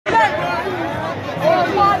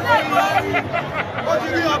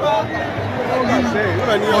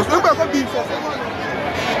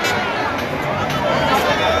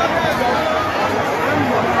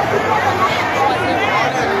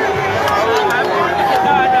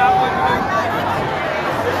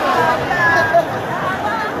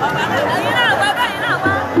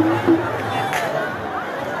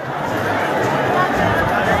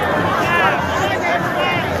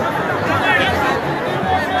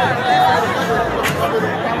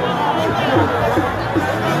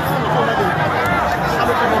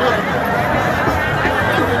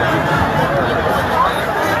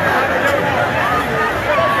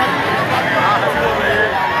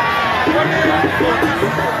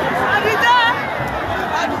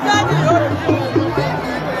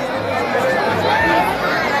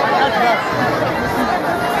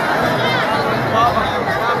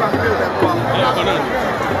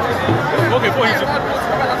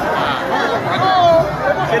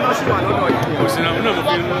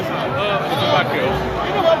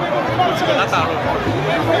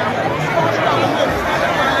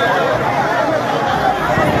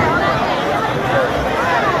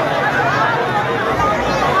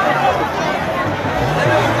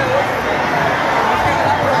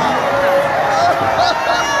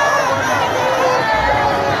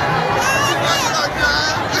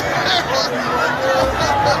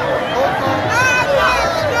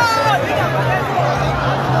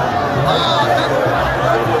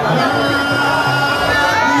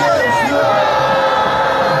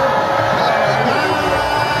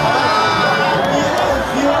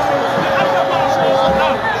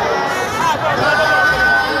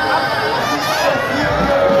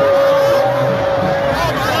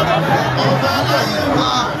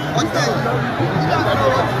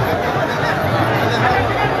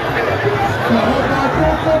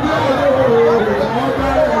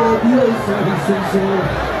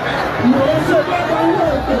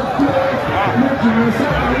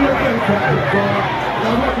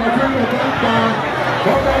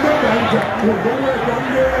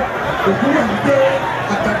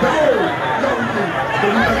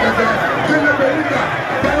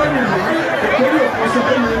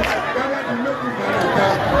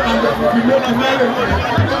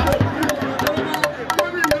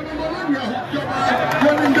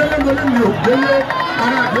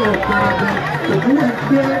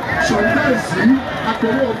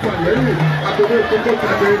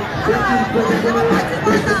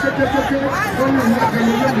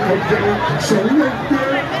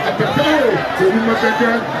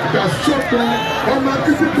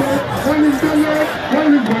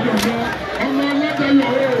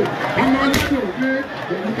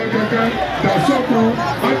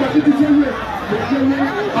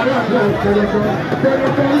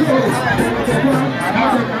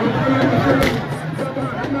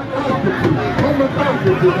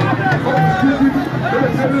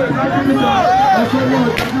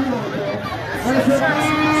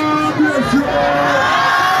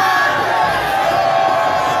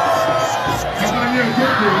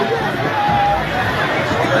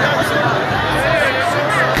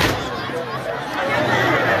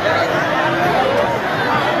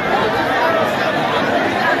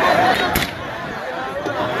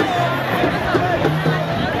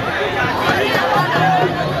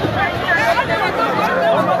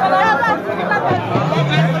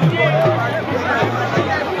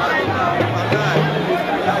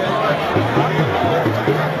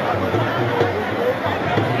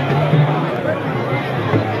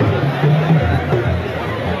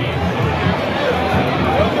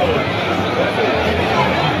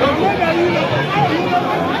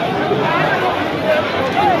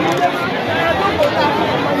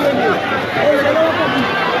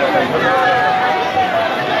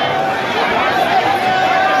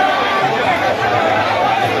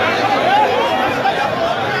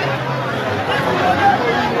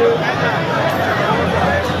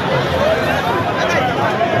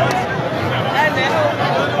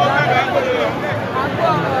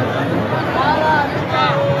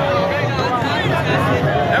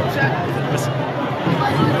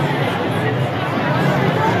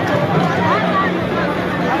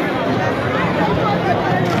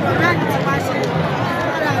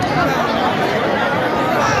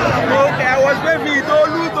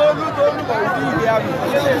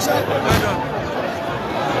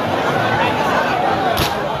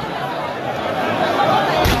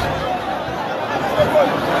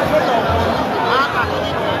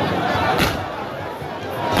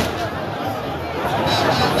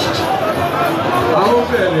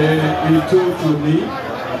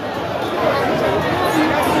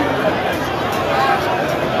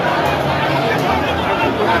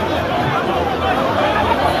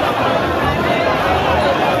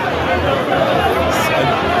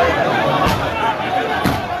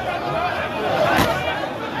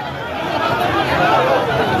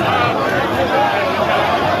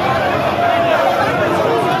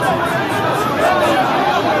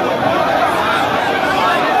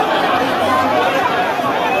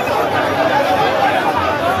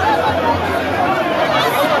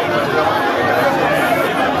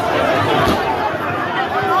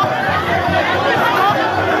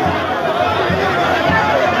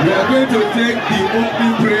take the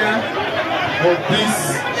opening prayer of this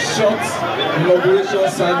short inauguration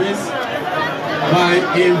service by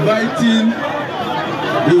inviting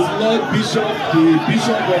His Lord Bishop, the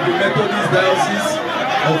Bishop of the Methodist Diocese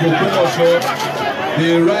of Ogbomoso,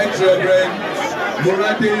 the Right Reverend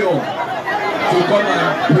Moradeyo, to come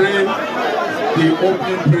and pray the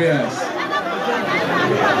opening prayers.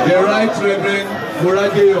 The Right Reverend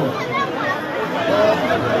Moradeyo.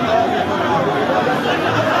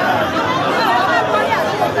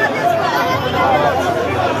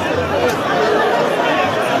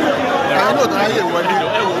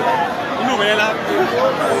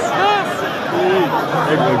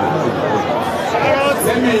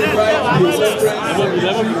 Let me invite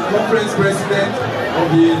the conference president of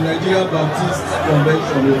the Nigerian Baptist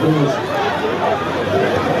Convention.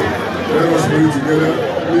 Let us pray together.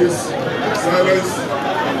 Please, silence.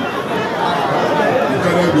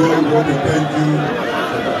 Father God, we want to thank you.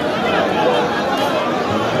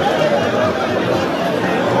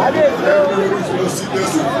 Everyone who is not seated,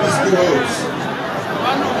 so please go out.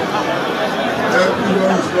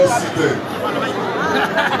 Everyone is not seated.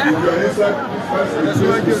 If you are inside, please find a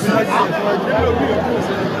place to sit. If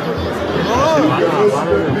you are not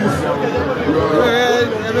seated, please. You are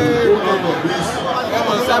out of this.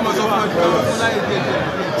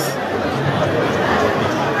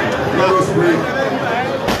 Let us pray.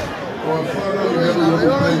 Our Father in heaven, we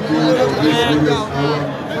thank you for this glorious hour.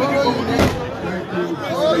 Thank you,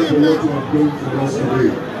 Father, for what you have done for us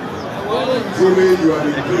today. Truly, you are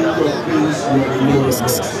the King of kings, you are the Lord of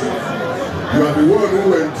lords. You are the one who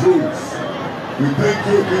enthrones. We thank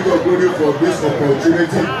you, King of glory, for this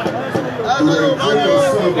opportunity to enthrone your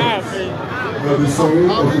servants as the son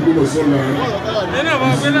of Ogbomoso land.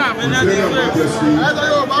 His Majesty,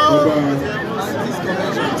 Oba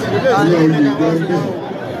Afọlábí Ghadi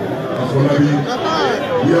Olaoye.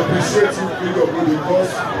 We appreciate you, King of glory,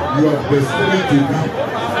 because you are destined to be.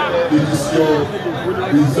 It is your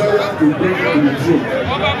desire to bring to the truth.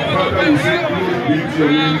 Father, we say, glory be to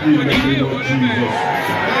your name in the name of Jesus.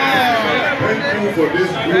 Thank you for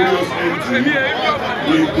this glorious entry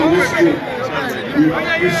into this room. We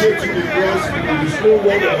appreciate you because there is no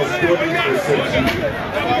one that has done it except you.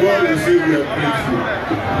 God, we say we are grateful.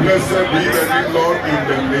 Blessed be the name, Lord, in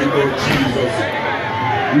the name of Jesus.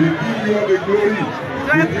 We give you all the glory.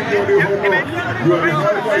 We give you all the honor. You are the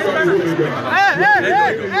Alpha, you are the Omega.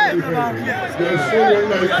 There is no one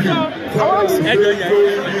like you. Father, we say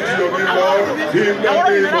glory be to your name, Lord, in the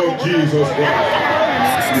name of Jesus Christ.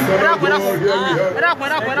 Father, God, here we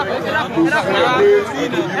have to celebrate and to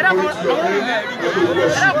give glory to your name and to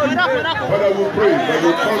worship you. Father, we pray that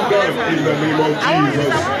you come down in the name of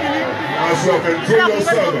Jesus. As you have enthroned your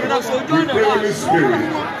servant, we pray, Holy Spirit,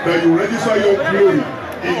 that you register your glory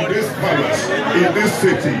in this palace, in this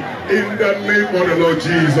city, in the name of the Lord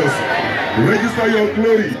Jesus. Register your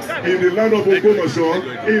glory in the land of Ogbomoso,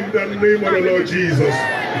 in the name of the Lord Jesus.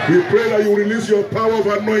 We pray that you release your power of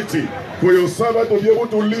anointing for your servant to be able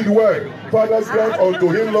to lead well. Father, grant unto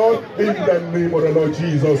him, Lord, in the name of the Lord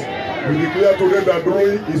Jesus. We declare today that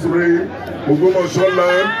during his reign, Ogbomoso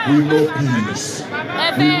land will know peace,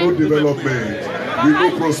 will know development, will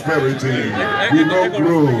know prosperity, will know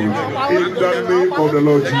growth, in the name of the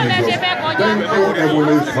Lord Jesus. Thank you,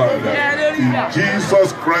 Heavenly Father. In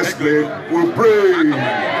Jesus Christ's name, we pray.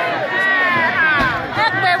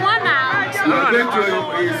 We are going to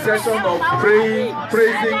a session of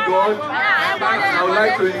praising God. I would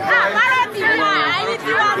like to invite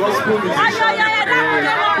gospel musician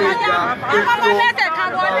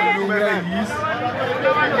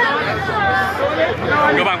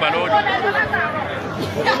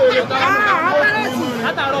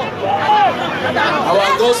our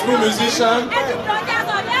gospel musician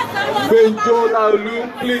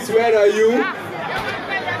please, where are you?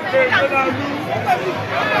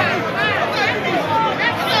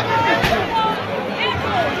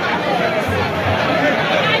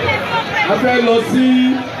 A fẹ́ lọ sí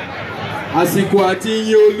àsìkò àti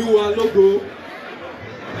yin Olúwa lógo.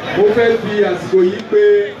 Mo fẹ́ fi àsìkò yìí pé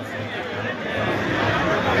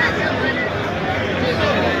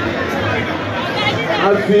a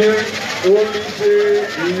fi orin ṣe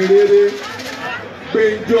ìhìnrere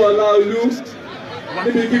Pénjọ Ọláolú.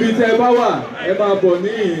 Níbikíbi tẹ́ ẹ bá wà, ẹ máa bọ̀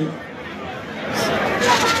níhìn.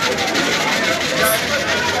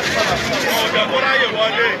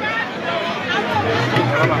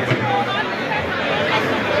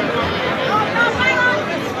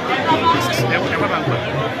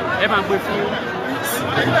 ẹ máa gbé fún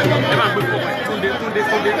Túndé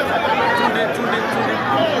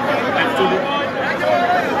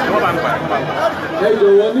ẹ wọ́n bá ń pa. ẹ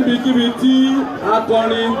jọ̀wọ́ níbikíbi tí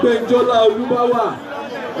akọrin Gbẹ́njọ́ Ọláolú bá wà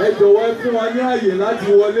ẹ jọ̀wọ́ ẹ fún wọn ní àyè láti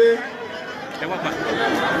wọlé.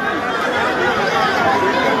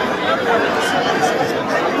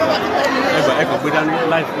 ẹ kàn gbé dání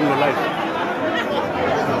live fún mi live.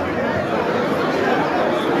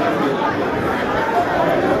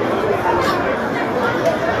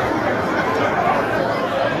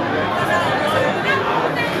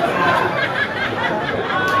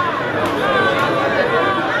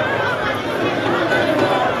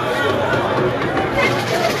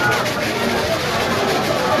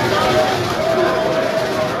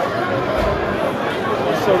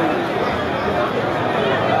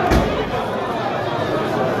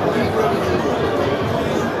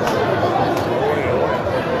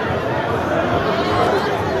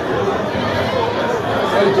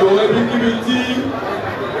 Níbi tí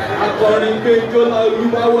akọrin Gbẹ́njọ́ Ọláolú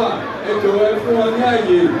bá wà ẹ jọ̀wọ́ ẹ fún wọn ní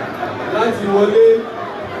àyè láti wọlé.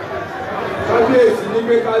 Kábíyèsí ní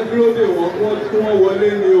pé ká dúró dè wọ́n kí wọ́n wọlé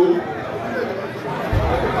ni o.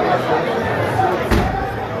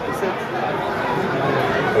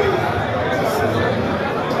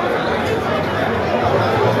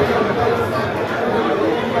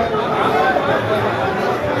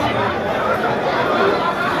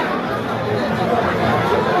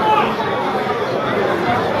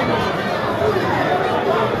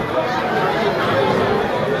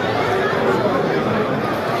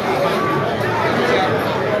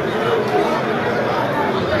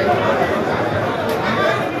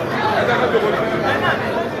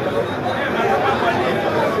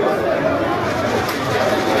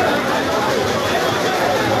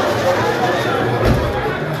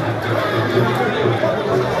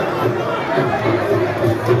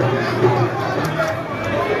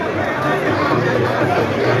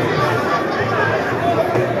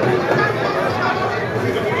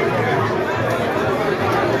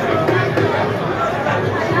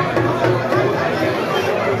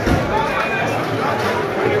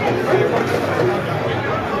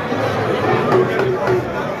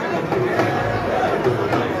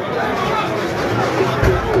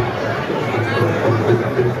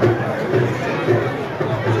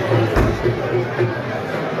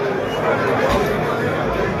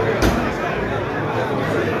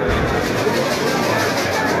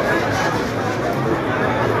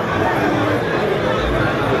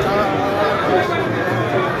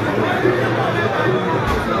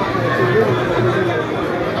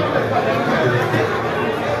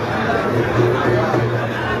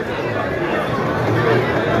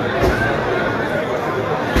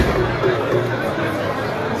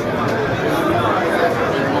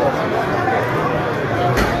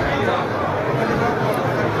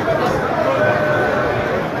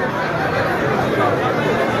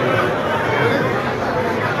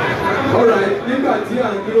 Nígbà tí à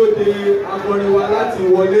ń dúró de akọrin wa láti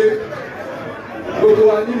wọlé, gbogbo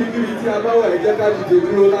wa níbikíbi tí a bá wà ẹ jẹ́ ká dìde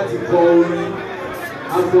dúró láti kọ orin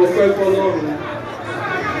àfọpẹ́ fọ́lọ́run.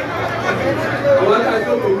 Àwọn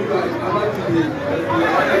adájọ́ kò wí báyìí, a bá dìde.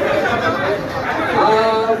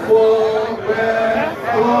 Àfọpẹ́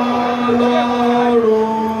fọ́lọ́run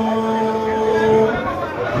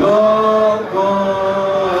lọ́kàn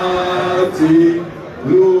àti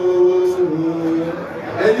lóhùn.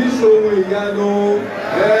 Ẹni ṣohun ìyanu,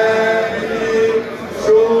 ẹni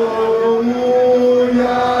ṣohun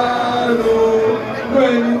ìyanu,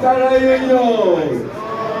 ẹni táráyé yọ̀,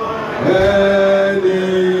 ẹni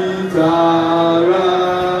táráyé.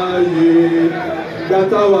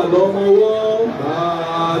 Bàtà wà lọ́mọwọ́,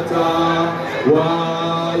 bàtà wà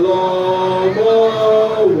lọ́mọwọ́,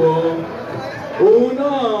 òun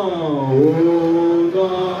náà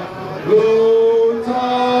ló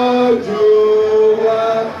tọ́jú wa.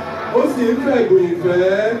 Ó sì ń fẹ̀gùn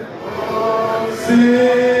ìfẹ́, sí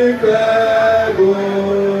fẹ̀gùn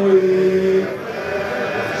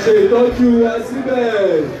ṣètọ́jú wa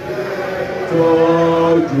síbẹ̀,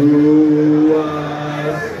 tọ́jú wa.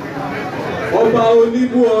 Ọba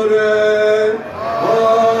oníbú ọrẹ,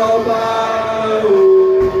 ọba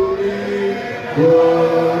oníbú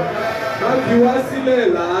ọrẹ, má fi wá sílẹ̀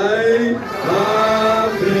láì, má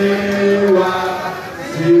fi wá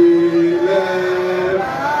sílẹ̀.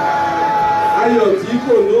 Ayọ̀ tí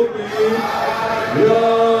kò lópin,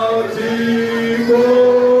 yọ̀ tí kò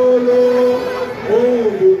lópin, ohun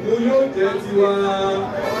gbogbo yóò jẹ́ tiwa,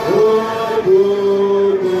 ohun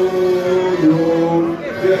gbogbo yóò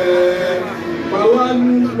jẹ́. Bàwá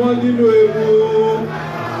mọ́ nínú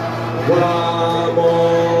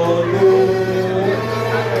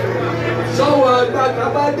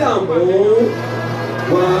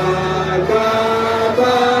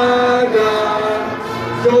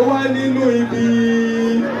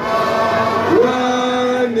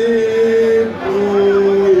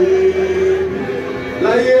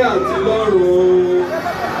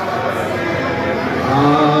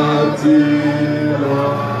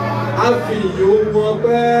fi ìyóhùn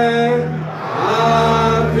ọpẹ́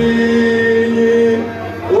àfihàn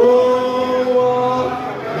owó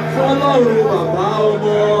fọlọ́run bàbá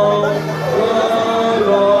ọmọ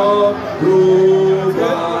fọlọ́run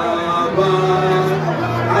bàbá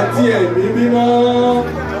àti ẹ̀mí mímọ́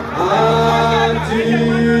àti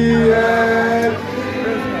ẹ̀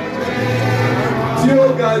tí ó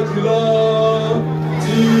ga jùlọ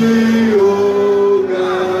tí ó ga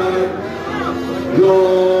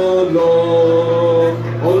lọ́lọ́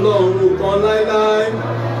ọlọ́run kan láíláí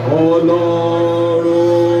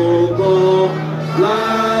ọlọ́run kan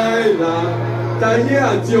láíláí táyé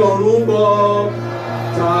àti ọ̀run bọ̀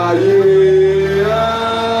táyé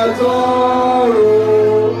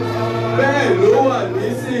àtọ̀run bẹ́ẹ̀ ló wà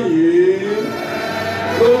nísìnyí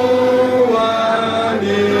ló wà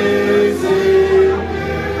nísìnyí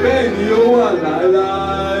bẹ́ẹ̀ ni ó wà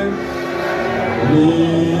láíláí ni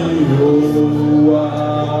ó wà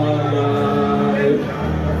láíláí.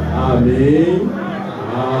 Àmín.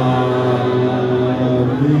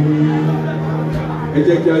 Àmín. Ẹ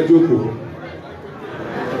jẹ́ kí a jókòó.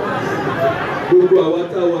 Gbogbo àwa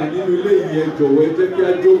tá a wà nínú ilé yìí ẹ jọ̀wọ́ ẹ jẹ́ kí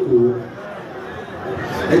a jókòó.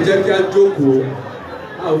 Ẹ jẹ́ kí a jókòó.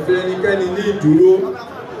 A ò fẹ́ ẹnikẹ́ni ní ìdúró.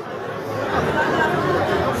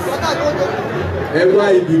 Ẹ wá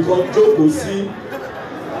ibì kan jókòó sí.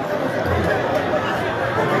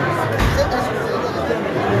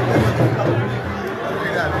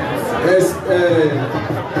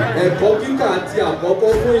 Ẹ̀kọ́ kíkà àti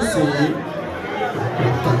àkọ́kọ́ fún ìsìn yìí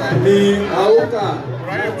ni a ó kà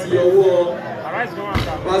láti ọwọ́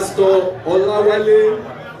Pastor Olawale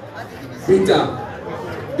Peter,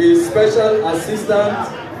 the Special Assistant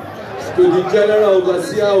to the General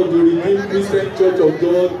Overseer of the Redeemed Christian Church of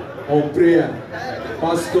God on Prayer.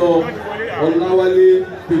 Pastor Olawale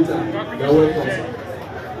Peter, you are welcome.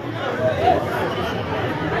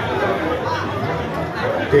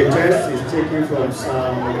 The text is taken from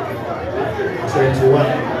Psalm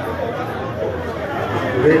 21,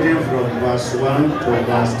 reading from verse 1 to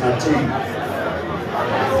verse 13.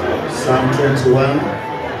 Psalm 21,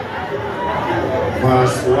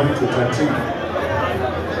 verse 1 to 13.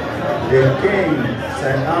 The King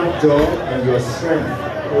said, "I'm joy in your strength,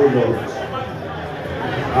 O Lord,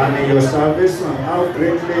 and in your salvation, how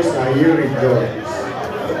greatly shall he rejoice.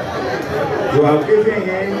 You have given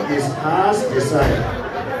him his heart's desire,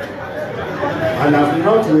 and have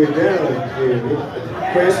not withheld the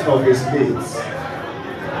request of his needs.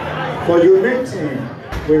 For you met him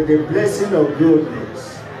with the blessing of goodness.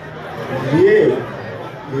 Yea,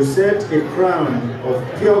 you set a crown of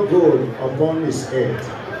pure gold upon his head.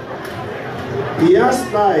 He has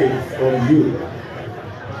life from you,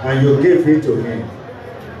 and you gave it to him.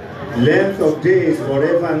 Length of days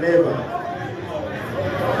forever and ever.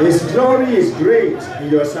 His glory is great in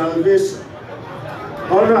your salvation.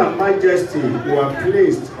 Honor and majesty you have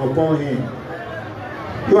placed upon him.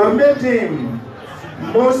 You have made him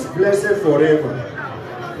most blessed forever.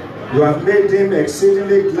 You have made him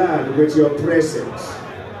exceedingly glad with your presence.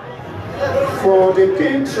 For the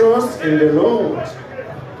king trusts in the Lord,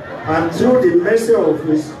 and through the mercy of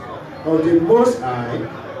the Most High,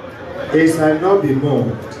 he shall not be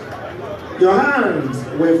moved. Your hands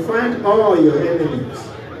will find all your enemies.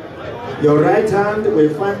 Your right hand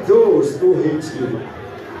will find those who hate you.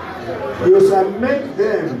 You shall make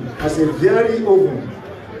them as a very oven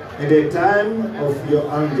in the time of your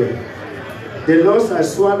anger. The Lord shall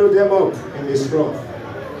swallow them up in his wrath,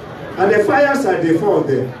 and the fire shall devour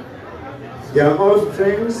them. Their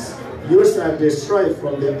offsprings you shall destroy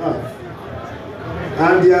from the earth,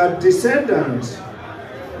 and their descendants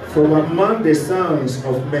from among the sons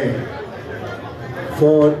of men.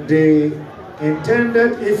 For they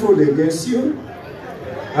intended evil against you,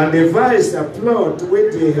 and devised a plot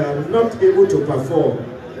which they are not able to perform.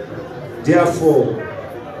 Therefore,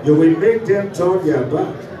 you will make them turn their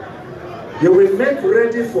back. You will make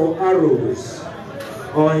ready for arrows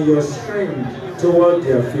on your string toward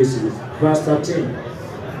their faces. Verse 13.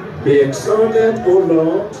 Be exalted, O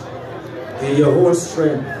Lord, in your whole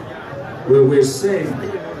strength. We will sing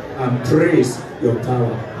and praise your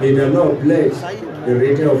power. May the Lord bless the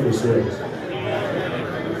reading of his words.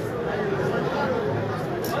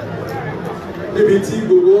 Níbi tí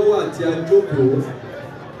gbogbo wà tí a jókòó,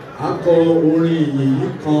 a kọ orin ìyìn yìí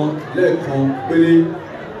kan lẹ́ẹ̀kan péré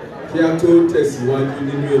kí a tó tẹ̀síwájú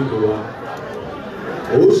nínú ètò wa.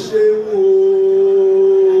 Ó ṣeun o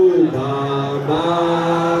bàbá,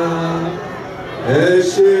 ẹ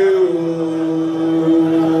ṣé o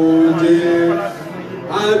Jésù,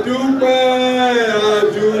 adúpẹ́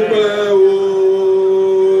adúpẹ́ o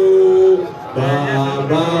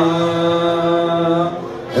bàbá,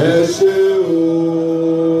 ẹ ṣé.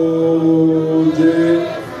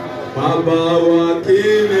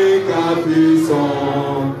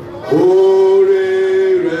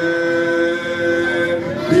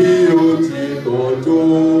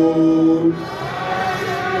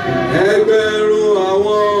 ẹgbẹ̀rún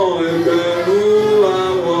àwọn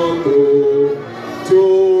kò tó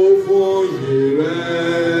fún yìí rẹ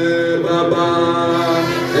bàbá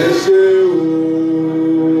ẹ ṣé o.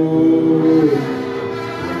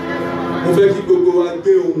 Mo fẹ́ kí gbogbo wa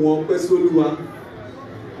gbé ohùn ọpẹ́ sólúwa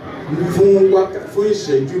fún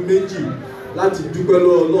ìṣẹ́jú méjì láti dúpẹ́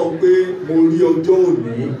lọ́wọ́ Ọlọ́run pé mo rí ọjọ́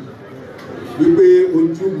òní, wípé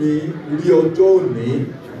ojú mi rí ọjọ́ òní.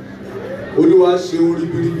 Olúwa ṣe ohun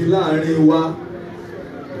ribiribi láàrin wa,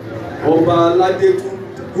 ọba aládé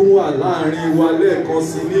tún wà láàrin wa lẹ́ẹ̀kan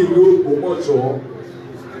sí ní ìlú Ògbómọ̀ṣọ́.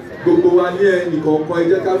 Gbogbo wa ní ẹnìkọ̀ọ̀kan ẹ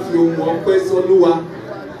jẹ́ ká fi ohùn ọpẹ́ sọ́lúwa.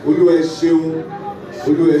 Olúwa ẹ ṣeun,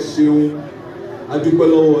 Olúwa ẹ ṣeun, a dúpẹ́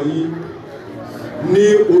lọ́wọ́ yín ní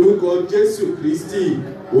orúkọ Jésù Kristi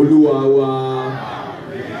Olúwa wa.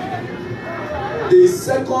 The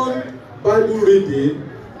second Bible reading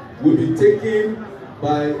will be taken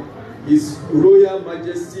by His Royal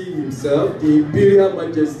Majesty himself, the Imperial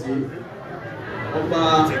Majesty, Oba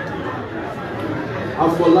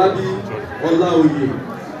Afọlábí Ghadi.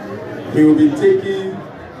 He will be taking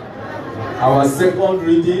our second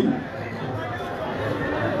reading.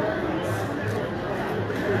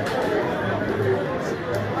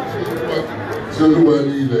 Tí Olúwa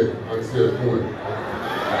ní ilẹ̀ àti ẹ̀kún ẹ̀.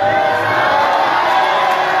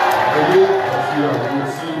 Ayé àti àwọn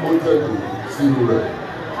tí ó tẹ̀dó sínú rẹ̀.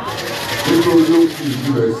 Nítorí ó fi ìlú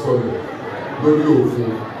rẹ̀ sọlẹ̀ lórí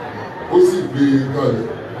òkun, ó sì gbé e kalẹ̀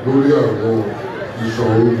lórí àwọn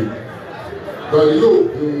ìṣàn omi. Ta ni yóò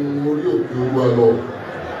gun orí òkè Olúwa lọ?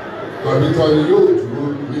 Tàbí ta ni yóò dúró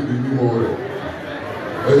níbi mímọ́ rẹ̀?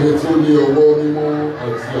 Ẹni tí ó ní ọwọ́ mímọ́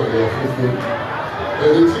àti àyà funfun,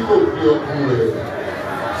 ẹni tí kò gbé ọkàn rẹ̀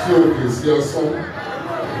sí òkè sí asán,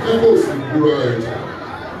 tí kò sì búra ẹ̀jẹ̀,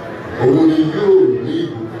 òun ni yóò ní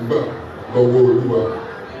ìbùkún gbà lọ́wọ́ Olúwa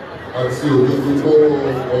àti òdodo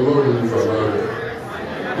lọ́wọ́ Ọlọ́run ìgbàlà rẹ̀.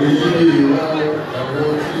 Èyí ni ìran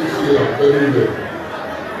àwọn tí ń ṣe àfẹ́rí rẹ̀,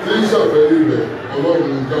 tí ń ṣàfẹ́rí rẹ̀,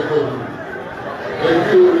 Ọlọ́run Jákọ́bù. Ẹ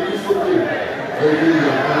gbé orí yín sókè, ẹ̀yin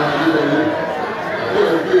ilẹ̀kùn ayérayé. Ẹ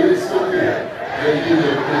gbé orí sókè, ẹ̀yin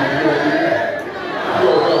ilẹ̀kùn ayérayé. Kí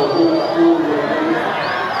ọba ògo kí ó wọlé.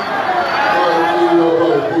 Máa ní ọba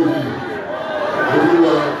ògo yìí.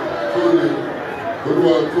 Olúwa tó le,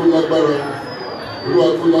 Olúwa tó lágbára. Olúwa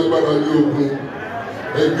tó lágbára ní ogun.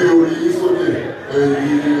 Ẹ gbé orí yín sókè,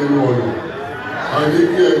 ẹ̀yin ẹnu ọ̀nà. Àní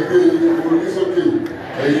kí ẹ gbé orí yín sókè,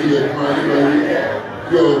 ẹ̀yin ilẹ̀kùn ayérayé.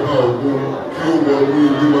 Kí ọba ògo kí ó wọ ní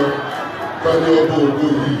ilé wa. Ká ní ọba ògo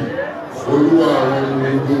yìí, Olúwa àwọn ọmọ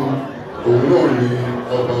ogun, òun náà ní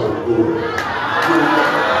ọba ògo.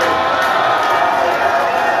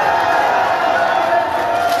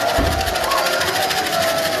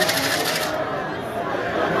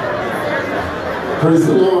 Praise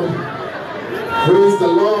the Lord. Praise the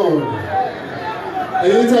Lord.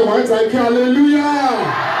 Ẹ̀yin tẹ́ wá ta kí hallelujah.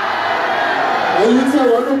 Ẹ̀yin tẹ́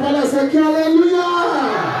wá ní palace kí hallelujah.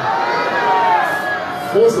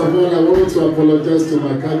 First of all, I want to apologize to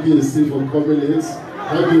my KBC for coming late.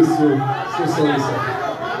 KBC, so sorry, sir.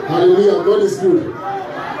 Hallelujah, God is good.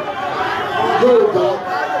 Go back.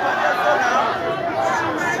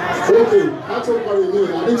 Okay, after calling me,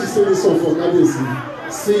 I need to sing this song for KBC.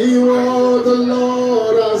 See what the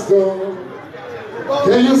Lord has done.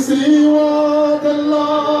 Can you see what the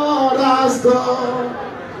Lord has done?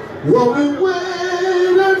 What we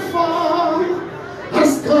waited for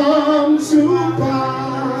has come to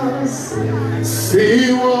pass.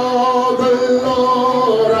 See what the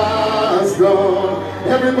Lord has done.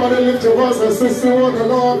 Everybody lift your voice and say, see what the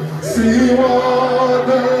Lord, see what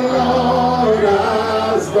the Lord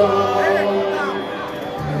has done.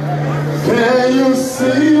 Can you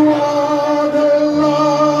see what the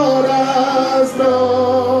Lord has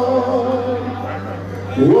done?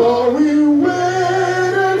 What we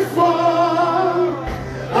waited for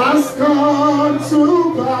has come to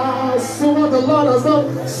pass. See what the Lord has done.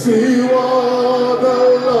 See what the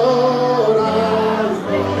Lord has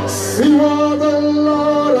done. See what the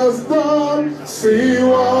Lord has done. See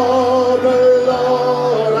what the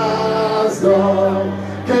Lord has done.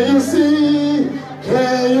 Can you see?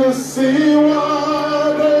 Can you see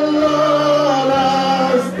what the Lord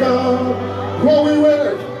has done?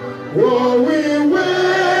 What we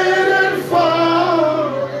waited for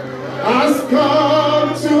has come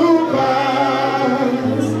to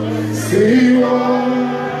pass. See what?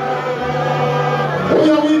 Oh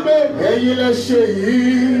yeah, we made. Ẹ̀yin lẹ ṣe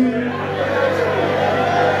yìí.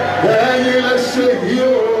 Ẹ̀yin lẹ ṣe yìí o.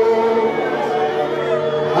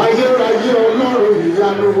 Ayérayé Ọlọ́run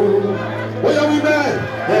ìyanu. Bóyá wí bẹ́ẹ̀,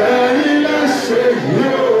 ẹ̀yin lẹ ṣe yìí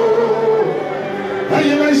o,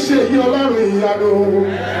 ẹ̀yin lẹ ṣe yí Ọlọ́run ìyanu.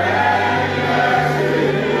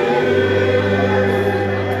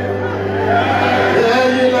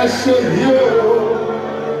 Ẹ̀yin lẹ ṣe yí o.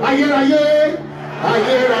 Ayérayé,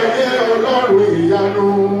 ayérayé Ọlọ́run ìyanu.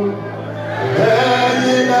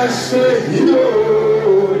 Ẹ̀yin lẹ ṣe yí o.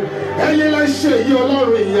 Ẹ̀yin lẹ ṣe yí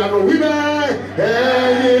Ọlọ́run ìyanu. Wíwẹ́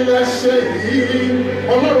ẹ̀yin lẹ ṣe yí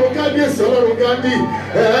Ọlọ́run kábíyèsí Ọlọ́run Ghadi.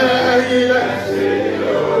 Ẹ̀yin lẹ ṣe yí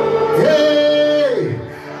o.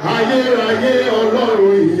 Ayérayé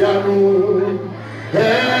Ọlọ́run ìyanu.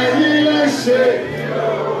 Ẹ̀yin lẹ ṣe yí o.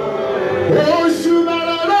 Oṣù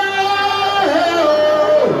mẹ́rẹ̀ẹ́rẹ́ o.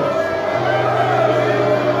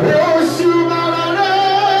 Oṣù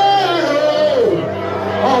mẹ́rẹ̀ẹ́rẹ́ o.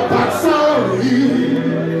 Ọba sáàrí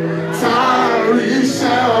sáàrí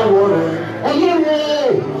iṣẹ́ ọwọ́ rẹ̀. Ọlọ́run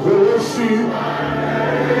oṣù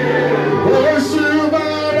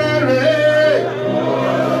mẹ́rẹ̀ẹ́rẹ́.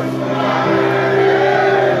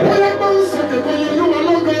 Wọ́n yẹ kó ń sọ̀kè kó yẹ yíwọ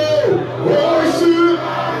lógo. Oṣù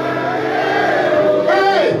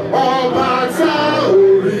ọba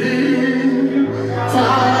sáàrí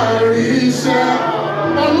sáàrí iṣẹ́.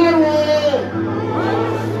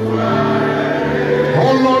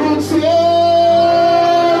 Ọlọ́run tó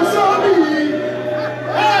tóbi,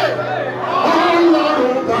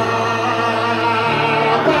 Ọlọ́run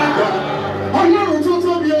bàbá, Ọlọ́run tó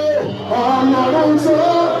tóbi o, Ọlọ́run tó,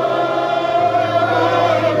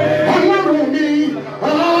 Ọlọ́run mi,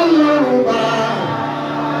 Ọlọ́run bàbá,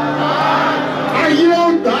 ayé ò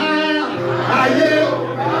gbà, ayé ò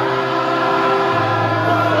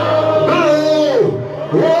báwo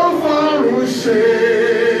ó fọrùn ṣe.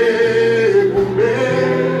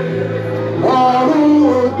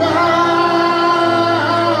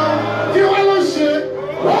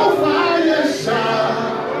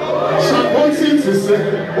 Ó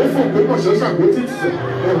fún ògbómọ̀ ṣẹ́ṣà kó títí sẹ́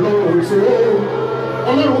Ọlọ́run tó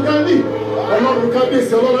Ọlọ́run Ghadi Ọlọ́run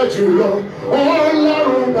kábíyèsí ọlọ́lá jù lọ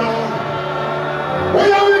Ọlọ́run bá ó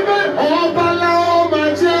yá wípé ọba lẹ́ọ̀ máa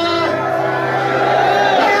jẹ́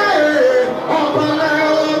ọba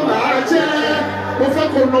lẹ́ọ̀ máa jẹ́ mo fẹ́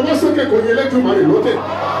kó nawọ́ sókè kò yẹ lẹ́dùnmarè lókè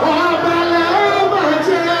ọba lẹ́ọ̀ máa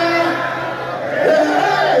jẹ́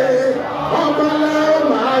ọba lẹ́ọ̀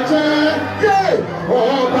máa jẹ́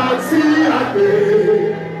ọba tí a pè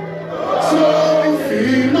tó fi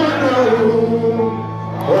náà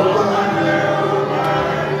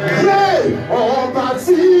ọba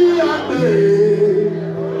tí a pè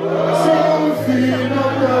tó fi náà.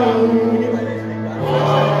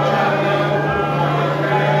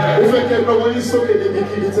 Ó fẹ́ kẹ́ gbọ́ wọ́n yí sókè níbi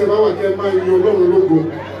kí ìtẹ́ bá wà kẹ́ máa yin Ọlọ́run lógo.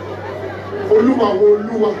 Olúwa wo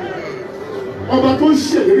Olúwa ọba tó ń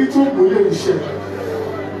ṣèlérí tó mú lé iṣẹ́.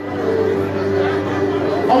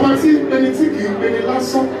 Ọba tí ẹni tí kì í gbeni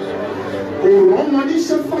lásán òòrùn ọmọ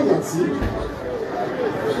níṣẹ́ fàyàtì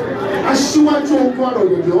aṣíwájú ogun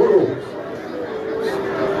àròyìnbí ọ̀rọ̀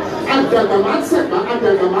àdàgbà máa tẹ̀pá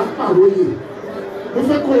àdàgbà máa pàròyè mo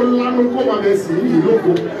fẹ́ kó lanu kó wà bẹ́ẹ̀ sí yìí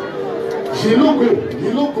lógo yìí lógo yìí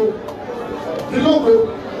lógo yìí lógo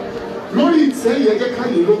lórí ìtẹ́ yẹn jẹ́ ká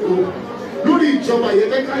yìí lógo lórí ìjọba yẹn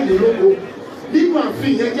jẹ́ ká yìí lógo nínú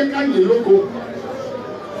ààfin yẹn jẹ́ ká yìí lógo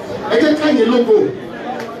ẹ jẹ́ ká yìí lógo.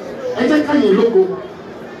 Ẹ jẹ́ ká yìn lógo,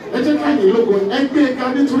 ẹ jẹ́ ká yìn lógo, ẹ gbé ẹ̀ka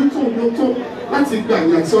nítorí tó ń tó láti gba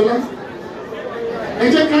àyàtí ọlá. Ẹ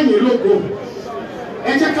jẹ́ ká yìn lógo,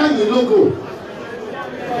 ẹ jẹ́ ká yìn lógo.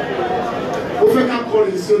 Ó fẹ́ ká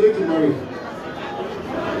kọrin sí Olódùmarè.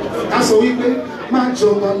 Ká sọ wípé máa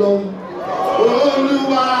jọba lọ,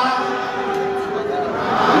 Olúwa,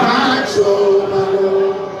 máa jọba lọ.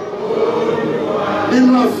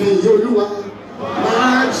 Nínú ààfin yìí Olúwa,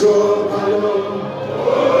 máa jọba lọ.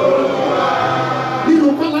 Nínú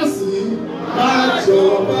pálásì máa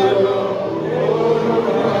jọba lọ.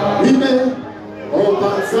 Ibẹ̀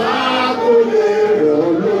ọba tá kò lè rọ̀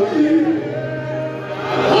lókè,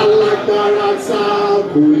 alágbára tá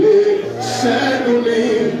kò lè ṣẹ́gun ní.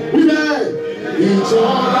 Ibẹ̀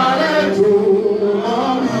ìjọba rẹ̀ dùn mọ́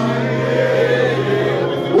mi.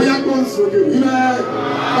 Bóyá kó ń sókè ibẹ̀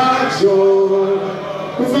máa jọba.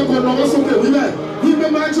 Mo fẹ́ kó lọ́wọ́ sókè ibẹ̀ ibẹ̀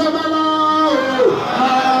máa jọba lọ.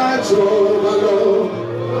 Máa jọba lọ.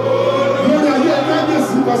 Lórí ayé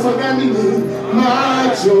kábíyèsí pàṣẹ Ghadi ni máa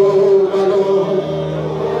jọba lọ.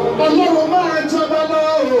 Ọlọ́run máa jọba lọ.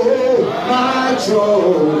 Máa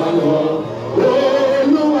jọba lọ.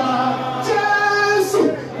 Olúwa Jésù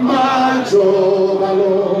máa jọba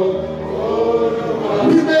lọ.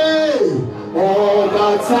 Wípé ọba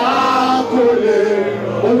tá kò lè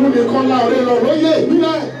òun nìkan láàrin lọ lóye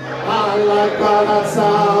nílẹ̀. Alágbára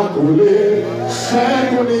tá kò lè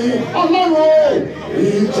ṣẹ́gun ní Ọlọ́run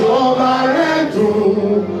ìjọba rẹ̀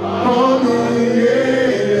dùn mọ́ mi yé.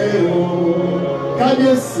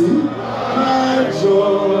 kábíyèsí àjọ.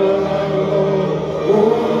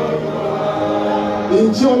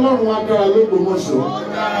 Ǹjẹ́ Ọlọ́run wa dára l'Ógbómọ̀ṣọ́?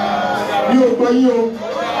 Mi ò gbọ́ yín o.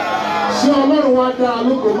 Ṣé Ọlọ́run wa dára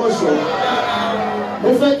l'Ógbómọ̀ṣọ́? Mo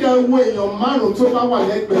fẹ́ kẹ́ wo èèyàn márùn-ún tó bá wà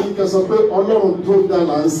lẹ́gbẹ̀ẹ́ yín kẹ́ sọ pé Ọlọ́run tó dá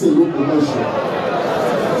là ń sìn l'Ógbómọ̀ṣọ́.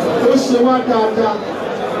 Ó ṣe wá dáadáa,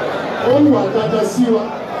 ó ń wà dáadáa sí wa.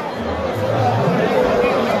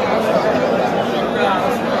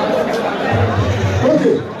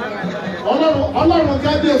 Okay, Ọlọ́run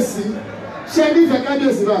kábíyèsí, ṣé nífẹ̀ẹ́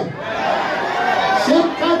kábíyèsí báyìí? Ṣé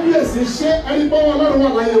kábíyèsí ṣé ẹni pọ́wọ́ Ọlọ́run wà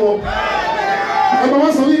láyé wọn? Ẹgbẹ́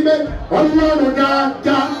wọn sọ wípé Ọlọ́run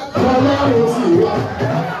dáadáa lọ́lọ́run ti wá.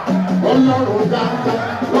 Ọlọ́run dáadáa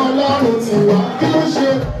lọ́lọ́run ti wá. Kí ló ṣe?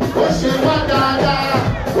 Ó ṣe wá dáadáa,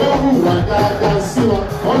 ó hùwà dáadáa sí wa.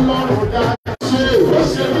 Ọlọ́run dáadáa ṣe, ó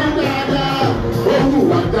ṣe wá dáadáa, ó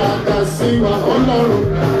hùwà dáadáa sí wa. Ọlọ́run.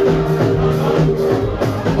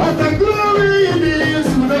 But the glory is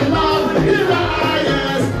to the Lord in the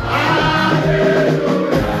highest.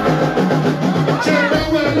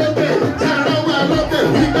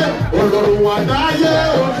 Ọlọ́run àdáyé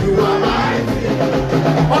Olúwa mighty.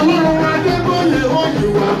 Ọlọ́run Adébóyè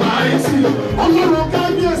Olúwa mighty. Ọlọ́run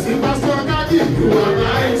kábíyèsí Pásítọ̀ Ghadi Olúwa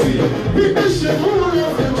mighty. Bíbí ṣe mú lọ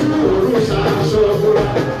fojú òru ṣaṣọ búra.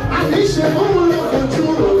 Àní ṣe mú lọ fojú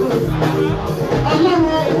òru. Ọlọ́run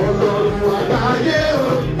àdáyé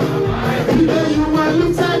Olúwa mighty. Ilé you were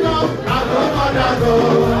lifted up above other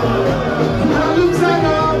gods. You were lifted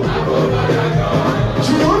up above other gods.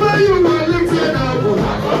 Jehovah, you were lifted up.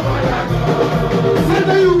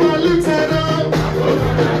 Father, you were lifted up.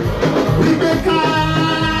 We make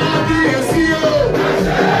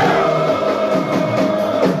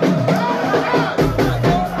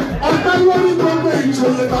ọ̀pẹ lórí gbogbo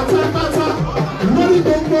ìjòyè pátápátá, lórí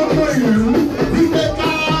gbogbo ọmọ ìlú, we make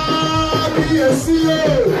kábíyèsí o.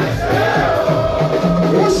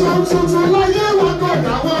 Ó ṣe ohun tuntun láyé wọn kò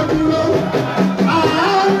dáwọ́ dúró.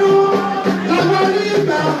 Àánú làwọn rí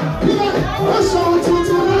ìgbà. Ó ṣe ohun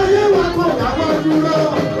tuntun láyé wọn kò dáwọ́ dúró.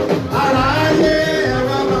 Ara ayé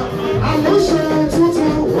ẹ̀rọ lọ. Àlọ́ ṣe ohun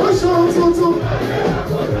tuntun, ó ṣe ohun tuntun.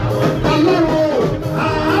 Ọlọ́run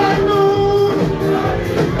àánú.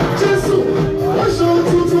 Jésù, ó ṣe ohun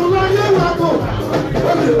tuntun láyé wọn kò.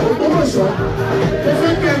 Ó lè Ògbómọ̀ṣọ́. Ó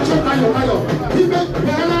fẹ́ kẹ́ ẹjọ́ tayọ̀tayọ̀. Ibẹ̀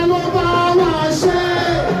bẹ̀rẹ̀ ló bá wá ṣe.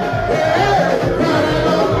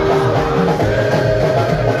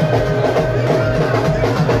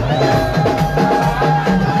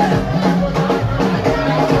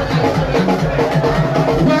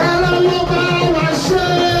 Bẹ̀rẹ̀ ló bá wá ṣe.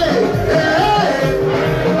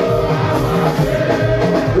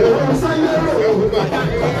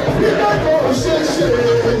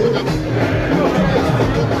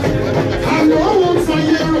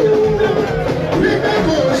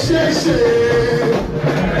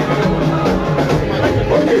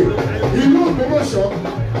 Ìlú Ògbómọ̀ṣọ́,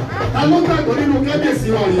 ta ló gbàgbọ́ nínú kábíyèsí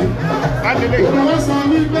wọn yìí? Ògbómọ̀ sọ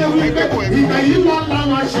wípé ìgbà yìí lọ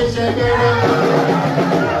làwọn ṣẹ̀ṣẹ̀ bẹ̀rẹ̀.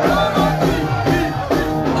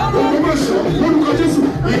 Ògbómọ̀ṣọ́ lórúkọ Jésù,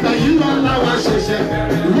 ìgbà yìí lọ làwọn ṣẹ̀ṣẹ̀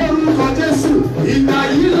lórúkọ Jésù, ìgbà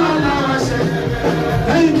yìí lọ làwọn ṣẹ̀ṣẹ̀.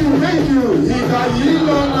 Thank you, ìgbà yìí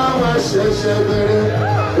lọ làwọn ṣẹ̀ṣẹ̀ bẹ̀rẹ̀.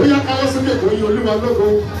 Ó yá ká lọ sókè kò yí Olúwa lógo.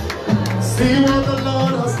 See what the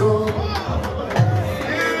Lord has done.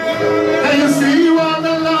 And you see what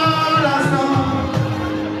the Lord has done.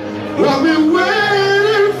 What we're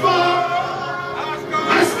waiting for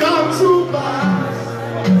has come to pass.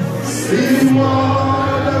 See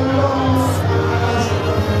what the Lord has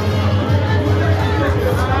done.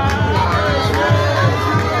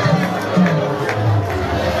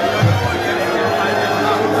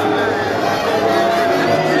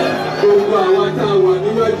 Gbogbo àwọn tá a wà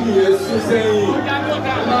níwájú yẹn sún sẹ́yìn.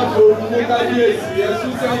 Má forú mú kábíyèsí ẹ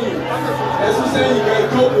sún sẹ́yìn. Ẹ sún sẹ́yìn kẹ́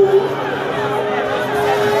jókòó.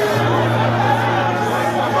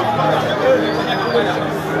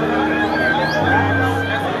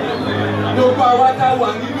 Gbogbo àwọn tá a wà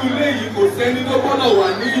nínú ilé yìí kò sẹ́ni tó gbọ́dọ̀ wà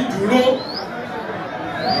ní ìdúró.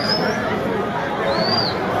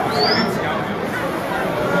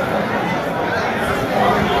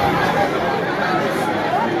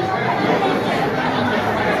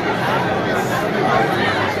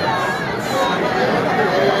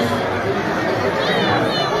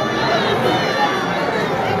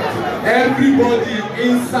 Everybody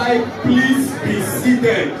inside, please be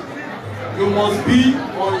seated. You must be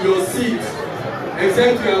on your seat,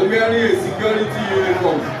 except you are wearing a security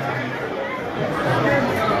uniform.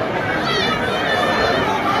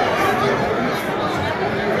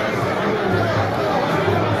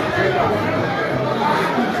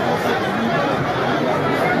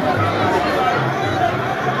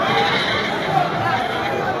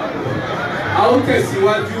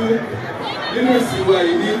 tẹ̀síwájú nínú ìsìn wa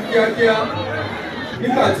yìí ní kíákíá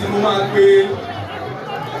nígbà tí mo máa pe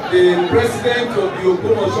the president of the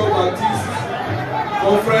Ogbomoso Baptist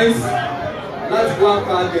Conference láti wá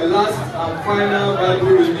ka the last and final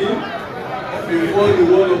Bible reading before the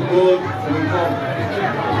word of God will come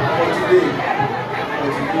for today.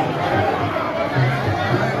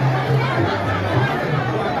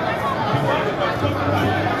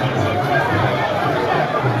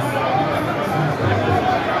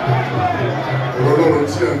 Ọlọ́run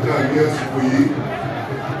tí a ń ká ní àsìkò yìí,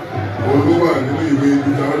 olówà nínú ìwé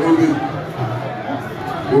lórí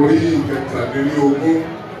orí ìkẹtàdínlógún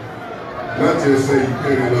láti ẹsẹ̀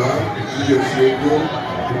ìkẹrìnlá sí ẹsẹ̀ ogún.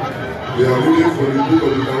 They are reading from the book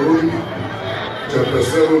of Deuteronomy, chapter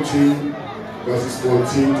 17, verses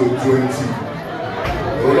 14 to 20.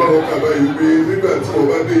 Ọlọ́run kà báyìí pé nígbà tí wọ́n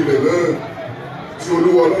bá dé ilẹ̀ náà tí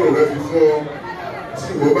Olúwa Ọlọ́run rẹ fi fún ọ,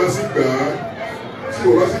 tí wọ́n bá sì gbà á, tí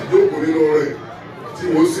wọ́n bá sì jókòó nínú rẹ̀, tí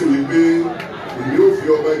wọ́n sì wí pé èmi ó fi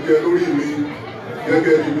ọba jẹ lórí mi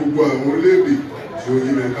gẹ́gẹ́ bí gbogbo àwọn orílẹ̀-èdè tí ó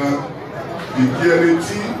yí mi ká. Ìdí ẹni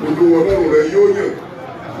tí Olúwa Ọlọ́run rẹ yóò yàn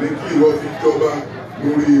ní kí ìwọ fi jọba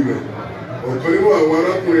lórí rẹ̀. Ọ̀kan nínú àwọn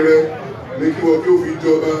arákùnrin rẹ ní kí ìwọ kí ó fi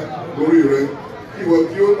jọba lórí rẹ̀. Kí ìwọ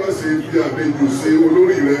kí ó má ṣe fi àlejò ṣe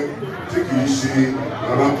olórí rẹ tí kì í ṣe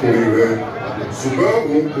arákùnrin rẹ. Ṣùgbọ́n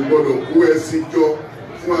òun kò gbọdọ̀ kó ẹṣin jọ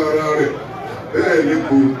fún ara rẹ̀. Bẹ́ẹ̀ ni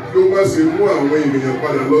kí ó má ṣe mú àwọn ènìyàn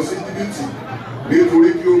padà lọ sí Íjíbítì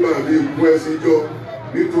nítorí kí ó bá lè kó ẹṣin jọ,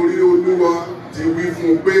 nítorí Olúwa ti wí fún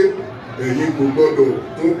un pé ẹ̀yin kò gbọdọ̀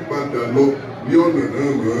tún padà lọ ní ọ̀nà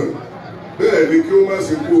náà mọ́. Bẹ́ẹ̀ ni kí ó má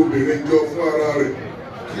ṣe kó obìnrin jọ fún ara rẹ̀,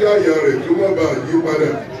 kí àyà rẹ̀ kí ó má bàa yí padà.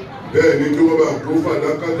 Bẹ́ẹ̀ ni kí ó má bàa kó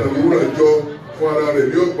fàdákà tàbí wúrà jọ fún ara rẹ̀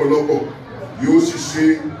ní ọ̀pọ̀lọpọ̀. Yóò sì ṣe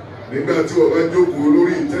nígbà tí wọ́n bá jókòó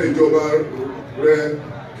lórí ìtẹ́ ìjọba rẹ̀,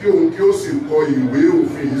 kí òun kí ó sì kọ ìwé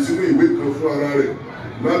òfin yìí sínú ìwé kan fún ara rẹ̀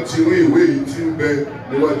láti inú ìwé yìí tí ń bẹ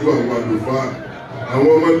níwájú àwọn àlùfáà. Àwọn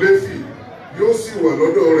ọmọ Léfì yóò sì wà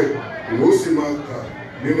lọ́dọ̀ rẹ̀, òun ó sì máa kà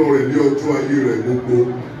nínú rẹ̀ ní ọjọ́ ayé rẹ̀ gbogbo,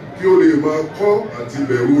 kí ó lè máa kọ́ àti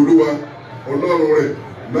bẹ̀rù Olúwa Ọlọ́run rẹ̀,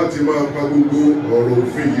 láti máa pa gbogbo ọ̀rọ̀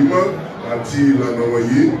òfin yìí mọ́ àti ìlànà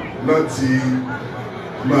wọ̀nyí láti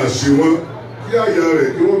máa ṣe wọ́n, kí àyà rẹ̀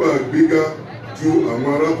kí wọ́n bá gbéga ju àwọn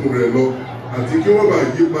arákùnrin rẹ̀ lọ, àti kí wọ́n bá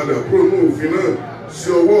yí padà kúrò ní òfin náà sí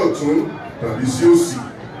ọwọ́ ọ̀tún tàbí sí òsì,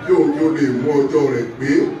 kí òun kí ó lè mú ọjọ́ rẹ̀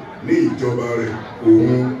pé ní ìjọba rẹ̀,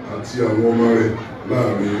 òun àti àwọn ọmọ rẹ̀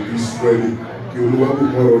láàrin Ísírẹ́lì. Kí Olúwa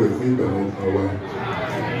bùkún ọ̀rọ̀ rẹ̀ fún ìgbàlà ọkàn wa.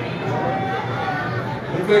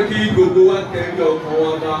 Mo fẹ́ kí gbogbo wa tẹ̀lé ọkàn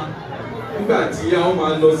wa bá nígbà tí a ó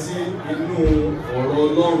máa lọ sí inú ọ̀rọ̀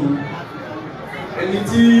Ọlọ́run. Ẹni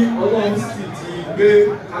tí Ọlọ́run sì ti gbé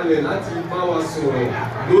kalẹ̀ láti bá wa sọ̀rọ̀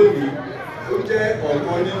lónìí, ó jẹ́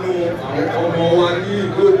ọ̀kan nínú àwọn ọmọ wa ní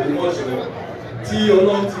ìlú Ogbomoso tí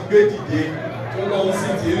Ọlọ́run ti gbé dìde, tí Ọlọ́run sì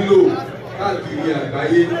ti ń lò káàkiri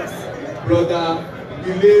àgbáyé. Brother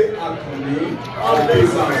Ilé Àkànní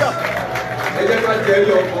ọ̀pẹ̀sà. Ẹ jẹ́ ká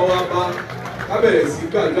tẹ̀lé ọkàn wa bá, ká bẹ̀rẹ̀ sí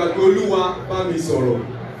gbàdúrà pé Olúwa bá mi sọ̀rọ̀.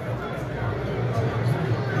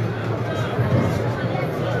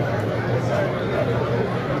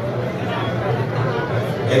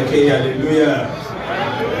 Ẹ ké hallelujah.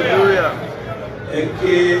 Hallelujah. Ẹ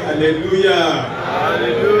ké hallelujah.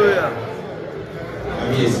 Hallelujah.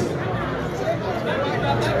 Kábíyèsí.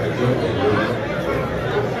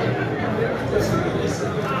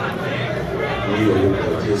 Ní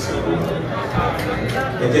orúkọ Jésù.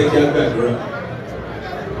 Ẹ jẹ́ kí a gbàdúrà.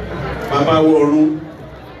 Bàbá wo ọ̀run,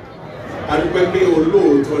 a dúpẹ́ pé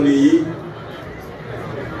olóòótọ́ ni yín,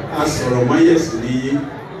 a sọ̀rọ̀ máyẹ̀sì ni yín,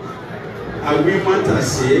 a wí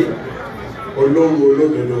mátàsé, Ọlọ́run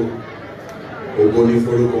olódodo, ògo ni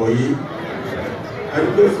forúkọ yín. A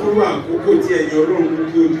dúpẹ́ fún àkókò tí ẹ̀yin Ọlọ́run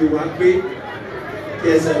kí ojú wa pé kí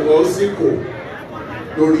ẹsẹ̀ wọ́ síkò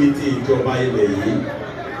lórí ti ìjọba ilẹ̀ yìí.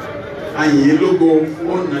 A yìn yín lógo fún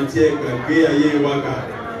ọ̀nà tí ẹ gbà gbé ayé wa kà.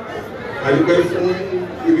 A dúpẹ́ fún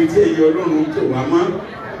ibi tí ẹ̀yin Ọlọ́run tò wá mọ́.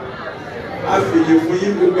 A fìyìn fún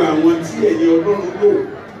yín gbogbo àwọn tí ẹ̀yin Ọlọ́run lò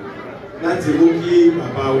láti mú kí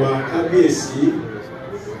bàbá wa kábíyèsí,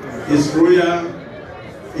 His Royal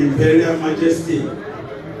Imperial Majesty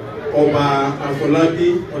Oba Afọlábí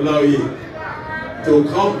Olaoye, to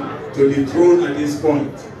come to the throne at this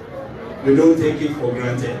point. We don't take it for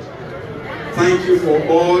granted. Thank you for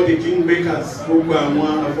all the kingmakers, gbogbo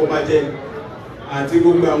àwọn afọbajẹ àti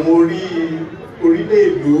gbogbo àwọn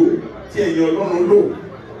orílẹ̀-èdè tí ẹ̀yin Ọlọ́run lò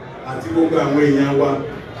àti gbogbo àwọn èèyàn wa.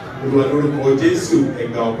 Olúwa lórúkọ Jésù ẹ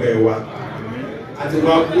gba ọpẹ́ wa. Àti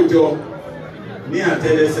wá kójọ ní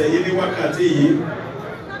àtẹ́lẹsẹ̀ yín ní wákàtí yìí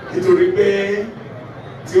nítorí pé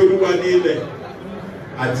tí Olúwa ní ilẹ̀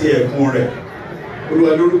àti ẹ̀kún rẹ̀.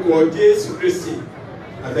 Olúwa lórúkọ Jésù Kristi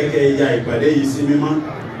afẹ́kẹ́ ya ìpàdé yìí sí mímọ́.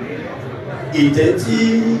 Ìtẹ́ tí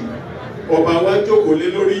ọba wa jókòó lé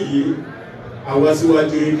lórí yìí àwa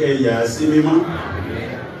síwájú yín kẹ́ yà sí mímọ́.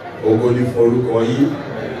 Ògo ni fún orúkọ yín.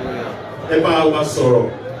 Ẹ bá wa sọ̀rọ̀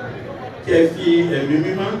kẹ́ fi ẹ̀mí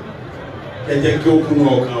mímọ́ kẹ́ jẹ́ kí ó kúnnú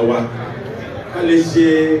ọkàn wa ká lè ṣe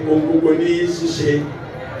ohun gbogbo ní ṣíṣe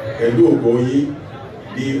pẹ̀lú ògo yín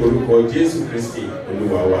ní orúkọ Jésù Kristi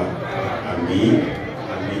Olúwa wa. Àmín.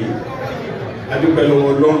 Àmín. A dúpẹ́ lọ́wọ́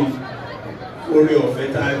Ọlọ́run oore ọ̀fẹ́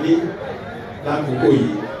tá a ní lákòókò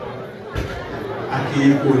yìí. A kì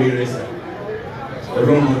í kórè rẹ̀ sà.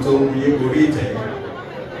 Ọlọ́run tó ń yé gorí ìtẹ́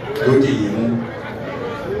ló dì yín mú.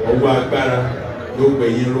 Ọwọ́ agbára ló gbé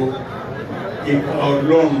yín ró. Ipa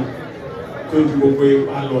Ọlọ́run tó ju gbogbo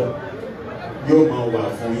ipa lọ yóò máa wà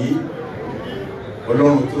fún yín.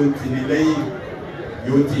 Ọlọ́run tó ń tini lẹ́yìn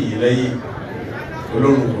yóò tì yín lẹ́yìn.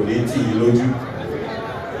 Ọlọ́run kò ní tì yín lójú.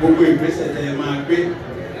 Gbogbo ìgbésẹ̀ tẹ́ ẹ máa gbé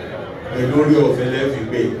pẹ̀lú orí ọ̀fẹ́ lẹ́ẹ̀fi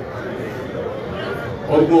gbé.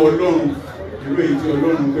 Ọgbọ́n Ọlọ́run irú èyí tí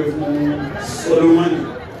Ọlọ́run pé fún Sólómọ́nì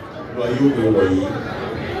lọ yóò gbé wọ̀nyí.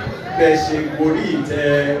 Bẹ́ẹ̀ ṣe gorí ìtẹ́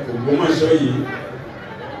Ògbómọ̀ṣọ́ yìí,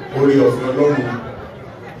 orí ọ̀fẹ́ Ọlọ́run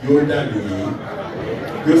yóò dàlù yìí,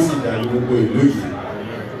 yóò sì dàlù gbogbo ìlú yìí.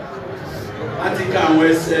 A ti ka àwọn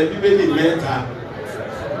ẹsẹ̀ Bíbélì mẹ́ta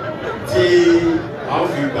tí a ó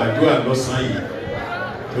fi gbàdúrà lọ́sàn-án yìí.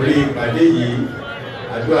 Torí ìpàdé yìí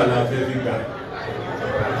àdúrà la fẹ́ fi gbà.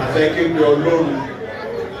 A fẹ́ képe Ọlọ́run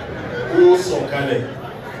kó sọ̀kalẹ̀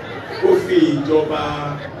kó fi ìjọba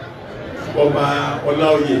Ọba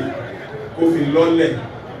Ọláoyè kó fi lọ́lẹ̀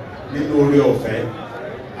nínú oore ọ̀fẹ́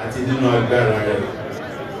àti nínú agbára rẹ̀.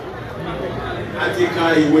 A ti ka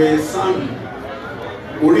ìwé Sáàmù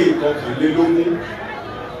orí ìkọkànlélógún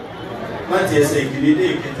láti ẹsẹ̀ ìkíní dé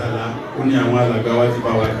ìkẹtàlá ó ní àwọn alàgbà wa ti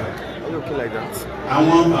bá wa kà.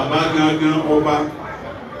 Àwọn bàbá gangan ọba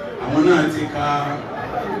àwọn náà ti ka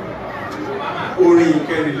orí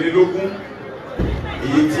ìkẹrìnlélógún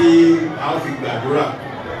èyí tí a ó fi gbàdúrà.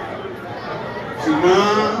 Ṣùgbọ́n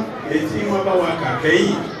èyí tí wọ́n bá wa kà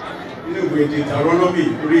kẹ́yìn nínú ìwé Deuteronomy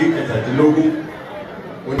orí ìkẹtàdínlógún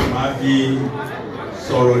ó ní máa fi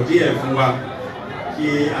sọ̀rọ̀ díẹ̀ fún wa kí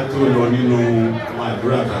a tó lọ nínú àwọn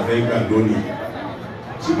àdúrà tá a fẹ́ gbà lónìí.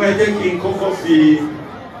 Ṣùgbọ́n ẹ jẹ́ kí n kọ́kọ́ fi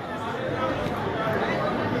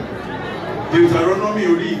Deuteronomy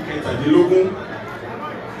orí ìkẹtàdínlógún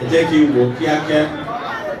ẹ jẹ́ kí n wò kíákíá.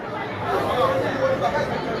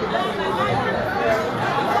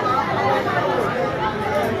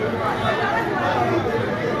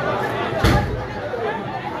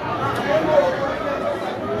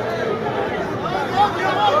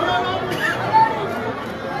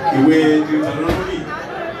 Ìwé Deuteronomy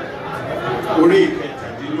orí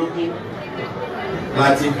ìkẹtàdínlógún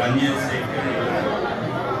láti kà ní ẹsẹ̀ kẹrìnlá.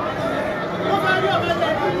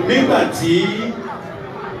 Nígbà tí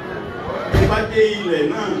ẹ bá dé ilẹ̀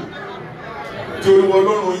náà tí Olúwa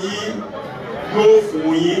Ọlọ́run yín yóò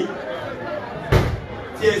fún yín,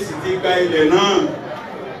 tí ẹ sì ti gba ilẹ̀ náà,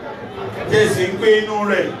 tí ẹ sì ń gbé inú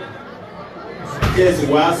rẹ̀, tí ẹ sì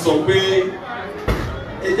wá sọ pé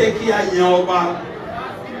ẹ jẹ́ kí a yan ọba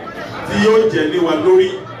tí yóò jẹ lé wa lórí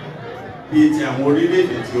bíi ti àwọn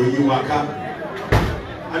orílẹ̀-èdè tí ó yí wa ká.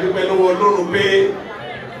 A dúpẹ́ lọ́wọ́ Ọlọ́run pé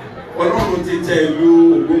Ọlọ́run ti tẹ ìlú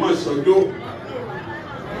Ògbómọ̀ṣọ́ dó.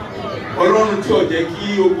 Ọlọ́run tí ó jẹ́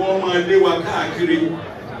kí ogun ọmọ lé wa káàkiri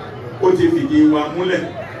ó ti fìdí wa múlẹ̀.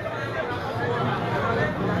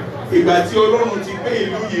 Ìgbà tí Ọlọ́run ti gbé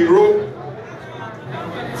ìlú yìí ró,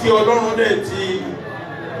 tí Ọlọ́run dẹ̀ ti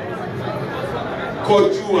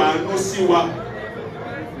kọjú àánú sí wa,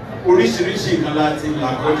 oríṣiríṣi nǹkan láti là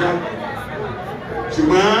kọjá.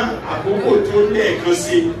 Ṣùgbọ́n àkókò tó lẹ́ẹ̀kan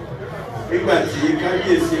sí nígbà tí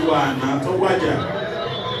kábíyèsí wa àná tó wájà,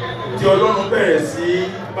 tí Ọlọ́run bẹ̀rẹ̀ sí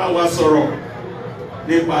bá wa sọ̀rọ̀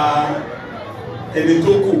nípa ẹni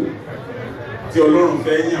tó kù tí Ọlọ́run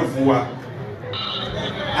fẹ́ yàn fún wa.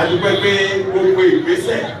 A dúpẹ́ pé gbogbo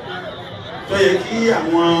ìgbésẹ̀ tó yẹ kí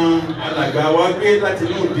àwọn alàgbà wa gbé láti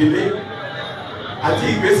inú ìdílé àti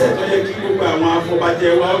ìgbésẹ̀ tó yẹ kí gbogbo àwọn afọbajẹ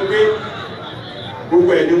wa gbé,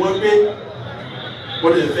 gbogbo ẹ̀ ni wọ́n gbé. Mo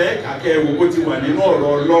lè fẹ́ kàkẹ́ wo bó ti wà nínú ọ̀rọ̀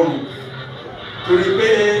Ọlọ́run, torí pé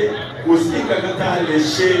kò sí kankan tá a lè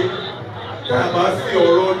ṣe tá a bá fi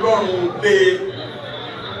ọ̀rọ̀ Ọlọ́run lé,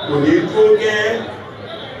 kò ní dúró gẹ́.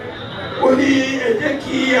 Ó ní ẹ jẹ́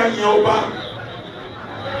kí a yan ọba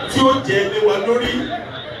tí ó jẹ lé wa lórí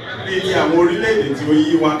bíi ti àwọn orílẹ̀-èdè tí ó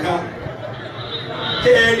yí wa ká.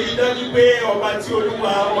 Kẹ́ ẹ rí dájú pé ọba tí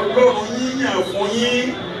Olúwa Ọlọ́run yíyàn fún yín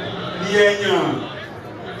ni ẹ yàn.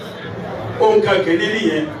 Ohun kan kìíní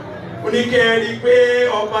nìyẹn. ó ní kẹ́ ẹ rí i pé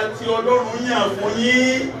ọba tí Ọlọ́run yàn fún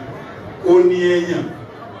yín ó ní ẹ̀yàn.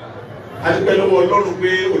 A dúpẹ́ lọ́wọ́ Ọlọ́run pé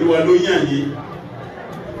Olúwa ló yàn yín.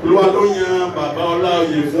 Olúwa ló yan bàbá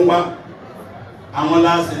Ọláoyè fún wa. Àwọn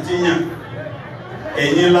láàsì ti yàn,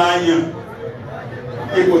 ẹ̀yin la yàn.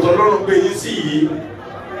 Ipò t'Ọlọ́run gbé yín sí yìí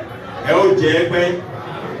ẹ ó jẹ́ ẹgbẹ́.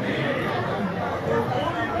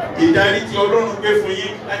 Ìdarí tí Ọlọ́run gbé fún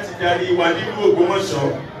yín láti darí wa nínú Ògbómọ̀ṣọ́,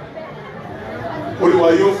 Olúwa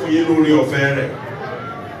yóò fún yín lórí ọ̀fẹ́ rẹ̀.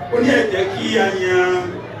 Ó ní ẹ jẹ́ kí a yan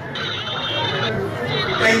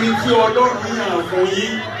ẹni tí Ọlọ́run yàn fún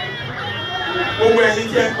yín. Gbogbo ẹni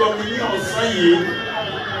tí ẹ gbọ́ mi ní ọ̀sán yìí,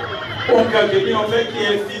 ohun kàkè bí wọ́n fẹ́ kí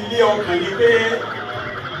ẹ fi lé ọkàn ní pé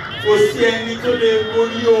kò sí ẹni tó lè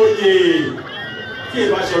borí oyè tí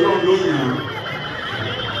ìbáṣẹ Ọlọ́run ló yàn án.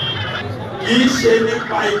 Kìí ṣe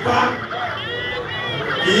nípa ipá,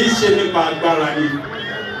 kìí ṣe nípa agbára ni.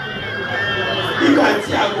 Nígbà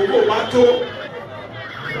tí àkókò bá tó,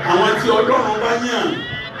 àwọn tí Ọlọ́run bá yàn,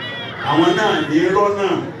 àwọn náà ní rọ́nà.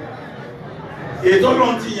 Ètò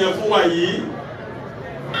Ọlọ́run ti yàn fún wa yìí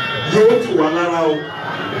yóò tù wá lára o.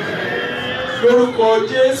 Lórúkọ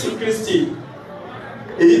Jésù Kristi,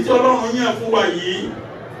 èyí tí Ọlọ́run yàn fún wa yìí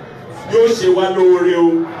yóò ṣe wá lóore o.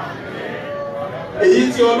 Èyí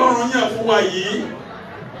tí Ọlọ́run yàn fún wa yìí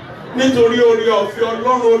nítorí oore ọ̀fẹ́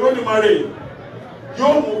Ọlọ́run Olódùmarè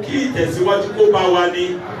yóò mú kí ìtẹ̀síwájú kó bá wa ní.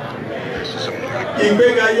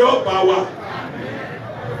 Ìgbéga yóò bá wa,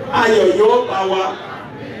 ayọ̀ yóò bá wa,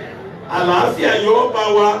 àlàáfíà yóò bá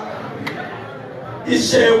wa,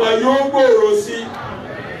 iṣẹ́ wa yóò gbòòrò sí.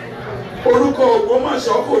 Orúkọ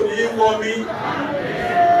Ògbómọ̀ṣọ́ kò ní í wọ mi.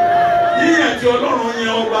 Yíyàn tí Ọlọ́run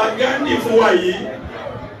yan Ọba Ghadi fún wa yìí,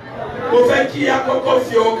 mo fẹ́ kí a kọ́kọ́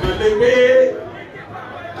fi ọkàn lé pé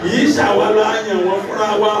kìí ṣàwálà yàn wọ́n fúnra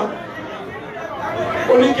wa.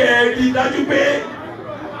 Ó ní kẹ́ ẹ rí dájú pé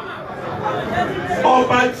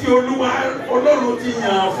ọba tí Olúwa Ọlọ́run ti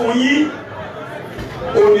yàn fún yín,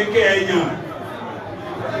 ó ní kẹ́ ẹ yàn.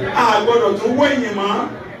 A gbọ́dọ̀ tún wẹ̀yìn mọ́,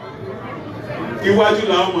 iwájú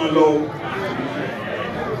làwọn máa lọ.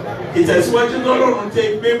 Ìtẹ̀síwájú t'Ọlọ́run ti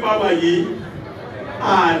gbé bàbá yìí,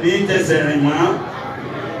 a ní tẹsẹ̀ rìn mọ́.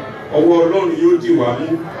 Ọwọ́ Ọlọ́run yóò dì wá mú.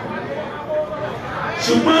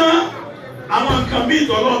 Ṣùgbọ́n àwọn nǹkan bí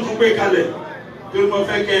t'Ọlọ́run tún gbé kalẹ̀, tó ní mo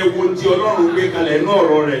fẹ́ kẹ́ ẹ wo tí Ọlọ́run gbé kalẹ̀ inú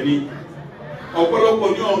ọ̀rọ̀ rẹ̀ ni. Ọ̀pọ̀lọpọ̀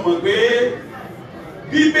ní ó mọ̀ pé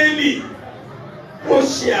Bíbélì ó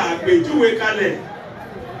ṣe àpèjúwe kalẹ̀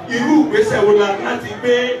irú ìgbésẹ̀ wo la láti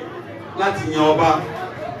gbé láti yan ọba.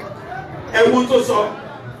 Ẹ̀wọ̀n tó sọ,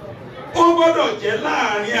 ó gbọ́dọ̀ jẹ́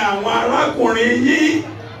láàrin àwọn arákùnrin yín.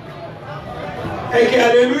 Ẹ̀kẹ́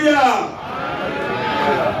hallelujah.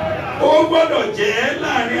 Ó gbọ́dọ̀ jẹ́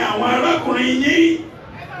láàrin àwọn arákùnrin yín.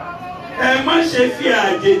 Ẹ má ṣe fi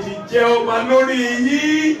àjèjì jẹ ọba lórí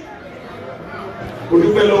yín. Mo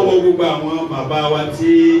dúpẹ́ lọ́wọ́ gbogbo àwọn bàbá wa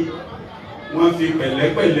tí wọ́n fi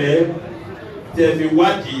pẹ̀lẹ́pẹ̀lẹ́ tẹ́ fi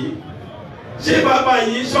wádìí. Ṣé bàbá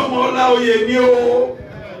yìí sọmọ Ọláoyè ni o?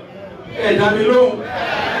 Ẹ dá mi lóhùn.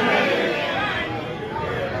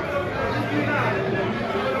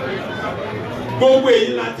 Gbogbo èyí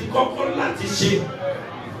láti kọ́kọ́ láti ṣe.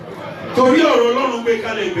 Torí ọ̀rọ̀ Ọlọ́run gbé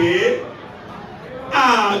kalẹ̀ pé a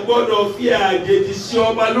gbọ́dọ̀ fi àjèjì sí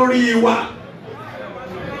ọba lórí wa.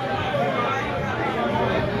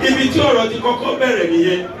 Ibi tí ọ̀rọ̀ ti kọ́kọ́ bẹ̀rẹ̀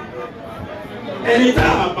nìyẹn. Ẹni tá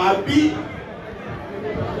a bá bí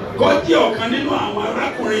kó jẹ́ ọ̀kan nínú àwọn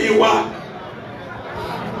arákùnrin wa,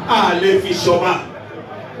 a lè fi ṣọba.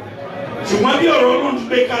 Ṣùgbọ́n bí ọ̀rọ̀ Ọlọ́run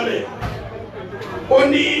gbé kalẹ̀, ó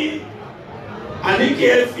ní àní kí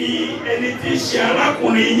ẹ fi ẹni tí í ṣe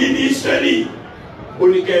arákùnrin yín ní Ísírẹ́lì, ó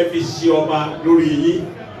ní kí ẹ fi ṣe ọba lórí yín.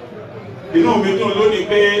 Inú mi dùn lónìí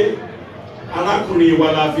pé arákùnrin wa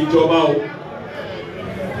la fi jọba o.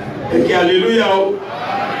 Ẹ̀kẹ́ hallelujah o.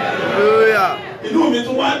 Hallelujah. Inú mi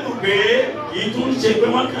tún wá dùn pé kìí tún ṣe pé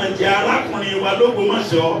wọ́n kàn jẹ́ arákùnrin wa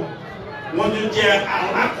l'Ógbómọ̀ṣọ́, wọ́n tún jẹ́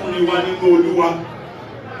arákùnrin wa nínú Olúwa.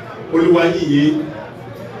 Olúwa yìí,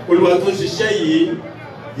 Olúwa tó ṣiṣẹ́ yìí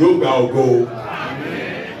yóò gba ògo.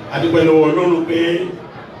 A dúpẹ́ lọ́wọ́ Ọlọ́run pé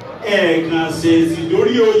ẹ̀ẹ̀kan ṣèṣì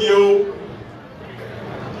lórí oyè o.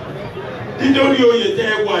 Nítorí oyè tẹ́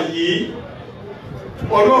ẹ wà yìí,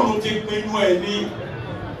 Ọlọ́run ti pinnu ẹ̀ ní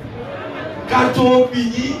ká tó bí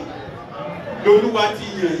yín, l'Olúwa ti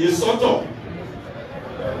yàn yín sọ́tọ̀.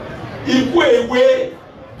 Ikú èwe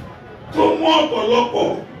tó mú ọ̀pọ̀lọpọ̀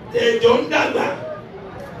tẹ̀jọ́ ń dàgbà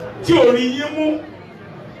tí ò rí yín mú.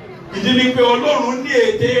 Ìdí ni pé Ọlọ́run ní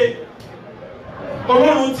ète.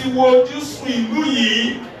 Ọlọ́run ti wo ojú sùn ìlú yìí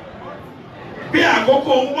bí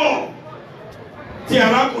àkókò ń bọ̀ tí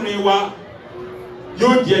arákùnrin wa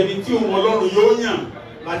yóò jẹ́ ẹni tí òun Ọlọ́run yóò yàn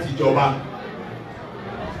láti jọba.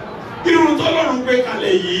 Irun tọ́lọ́run gbé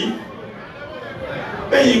kalẹ̀ yìí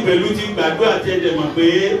bẹ́yìn pẹ̀lú ti gbàdúrà tí ẹ̀dẹ̀ mọ̀ pé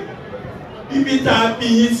bíbí tá a bí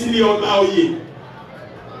yín sílé Ọláoyè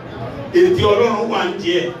ètè Ọlọ́run wà ń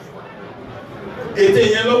díẹ̀ ètè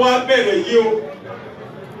yẹn lọ́wọ́ á bẹ̀rẹ̀ yìí o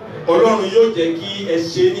Ọlọ́run yóò jẹ́ kí ẹ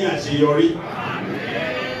ṣe ní àṣeyọrí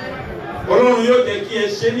Ọlọ́run yóò jẹ́ kí ẹ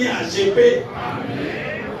ṣe ní àṣepé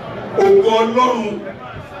ògo Ọlọ́run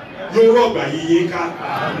yóò rọ̀gbà yíyé ká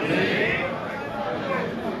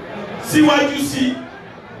síwájú sí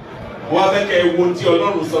wọ́n fẹ́ kẹ́ wo tí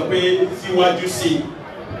Ọlọ́run sọ pé síwájú sí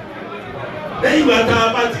lẹ́yìn ìgbà tá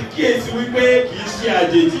a bá ti kíyèsí wípé kìí ṣe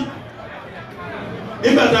àjèjì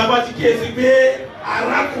nígbà tá a bá ti kíyèsí pé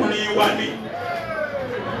arákùnrin wa ni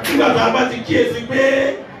nígbà tá a bá ti kíyèsí pé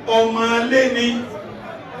ọmọ alé ni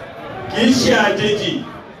kìí ṣe àjèjì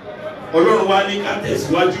Ọlọ́run wa ní ká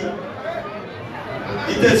tẹ̀síwájú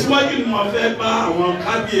ìtẹ̀síwájú ni mo fẹ́ bá àwọn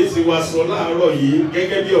kábíyèsí wa sọ láàárọ̀ yìí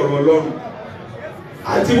gẹ́gẹ́ bí ọ̀rọ̀ Ọlọ́run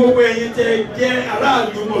àti gbogbo ẹ̀yin tẹ́ jẹ́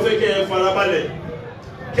aráàlú mo fẹ́ kẹ́ ẹ farabalẹ̀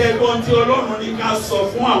kẹ́gbọ́n tí Ọlọ́run ní ká sọ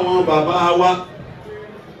fún àwọn bàbá wa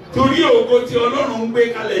torí ògo tí Ọlọ́run ń gbé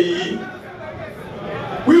kalẹ̀ yìí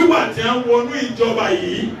wíwà tí a ń wọnú ìjọba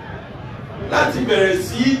yìí láti bẹ̀rẹ̀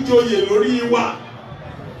sí í joyè lórí wa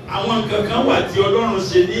àwọn nǹkan kan wà tí Ọlọ́run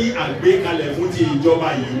ṣe ní àgbékalẹ̀ fún ti ìjọba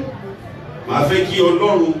yìí màá fẹ́ kí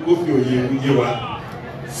Ọlọ́run kó fi òye yé wa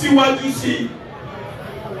síwájú sí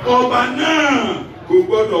ọba náà kò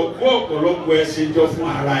gbọ́dọ̀ kó ọ̀pọ̀lọpọ̀ ẹṣin jọ fún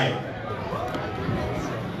ara ẹ̀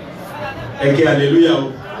ẹ̀kẹ́ hallelujah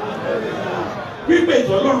o pípé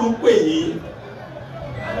ìtọ́lọ́run pè yín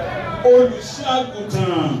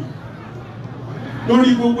olùṣọ́-àgùntàn lórí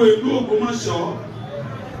gbogbo ìlú Ògbómọ̀ṣọ́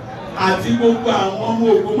àti gbogbo àwọn ọmọ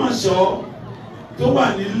Ògbómọ̀ṣọ́ tó wà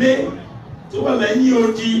nílé tó wà lẹ́yìn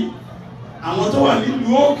odi àwọn tó wà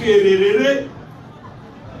nílùú òkèèrè rere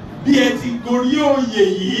bí ẹ ti gorí oyè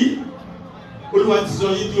yìí Olúwa ti sọ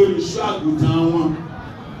yín di olùṣọ́-àgùntàn wọn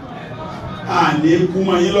àní kú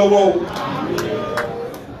mọ́ yín lọ́wọ́ o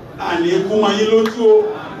àní kú mọ́ yín lójú o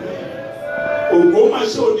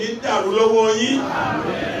Ògbómọ̀ṣọ́ ò ní dàrú lọ́wọ́ yín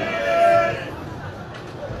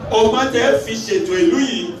ọgbọ́n tẹ́ fi ṣètò ìlú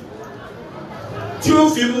yìí tí ó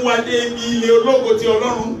fi mú wa dé ibi ilé ológo tí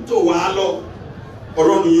Ọlọ́run tò wá lọ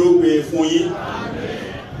Ọlọ́run yóò gbé fún yín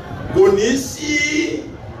kò ní sí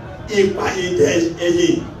ìpàyìndẹ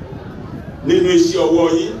ẹ̀yìn nínú iṣẹ́ ọwọ́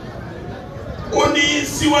yín ó ní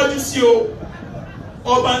síwájú sí o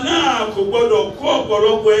ọba náà kò gbọdọ̀ kó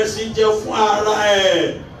ọ̀pọ̀lọpọ̀ ẹṣin jẹ fún ara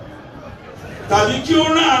ẹ̀ tàbí kí ó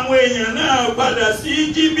rán àwọn èèyàn náà padà sí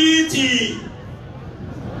Íjíbítì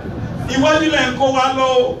ìwádìí lẹ́ ń kó wa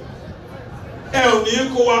lọ ẹ ò ní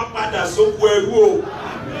kó wa padà sóko ẹrú o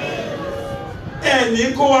ẹ ní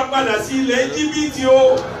kó wa padà sí ilẹ̀ Íjíbítì o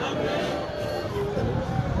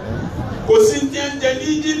kò sí jẹ́ńjẹ́ ní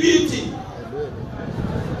Íjíbítì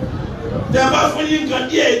tẹ́ bá fún yín nǹkan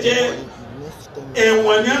díẹ̀ jẹ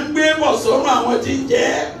ẹ̀wọ̀n ni a ń gbé bọ̀ sọ́run àwọn tí ń jẹ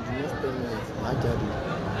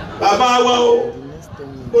bàbá wa o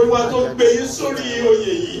Olúwa tó gbé yín sórí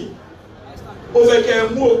oyè yìí ó fẹ́ kẹ́ ẹ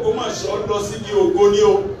mú Ògbómọ̀ṣọ́ lọ síbi ògo ni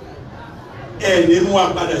o ẹ̀ ní mú wa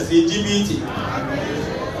padà sí Íjíbítì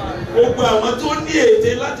gbogbo àwọn tó ní ète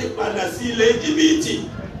láti padà sí ilẹ̀ Íjíbítì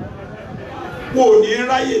wọn ò ní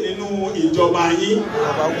ráyè nínú ìjọba yín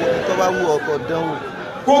tó bá wù ọkọ̀ dánwò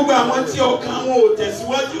gbogbo àwọn tí ọkàn wọn ò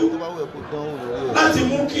tẹ̀síwájú láti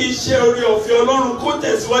mú kí iṣẹ́ oore ọ̀fẹ́ Ọlọ́run kó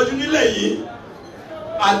tẹ̀síwájú nílẹ̀ yìí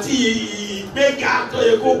àti ìgbéga tó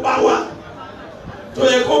yẹ kó bá wa tó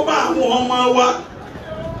yẹ kó bá àwọn ọmọ wa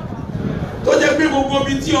tó jẹ́ pé gbogbo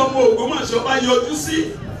ibi tí ọmọ Ògbómọ̀ṣọ́ bá yọjú sí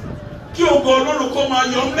kí ògo Ọlọ́run kó máa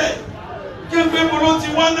yọ ńbẹ̀ kí n pé mo ló ti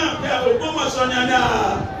wá náà pé Ògbómọ̀ṣọ́ ni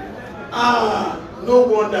a no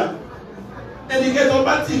wonder ẹnikẹ́ni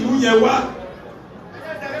bá ti ìlú yẹn wá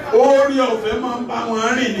orí ọ̀fẹ́ máa ń bá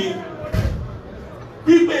wọn rìn ni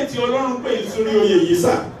pípé tí Ọlọ́run pè é sórí oyè yìí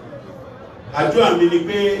sà àdúrà mi ni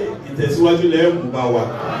pé ìtẹ̀síwájú lẹ́ẹ̀mú bá wa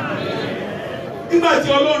nígbà tí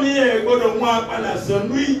Ọlọ́run yẹ gbọ́dọ̀ mú apàdà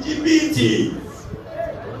sọ̀nù Íjíbítì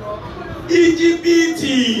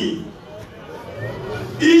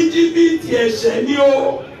ẹ̀ṣẹ̀ ni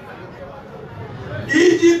ó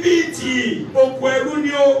Íjíbítì oko ẹrú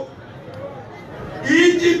ni ó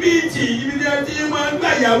Íjíbítì ibi tí a ti máa ń gbà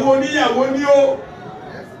ìyàwó oníyàwó ni ó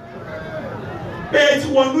bẹ́ẹ̀ tí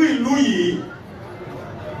wọnú ìlú yìí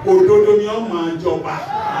òdodo ni ó máa jọba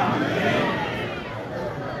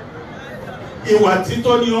ìwà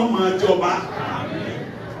títọ́ ni ó máa jọba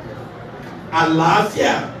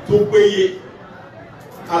àlàáfíà tó péye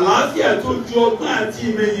àlàáfíà tó ju ọgbọ́n àti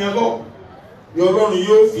ìmọ̀ èèyàn lọ ni Ọlọ́run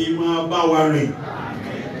yóò fi máa bá wa rìn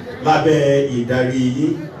lábẹ́ ìdarí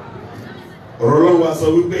yín. Ọ̀rọ̀ Ọlọ́run wa sọ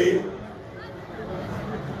wípé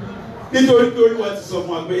nítorí pé Olúwa ti sọ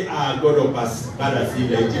fún wa pé a gbọ́dọ̀ padà sí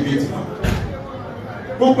ilẹ̀ Íjíbítì mọ́.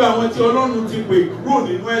 Gbogbo àwọn tí Ọlọ́run ti pè kúrò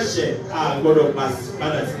nínú ẹ̀ṣẹ̀ a gbọ́dọ̀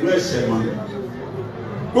padà sínú ẹ̀ṣẹ̀ mọ́.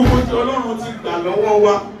 Gbogbo tí Ọlọ́run ti gbà lọ́wọ́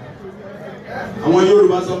wa, àwọn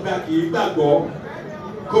Yorùbá sọ pé a kì í gbàgbọ́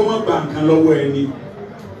kó mọ́ gba nǹkan lọ́wọ́ ẹni.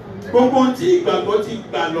 Gbogbo tí ìgbàgbọ́ ti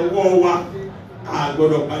gbà lọ́wọ́ wa a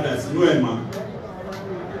gbọ́dọ̀ padà sínú ẹ̀ mọ́.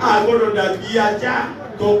 A gbọ́dọ̀ dàbí ajá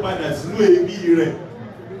tó padà sínú ebi rẹ̀.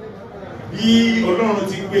 Bí Ọlọ́run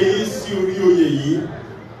ti gbé yín sí orí oyè yìí,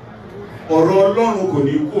 ọ̀rọ̀ Ọlọ́run kò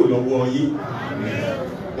ní kó lọ́wọ́ yín.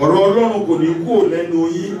 Ọ̀rọ̀ Ọlọ́run kò ní kó lẹ́nu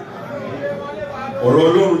yín. Ọ̀rọ̀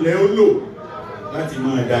Ọlọ́run lẹ́ ó lò láti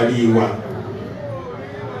máa darí wa.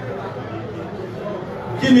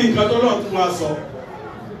 Kí ni nǹkan tó lọ́ọ̀ tún wá sọ?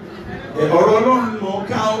 Ọ̀rọ̀ Ọlọ́run mọ̀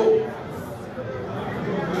ká ó.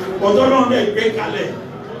 Ọ̀dọ́ Ọlọ́run lè gbé kalẹ̀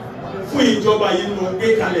fún ìjọba yìí mọ̀ gbé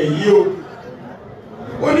kalẹ̀ yìí o.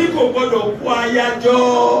 Ó ní kò gbọ́dọ̀ kú ayájọ́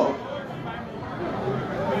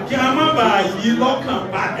kí a má bàa yí lọ́kàn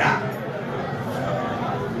padà.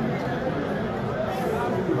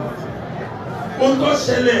 Ohun tó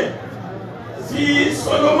ṣẹlẹ̀ sí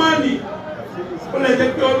Sólómọ́nì, ó lè jẹ́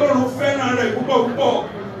pé Ọlọ́run fẹ́ràn rẹ̀ púpọ̀ púpọ̀,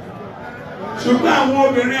 ṣùgbọ́n àwọn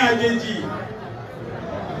obìnrin àjèjì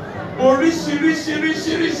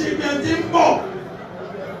oríṣiríṣiríṣiríṣi bí ẹ ti ń bọ̀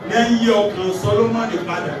ní ń yí ọkàn Sólómọ́nì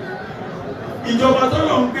padà. Ìjọba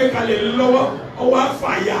t'Ọlọ́run gbé kalẹ̀ lọ́wọ́ ọwọ́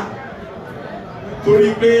àfàyà torí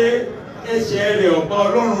pé ẹ̀ṣẹ̀ rẹ̀ ọ̀bá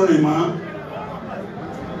Ọlọ́run rìn mọ́.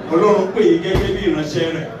 Ọlọ́run pè é gẹ́gẹ́ bí ìránṣẹ́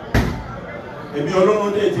rẹ̀. Ẹ̀mí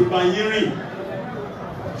Ọlọ́run dẹ̀ ti bá yín rìn.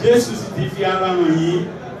 Jésù sì ti fi ara hàn yín.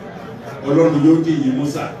 Ọlọ́run yóò dì yín mú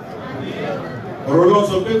sà. Ọ̀rọ̀ Ọlọ́run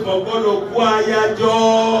sọ pé kò gbọ́dọ̀ kú ayájọ́.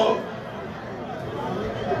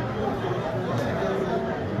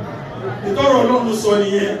 Ìtọ́rọ̀ Ọlọ́run sọ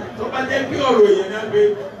nìyẹn. Tó bá jẹ́ pé ọ̀rọ̀ èèyàn náà gbé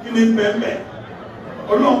kí ni bẹ́ẹ̀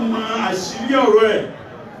Ọlọ́run mọ àṣírí ọ̀rọ̀ ẹ̀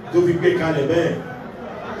tó fi gbé kalẹ̀ bẹ́ẹ̀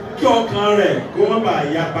kí ọkàn rẹ̀ kó má bàa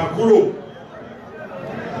yapa kúrò.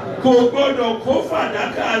 Kò gbọ́dọ̀ kó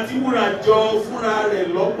fàdákà àti wúrà jọ fúnra rẹ̀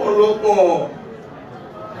lọ́pọ̀lọpọ̀.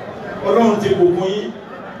 Ọlọ́run ti bùkún yín.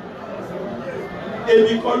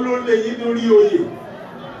 Èmi kọ́ ló lé yín lórí oyè.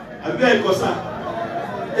 Àbí ẹ̀kọ́ sà?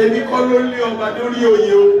 Èmi kọ́ ló lé ọba lórí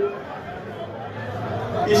oyè o.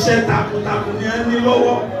 Iṣẹ́ takuntakun ni ẹ ní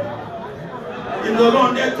lọ́wọ́. Ọlọ́run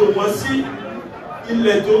dẹ̀ tò wọ́n sí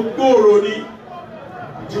ilẹ̀ tó gbòòrò ni.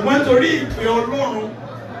 Ṣùgbọ́n torí ìfẹ́ Ọlọ́run,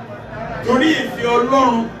 torí ìfẹ́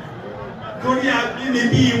Ọlọ́run, torí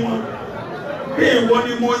abínibí wọn, pé ìwọ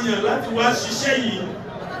ni mo yàn láti wá ṣiṣẹ́ yìí,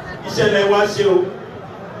 ìṣẹ̀lẹ̀ wá ṣe o.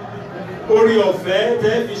 Orí ọ̀fẹ́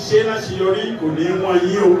tẹ́ fi ṣe láṣeyọrí kò ní wọ́n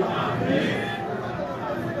yín o.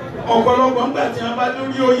 Ọ̀pọ̀lọpọ̀ ńgbà tí wọ́n bá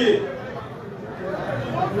lórí oyè,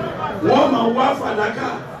 wọ́n máa wá fàdákà,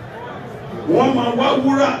 wọ́n máa wá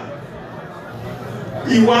wúrà,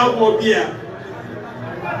 ìwà wọ̀bìà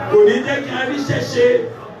kò ní jẹ́ kí a ríṣẹ́ ṣe.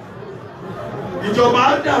 Ìjọba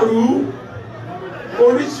á dàrú,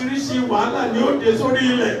 oríṣiríṣi wàhálà ni ó dé sórí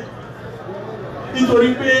ilẹ̀ nítorí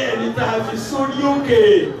pé ẹni tá a fi sórí òkè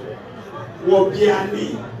wọ̀bìà ni.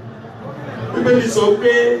 Bíbélì sọ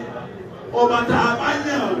pé ọba tá a bá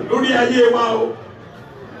yàn lórí ayé wa o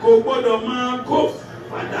kò gbọ́dọ̀ máa kó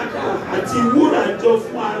fàdákà àti wúrà jọ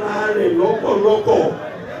fún ara rẹ̀ lọ́pọ̀lọpọ̀.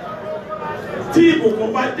 Tí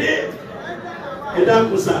ìbùkún bá dé, ẹ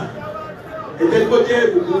dákun sà, ẹ jẹ́ kó jẹ́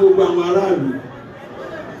ìbùkún gbogbo àwọn aráàlú.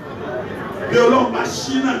 Bí Ọlọ́run bá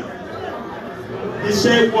ṣínà,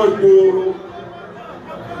 iṣẹ́ pọ̀ gbòòrò,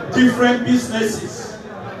 different businesses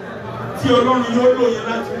tí Ọlọ́run yóò lò yẹn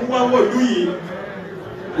láti mú wá wọ̀lú yìí.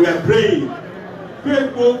 We are praying pé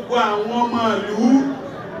gbogbo àwọn ọmọ ìlú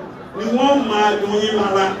ni wọ́n máa dùn yín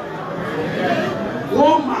lára.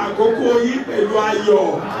 Wọ́n máa àkókò yín pẹ̀lú ayọ̀.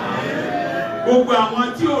 Gbogbo àwọn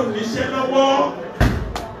tí ò níṣẹ́ lọ́wọ́,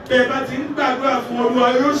 bẹ́ẹ̀ bá ti ń gbàdúrà fún Olúwa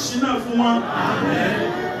yóò ṣínà fún wọn.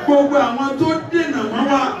 Gbogbo àwọn tó dènà mọ́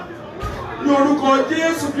wa ní orúkọ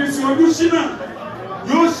Jésù Kristi olùṣínà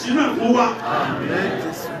yóò ṣínà fún wa.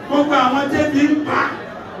 Gbogbo àwọn tẹ́bi ń pa,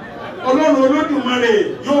 Ọlọ́run Olódùmarè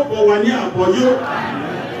yóò bọ̀ wá ní àbọ̀yó.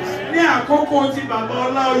 Ní àkókò tí bàbá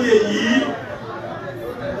Ọláoyè yìí,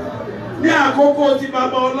 ní àkókò tí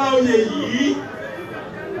bàbá Ọláoyè yìí,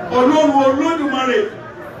 Ọlọ́run Olódùmarè,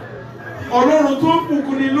 Ọlọ́run tó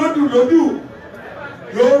bùkún ni lódùlódù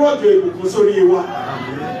yóò rọ̀jò ìbùkún sórí wa.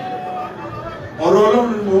 Ọ̀rọ̀ Ọlọ́run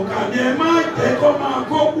ni mò ń kà ní ẹ má jẹ́ kó máa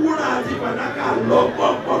kó wúrà àti fàdákà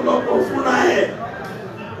lọ́pọ̀lọpọ̀ fúnra ẹ̀.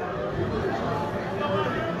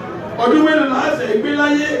 Ọdún mélòó láṣẹ gbé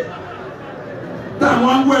láyé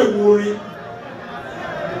táwọn ń wẹ̀ wò orin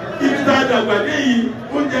ibi tá a dàgbà dé yìí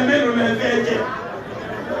oúnjẹ mélòó lẹ fẹ́ jẹ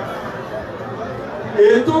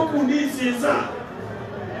èyí tó kù ní ìsinsà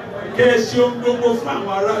kẹ́ ẹ ṣe ohun gbogbo fún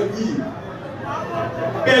àwọn ará yìí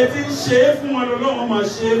bẹ́ẹ̀ tí ń ṣe é fún wọn lọ́wọ́ máa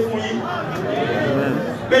ṣe é fún yín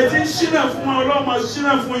bẹ́ẹ̀ tí ń ṣínà fún wọn lọ́wọ́ máa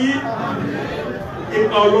ṣínà fún yín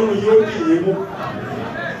ipa Ọlọ́run yóò dì yín mú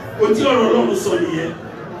ohun tí ọ̀rọ̀ Ọlọ́run sọ nìyẹn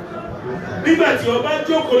nígbà tí ọba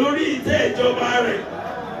jókòó lórí ìtẹ́ ìjọba rẹ̀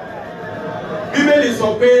Bíbélì sọ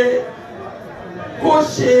pé kó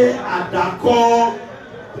ṣe àdàkọ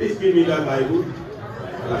please give me that Bible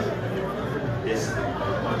yes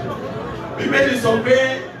Bíbélì sọ pé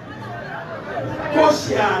kó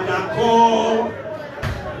ṣe àdàkọ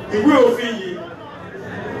ìwé òfin yìí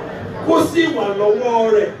kó sì wà lọ́wọ́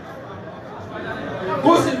rẹ̀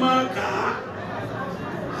kó sì máa kà á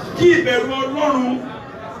kí ìbẹ̀rù Ọlọ́run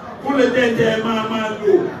kó lè jẹ́jẹ́ máa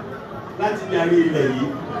lò láti darí ilẹ̀ yìí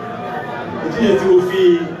ìdíyẹ tí ó fi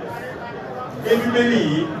gbé Bíbélì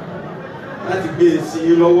yìí láti gbé sí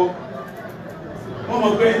i lọ́wọ́ wọ́n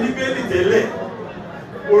mọ̀ pé Bíbélì tẹ́lẹ̀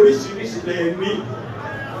oríṣiríṣi lẹ́ẹ̀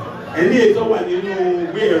ẹni ètò wà nínú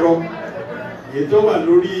ìwé ẹ̀rọ ètò wà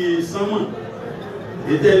lórí sánmọ̀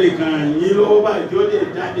ètò ẹnìkan yín lọ́wọ́ báyìí tí ó lè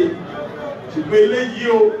jáde ṣùgbọ́n eléyìí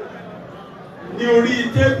o ní orí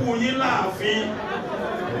tébù yín láàfin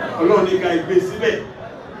Ọlọ́run ní ká ìgbé síbẹ̀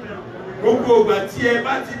gbogbo ìgbà tí ẹ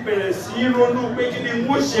bá ti bẹ̀rẹ̀ sí í ronú pé kí ni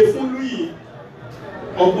wọ́n ṣe fún lùyìí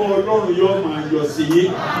ọgbọ́n Ọlọ́run yóò máa yọ sí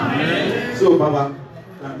yín so bàbá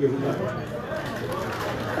tàbí ìrúbà.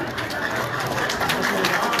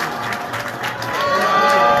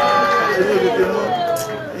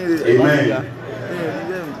 Amen.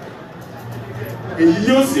 Èyí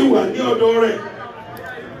yóò sì wà ní ọ̀dọ̀ rẹ̀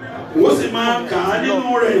wọ́n sì máa kà á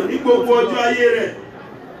nínú rẹ̀ ní gbogbo ọjọ́ ayé rẹ̀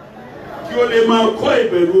kí ó lè máa kọ́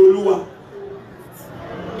ìbẹ̀rù Olúwa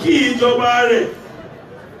kí ìjọba rẹ̀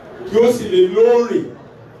kí ó sì lè lóòrè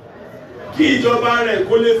kí ìjọba rẹ̀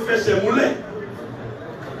kó lè fẹsẹ̀ múlẹ̀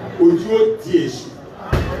ojú ó ti èṣù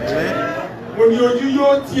mo ní ojú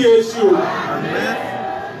yóò ti èṣù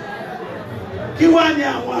kí wá ní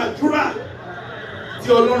àwọn àdúrà tí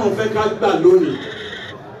Ọlọ́run fẹ́ ká gbà lónìí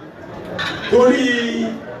torí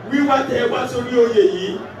wíwá tẹ wá sórí oyè yìí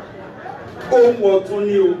ohun ọ̀tun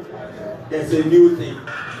ni o there's a new thing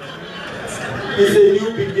it's a new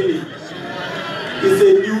beginning it's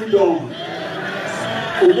a new dawn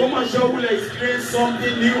Ogbomoso will experience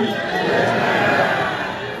something new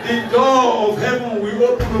the door of heaven will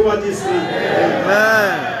open over this land.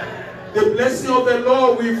 Amen. The blessing of the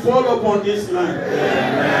Lord will fall upon this land.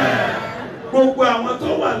 Gbogbo àwọn tó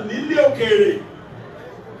wà nílé òkèèrè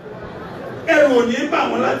ẹ̀rù ò ní bà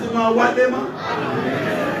wọ́n láti máa wálé mọ́.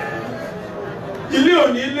 Ilé ò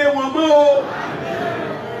ní lé wọn mọ́ o.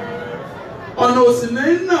 Ọ̀nà ò sì ní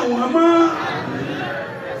nà wọ́n mọ́.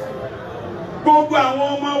 Gbogbo àwọn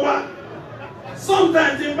ọmọ wa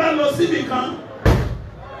sometimes tí n bá lọ síbì kan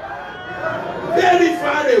very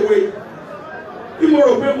far away bí mo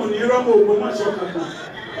rò pé mo ní rọ́mọ Ògbómọ̀ṣọ́ kankan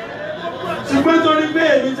ṣùgbọ́n torí pé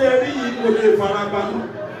èmi tẹ́ rí yìí kò lè fara pamọ́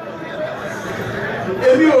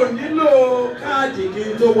èmi ò nílò káàdì kí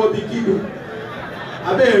n tó wọ bí kílò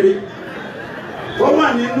abẹ́ẹ̀rí wọ́n wà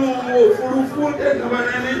nínú òfurufú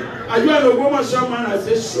tẹ́gbẹ̀rẹ́ àjọ Ògbómọ̀ṣọ́ máa rà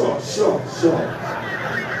sí ṣọ̀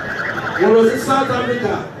mo lọ sí South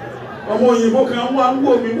Africa ọmọ òyìnbó kan wá ń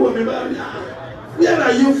wò mí bá mi where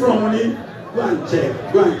are you from ni go and check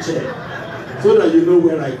so that you know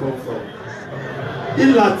where I come from.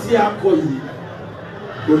 Ìlà tí a kọ yìí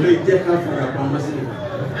kò lè jẹ́ ká fara pamọ́ sí i.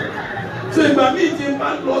 So ìgbà míì tí n bá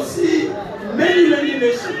lọ sí many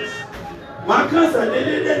nations màá kàn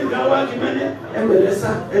sàdédé nìkan wá kí mẹ́ni ẹgbẹ̀rẹ̀ sá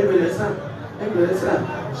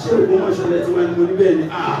ṣé Ògbómọ̀ṣọ́ lẹ ti wá ní mo ní bẹ́ẹ̀ ni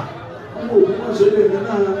n kò Ògbómọ̀ṣọ́ lè mi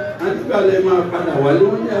náà àdìgbà lẹ máa padà wá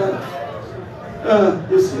lórí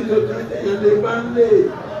kò sí ìjọba ẹ̀yàn lè bá ń lè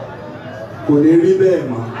kò ní rí bẹ́ẹ̀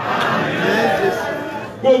mọ́.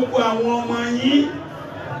 Gbogbo àwọn ọmọ yín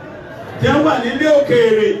tí wọ́n wà nílé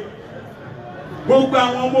òkèèrè gbogbo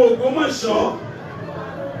àwọn ọmọ Ògbómọ̀ṣọ́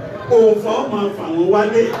òǹfà máa fà wọ́n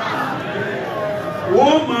wálé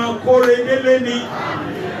wọ́n máa kóre délé ni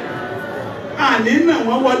àní nà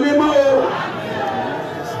wọ́n wọlé mọ́ o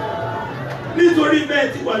nítorí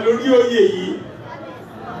bẹ́ẹ̀ ti wà lórí oyè yìí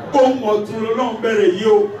ohun ọ̀tun lọ́lọ́run bẹ̀rẹ̀ yìí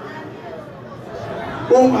o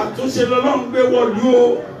ohun àtúnṣe lọ́lọ́run gbé wọ̀lú o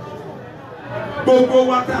gbogbo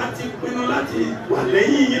wa tá a ti pinnu láti wà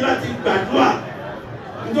lẹ́yìn yìí láti gbàdúrà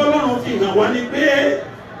ntọ́lọ́run fi hàn wá ní pé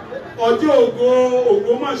ọjọ́ ògo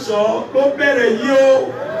Ògbómọ̀ṣọ́ ló bẹ̀rẹ̀ yìí o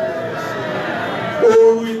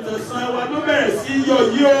oòrùn ìtànṣán wa ló bẹ̀rẹ̀ sí yọ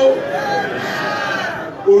yìí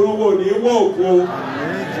o òrùn wò ní wọ̀ òkú.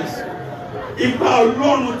 Ipa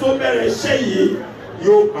Ọlọ́run tó bẹ̀rẹ̀ iṣẹ́ yìí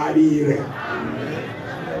yóò parí rẹ̀.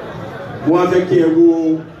 Wọ́n á fẹ́ kí ẹ wo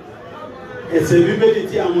ẹsẹ̀ Bíbélì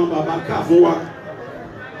tí àwọn bàbá kà fún wa.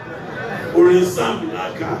 Orin Psalm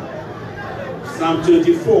làkà, Psalm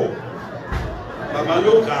 24. Bàbá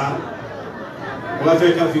ló kà á. Wọ́n á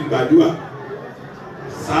fẹ́ ká fi gbàdúrà.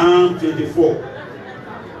 Psalm 24.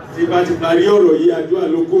 Tí bá ti parí ọ̀rọ̀ yìí àdúrà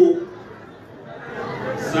ló kó.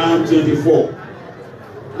 Psalm 24.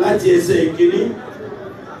 Láti ẹsẹ̀ ìkíní.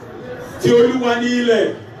 Tí Olúwa ní ilẹ̀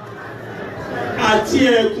àti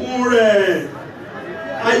ẹ̀kún rẹ̀,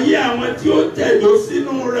 ayé àwọn tí ó tẹ̀dó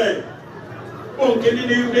sínú rẹ̀. Òǹkìní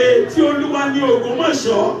ni pé tí Olúwa ní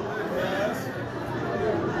Ògbómọ̀ṣọ́.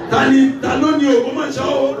 Ta ló ní Ògbómọ̀ṣọ́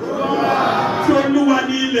o? Tí Olúwa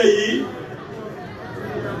ní ilẹ̀ yìí.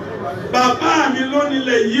 Bàbá mi ló ní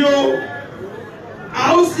ilẹ̀ yìí o.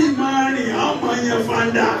 A ó sì máa rìn, a ó máa yan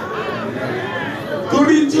fanda.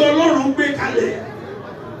 Torí tí Ọlọ́run gbé kalẹ̀,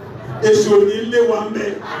 èṣù ò ní lé wa mẹ́.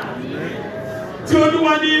 Tí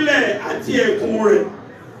Olúwa ní ilẹ̀ àti ẹ̀kún rẹ̀,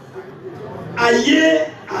 ayé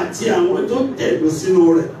àti àwọn tó tẹ̀dó sínú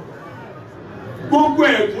rẹ̀. Gbogbo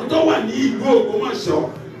ẹ̀kún tó wà ní ìlú Ògbómọ̀ṣọ́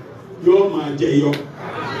yóò máa jẹyọ.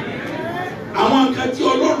 Àwọn nǹkan tí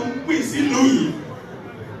Ọlọ́run pín sílùú yìí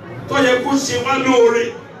tó yẹ kó ṣe wá lóore,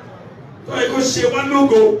 tó yẹ kó ṣe wá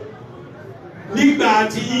lógo, nígbà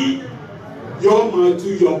tí yóò máa tú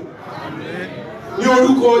yọ. Ní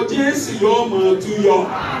orúkọ Jésù yóò máa tú yọ.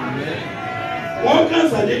 Wọ́n kàn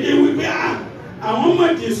ṣàdédé wípé àwọn ọmọ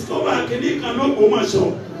discover kìíní kan l'Ógbómọ̀ṣọ́.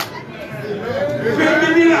 Pé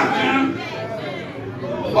mínírà kan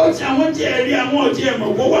ó ti àwọn tí ẹ rí àwọn ọ̀tí ẹ̀mọ̀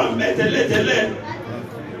kó wà mẹ́ tẹ́lẹ̀tẹ́lẹ̀.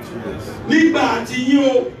 Nígbà tí yín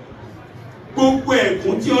o, gbogbo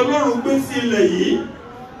ẹ̀kún tí Ọlọ́run gbé sí ilẹ̀ yìí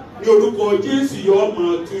ní orúkọ Jésù yóò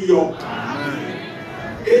máa tú yọ.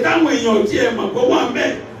 Ìdáhùn èèyàn tí ẹ̀mọ̀ kó wà mẹ́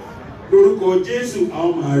lórúkọ Jésù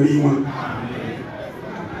àwọn máa rí wọn.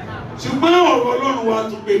 Ṣùgbọ́n ọ̀rọ̀ Ọlọ́run wa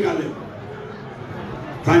tún gbé kalẹ̀.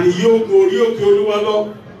 Tani yóò gun orí òkè Olúwa lọ?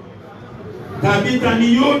 Tàbí tani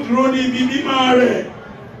yóò dúró ní ibi mímọ́ rẹ̀?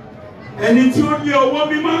 Ẹni tí ó ní ọwọ́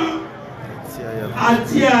mímọ́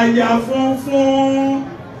àti àyà funfun.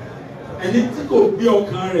 Ẹni tí kò gbé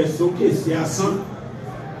ọkàn rẹ̀ sókè sí asán,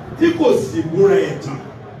 tí kò sì búra ẹ̀tàn.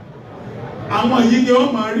 Àwọn yìí ni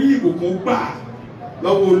wọ́n máa rí ìbùkún gbà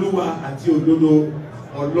lọ́wọ́ Olúwa àti òdodo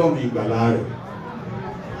Ọlọ́run ìgbàlà rẹ̀.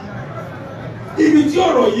 Ibi tí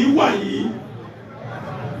ọ̀rọ̀ yìí wà yìí,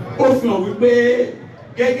 ó fi hàn wípé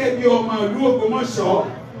gẹ́gẹ́ bí ọmọ ìlú Ògbómọ̀ṣọ́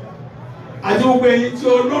àti gbogbo ẹ̀yin tí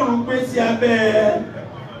Ọlọ́run gbé sí abẹ́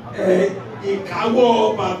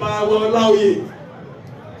ìkáwọ́ bàbá wa Ọláoyè,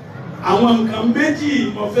 àwọn nǹkan méjì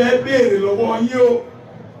mo fẹ́ béèrè lọ́wọ́ yín o.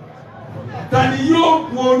 Ta ni yóò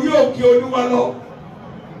gun orí òkè Olúwa lọ?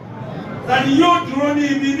 Ta ni yóò dúró ní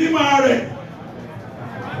ibi mímọ́ rẹ̀?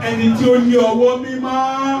 Ẹni tí ó ní ọwọ́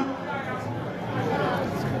mímọ́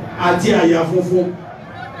àti àyà funfun.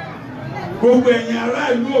 Gbogbo ẹ̀yin ará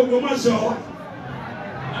ìlú Ògbómọ̀ṣọ́,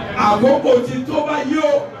 àkókò ti tó báyìí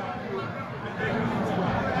o.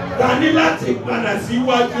 Ta ní láti padà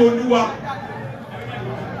síwájú Olúwa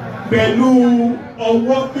pẹ̀lú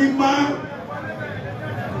ọwọ́ mímọ́.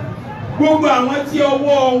 Gbogbo àwọn tí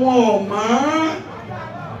ọwọ́ wọn ò mọ́,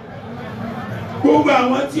 gbogbo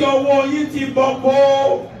àwọn tí ọwọ́ yín ti bọ́ kó,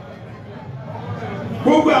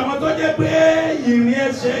 gbogbo àwọn tó jẹ́ pé ìrìn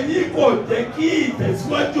ẹsẹ̀ yín kò jẹ́ kí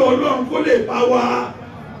ìtẹ̀síwájú Ọlọ́run kó lè bá wa.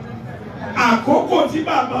 Àkókò tí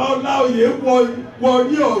bàbá Ọláoyè wọ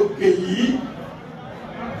ní òkè yìí,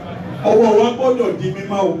 ọwọ́ wa gbọ́dọ̀ di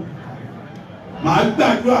mímọ́ o. Màá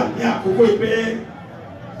gbàdúrà ní àkókò pé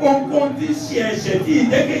ohunkóhun tí ṣe ẹ̀ṣẹ̀ tí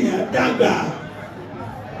ìdẹ́kẹ̀yàn dàgbà,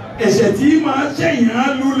 ẹ̀ṣẹ̀ tí máa ṣẹ̀yàn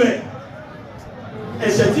lulẹ̀,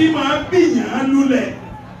 ẹ̀ṣẹ̀ tí máa bìyàn lulẹ̀,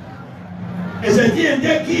 ẹ̀ṣẹ̀ tí ẹ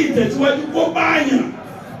jẹ́ kí ìtẹ̀síwájú kó báyàn.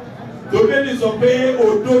 Bíbélì sọ pé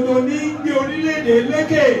òdodo ní gbé orílẹ̀-èdè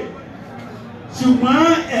lékè, ṣùgbọ́n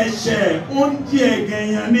ẹ̀ṣẹ̀ ó ń di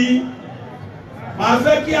ẹ̀gẹ̀yàn ni. Màá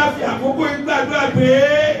fẹ́ kí a fi àkókò gbàdúrà pé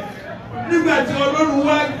nígbà tí Ọlọ́run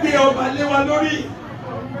wá gbé ọba lé wa lórí,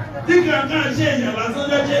 tí kankan ṣe èèyàn lásán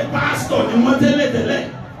jẹ́ ṣe pásítọ̀ ni wọ́n tẹ́lẹ̀tẹ́lẹ̀,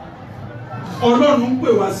 Ọlọ́run ń pè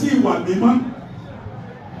wá sí ìwà mímọ́.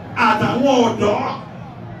 Àtàwọn ọ̀dọ́,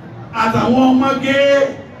 àtàwọn ọmọge,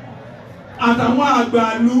 àtàwọn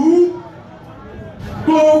àgbàlú,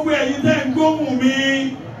 gbogbo ẹ̀yin tẹ́ ń gbóhùn mi,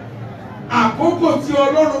 àkókò tí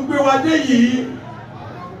Ọlọ́run gbé wa dé yìí,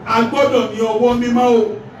 a gbọ́dọ̀ ní ọwọ́ mímọ́ o.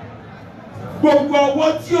 Gbogbo ọwọ́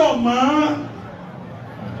tí ò mọ́,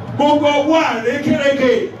 gbogbo ọwọ́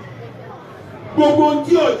àrékérekè, gbogbo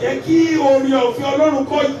tí ò jẹ́ kí oore ọ̀fẹ́ Ọlọ́run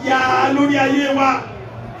kó ya lórí ayé wa,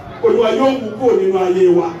 Olúwa yóò mú kúrò nínú ayé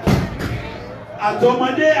wa.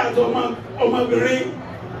 Àtọmọdé àtọmọbìnrin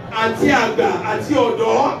àti àgbà àti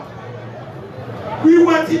ọ̀dọ́.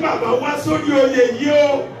 Wíwá tí bàbá wá sórí oyè yìí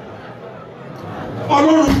o.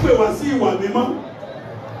 Ọlọ́run pè wá sí ìwà mímọ́.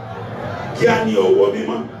 Kí a ní ọwọ́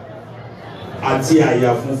mímọ́ àti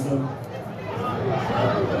àyà funfun.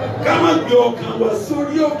 Ká má gbé ọkàn wa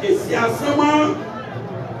sórí òkè sí asán mọ́.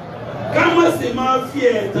 Ká má sì máa fi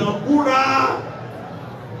ẹ̀tàn búra.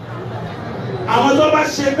 Àwọn tó bá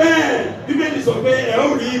ṣe bẹ́ẹ̀, Bíbélì sọ pé ẹ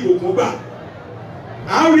ó rí ìbùkún gbà.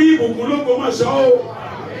 À ń rí ìbùkún l'Ógbómọ̀ṣọ́ o.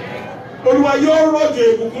 Olúwa yóò rọ̀jò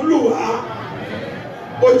ìbùkún lù wá.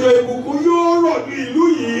 Òjò ìbùkún yóò rọ̀ ní ìlú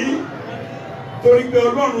yìí. Torí pé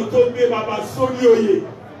Ọlọ́run tó gbé bàbá sórí oyè,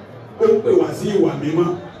 ó ń pè wá sí ìwà mímọ́.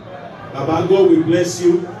 Baba, God will bless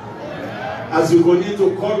you as you continue to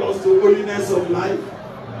call us to holiness of life,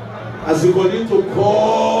 as you continue to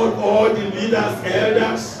call all the leaders,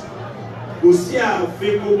 elders. Kò sí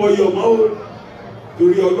ààfin gbogbo yọmọ o,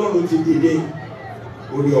 torí Ọlọ́run ti dìde,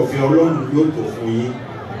 orí ọ̀fẹ́ Ọlọ́run yóò tó fún yín.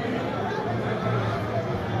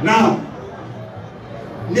 Now,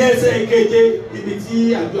 ní ẹsẹ̀ ìkeje ibi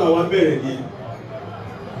tí àdúrà wa bẹ̀rẹ̀ ni.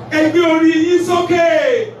 Ẹ gbé orí yín sókè,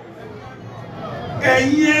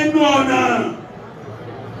 ẹ̀yin ẹnu ọ̀nà,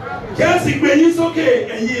 kí ẹ sì gbé yín sókè,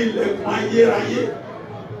 ẹ̀yin ilẹ̀kùn ayérayé.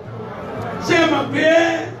 Ṣé ẹ mọ̀ pé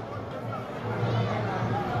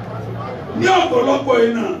ní ọ̀pọ̀lọpọ̀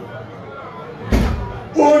iná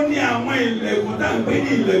ó ní àwọn ilẹ̀kùn tá à ń pè ní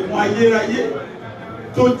ilẹ̀kùn ayérayé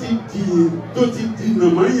tó ti di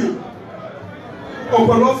nàmáyàn.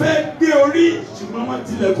 Ọ̀pọ̀lọpọ̀ fẹ́ gbé orí ṣùgbọ́n wọ́n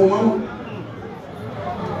tilẹ̀kùn mọ́ wọn.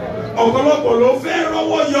 Ọ̀pọ̀lọpọ̀ ló fẹ́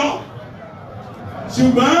rọ́wọ́ yọ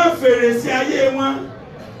ṣùgbọ́n fèrèsé ayé wọn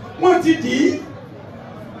wọ́n ti dì í.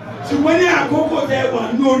 Ṣùgbọ́n ní àkókò tẹ́ wà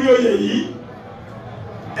ní orí oyè yìí,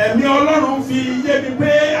 ẹ̀mí Ọlọ́run fi yé mi pé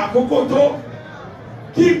àkókò tó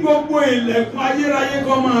kí gbogbo ilẹ̀kùn ayérayé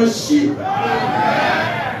kó máa ṣí.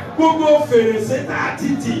 Gbogbo fèrèsé tá a ti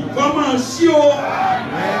tì kó máa ṣí o.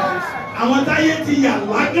 Àwọn táyé ti yà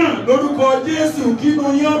lágàn lórúkọ Jésù kínú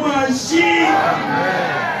yín ó máa ṣí.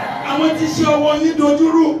 Àwọn tí ṣe ọwọ́ yín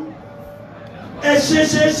dojúrú. Ẹ ṣe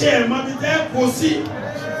ẹ̀mọ́ bí tẹ́ kò sí.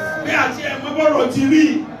 Bí àti ẹ̀mọ́ bọ̀rọ̀ ti rí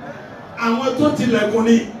àwọn tó tilẹ̀kùn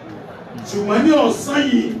ni. Ṣùgbọ́n ní ọ̀sán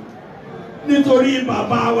yìí, nítorí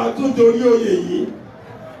bàbá wa tó dorí oyè yìí,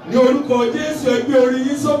 ní orúkọ Jésù ẹ gbé orí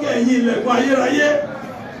yín sókè, ẹ̀yin ilẹ̀kùn ayérayé.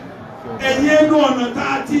 Ẹ̀yin ẹnu ọ̀nà tá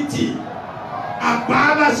a ti tì, àpá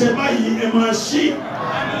aláṣẹ báyìí ẹ máa ṣí.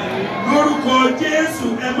 Lórúkọ Jésù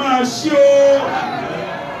ẹ máa ṣí o.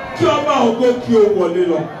 Kí ọba ògo kí ó wọlé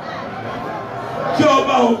lọ. Kí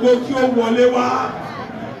ọba ògo kí ó wọlé wá.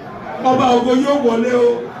 Ọba ògo yóò wọlé o.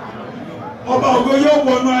 Ọba ògo yóò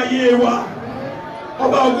wọnú ayé wa.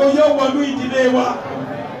 Ọba ògo yóò wọnú ìdílé wa.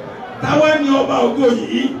 Táwa ni ọba ògo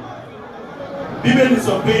yìí. Bíbélì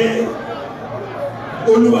sọ pé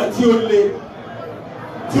Olúwa tí ó le,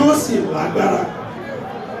 tí ó sì lágbára,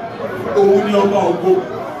 òun ni ọba ògo.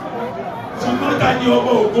 Ṣùgbọ́n ta ni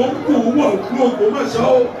ọba ògo ń kù wọ̀ ní Ògbómọ̀ṣọ́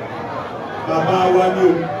o? Bàbá wa ni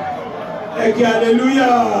o. Ẹ kí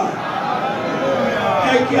hallelujah.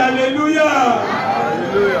 Ẹ kí hallelujah.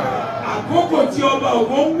 Àkókò tí ọba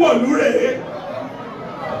ògo ń wọ̀ lúrẹ̀.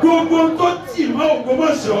 Gbogbo tó tì mọ́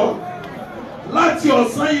Ògbómọ̀ṣọ́ láti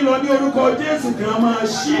ọ̀sán yìí lọ ní orúkọ Jésù kan máa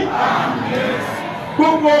ṣí.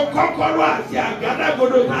 Gbogbo kọ́kọ́rọ́ àti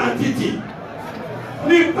àgádágodo náà títì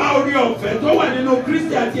nípa orí ọ̀fẹ́ tó wà nínú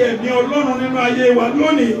Kristi àti ẹ̀mí Ọlọ́run nínú ayé wa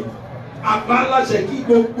lónìí, àpá aláṣẹ kí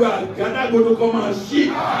gbogbo àgádágodo kan máa ṣí.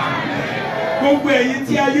 Gbogbo ẹ̀yin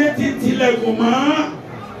tí ayé ti tilẹ̀kùn mọ́,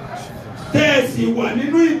 tẹ́ẹ̀sì wà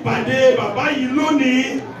nínú ìpàdé bàbá yìí lónìí,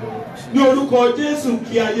 ní orúkọ Jésù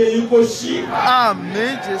kí ayé yín kó ṣí.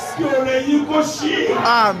 Àmín Jésù. Kí oore yín kó ṣí.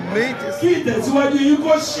 Àmín Jésù. Kí ìtẹ̀síwájú yín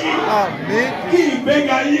kó ṣí. Àmín. Kí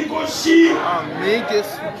ìgbéga yín kó ṣí. Àmín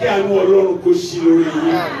Jésù. Kí àánú Ọlọ́run kó ṣí lórí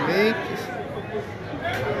yín. Àmín Jésù.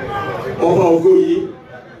 Ọba ògo yìí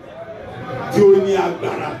tí ó ní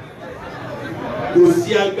agbára, kò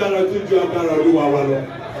sí agbára tó ju agbára Olúwa wa lọ.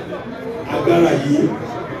 Agbára yìí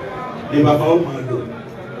ni bàbá ó máa lò.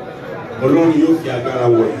 Ọlọ́run yóò fi agbára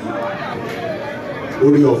wọ̀ yín.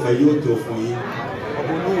 Orí ọ̀fẹ́ yóò tó fún yín.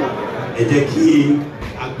 Ẹ jẹ́ kí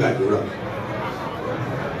a gbàdúrà.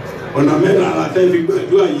 Ọ̀nà mẹ́ta la fẹ́ fi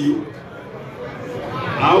gbàdúrà yìí.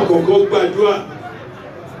 A ó kọ́kọ́ gbàdúrà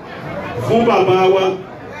fún bàbá wa.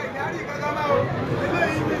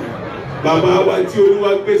 Bàbá wa tí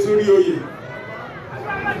Olúwa gbé sórí oyè.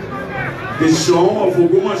 The Ṣọ̀ún of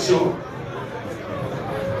Ogbomoso.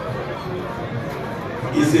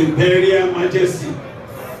 His Imperial Majesty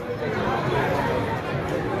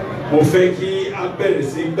mo fẹ́ kí a bẹ̀rẹ̀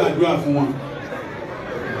sí gbàdúrà fún wọn.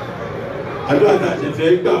 Àdúrà tá a ti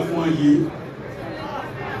fẹ́ gbà fún wọn yìí,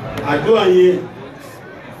 àdúrà yẹn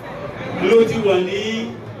ló ti wà ní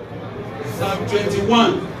Psalm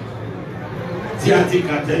 21 tí a ti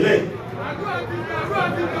kà tẹ́lẹ̀.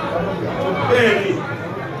 Bẹ́ẹ̀ni,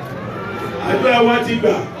 àdúrà wa ti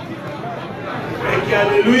gbà. Ẹ kí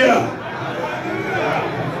hallelujah.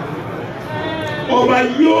 Ọba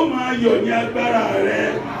yóò máa yọ̀ ní agbára rẹ.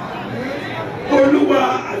 Olúwa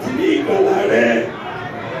àti ní ìgbàlà rẹ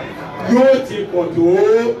yóò ti pọ̀ tó.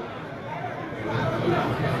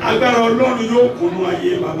 Agbára Ọlọ́run yóò kúnnú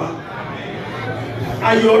ayé bàbá.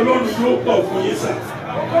 Ayọ̀ Ọlọ́run yóò pọ̀ fún yín sà.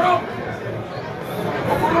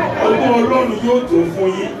 Ọgbọ́n Ọlọ́run yóò tó fún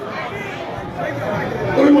yín.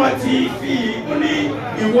 Olúwa ti fi, ó ní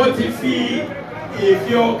ìwọ ti fi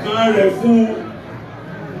ìfẹ́ ọkàn rẹ̀ fún.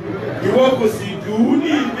 Ìwọ kò sì dù ú ní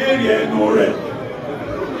ìbéèrè ẹnu rẹ̀.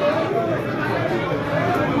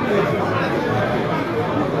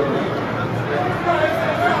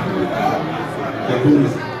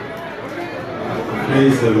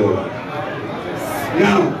 Praise the Lord.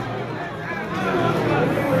 Now,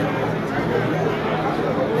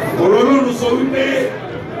 ọ̀rọ̀ Ọlọ́run sọ wípé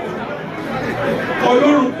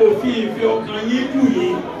Ọlọ́run kò fi ìfẹ́ ọkàn yín dù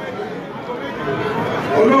yín.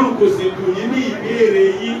 Ọlọ́run kò sì dù yín ní ìbéèrè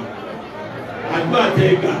yín. Àdúrà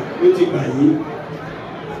tẹ́gbà ló ti gbà yín.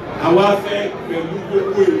 Àwa fẹ́ pẹ̀lú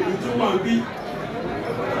gbogbo ìlú tó wà bí.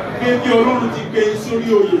 Bí Ọlọ́run ti gbé yín sórí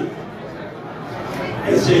oyè,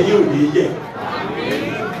 ẹsẹ̀ yín ò ní yẹ̀.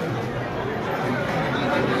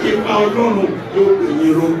 Ipa Ọlọ́run yóò pè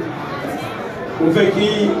yín ró. Mo fẹ́ kí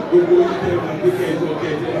gbogbo ìtẹ́ wà pé kẹ́ẹ̀tọ́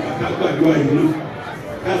ká gbàdúrà yìí náà.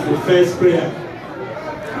 That's the first prayer.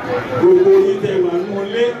 Gbogbo ìtẹ́ wà nú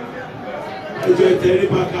ilé. Ẹjọ́ ìtẹ́rí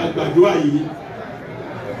bá ká gbàdúrà yìí.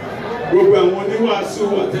 Gbogbo àwọn oníwàásù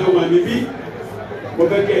ọ̀tá wà níbí. Mo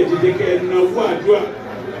fẹ́ kẹ́ ẹ dìde kẹ́ ẹ náwó àdúrà.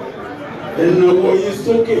 Ẹ náwó yín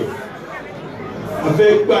sókè. A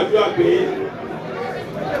fẹ́ gbàdúrà pé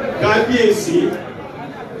kábíyèsí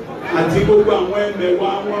àti gbogbo àwọn ẹmẹ̀wà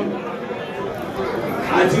wọn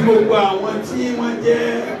àti gbogbo àwọn tí wọ́n jẹ́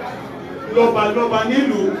lọ́balọ́ba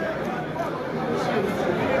nílùú,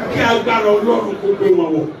 kí agbára Ọlọ́run kó gbé wọn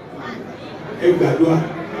wọ̀. Ẹ gbàdúrà,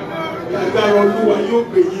 agbára Olúwa yóò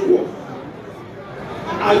gbé yín wọ̀.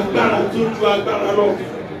 Agbára tó ju agbára lọ,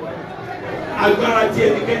 agbára tí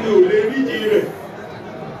ẹnikẹ́ni ò lè rídìí rẹ̀,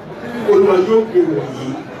 Olúwa yóò gbé wọ̀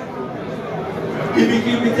yín.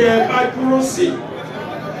 Ibikíbi tẹ́ ẹ bá dúró sí,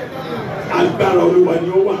 agbára Olúwa ni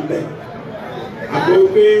ó wà ńbẹ̀. Àgbọ̀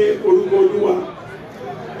pé orúkọ Olúwa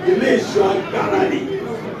ilé ìṣọ́ agbára ni.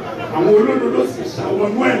 Àwọn olódodo sì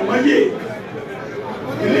ṣàwọnú ẹ̀ mọ́yé.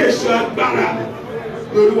 Ilé ìṣọ́ agbára ni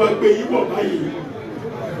Olúwa gbé yín wọ̀ báyìí.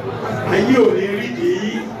 Ayé ò ní rídìí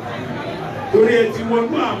yín. Torí ẹ ti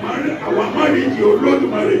wọnú àwọn amárídìí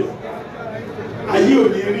Olódùmarè. Ayé ò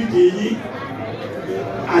ní rídìí yín.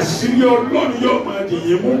 Àṣírí Ọlọ́run yóò máa dì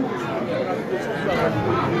yín mú.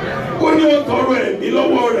 Ó ní ó tọrọ ẹ̀mí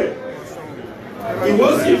lọ́wọ́ rẹ̀. Ìwọ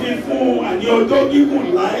sì fi fún àní ọjọ́ gígùn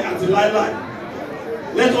láé àti láéláé.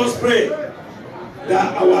 Let us pray that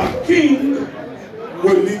our King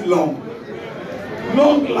will live long.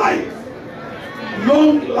 Long life.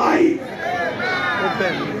 Long life.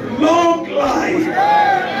 Long life.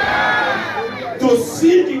 To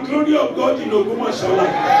see the glory of God in Ogbomoso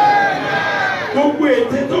life. Gbogbo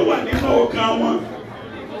ète tó wà nínú ọkàn wọn,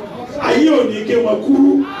 ayé ò ní ké wọn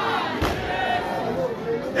kúrú.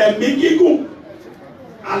 Ẹ̀mí gígùn,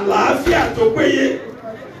 àlàáfíà tó péye,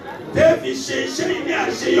 tẹ́ẹ̀fì ṣe iṣẹ́ ní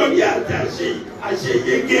àṣeyọrí àti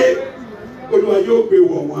àṣeyege, Olúwa yóò gbé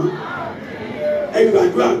wọ̀ wọ́n. Ẹ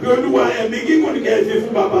gbàdúrà pé Olúwa ẹ̀mí gígùn ní kẹ́ẹ̀fì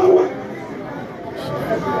fún bàbá wa.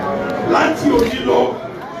 Láti òní lọ,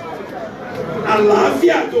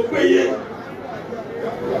 àlàáfíà tó péye,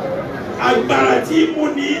 agbára tí mú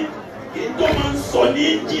ní tó máa ń sọ ní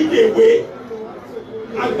jídèwé,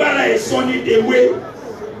 agbára ẹ̀sọ́ ní dèwé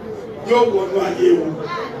yóò wọnú ayé wọn.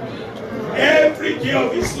 Every day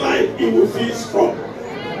of his life he will feel strong.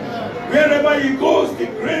 Wherever he goes, the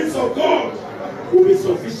grace of God will be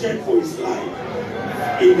sufficient for his life.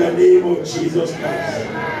 In the name of Jesus Christ.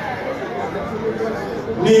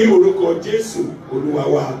 Ní orúkọ Jésù Olúwa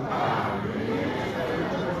wa.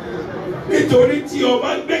 Nítorí tí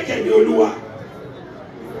ọba gbẹ́kẹ̀lé Olúwa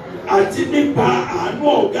àti nípa àánú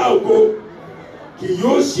ọ̀gá ògo kì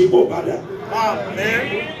yóò ṣípò padà.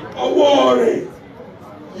 Ọwọ́ rẹ̀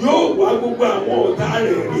yóò wá gbogbo àwọn ọ̀tá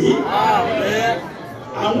rẹ̀ rí.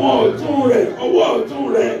 Àwọn ọ̀tún rẹ̀, ọwọ́ ọ̀tún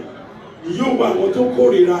rẹ̀ yóò wá àwọn tó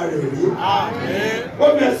kórìíra rẹ̀ rí.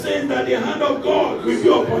 But we are saying that the hand of God will be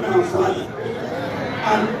upon our Father.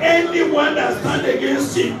 And anyone that stand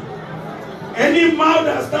against him, any mouth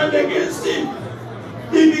that stand against him,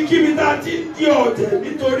 ibikíbi tá a ti ń di ọ̀tẹ̀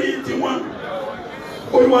nítorí tiwọn,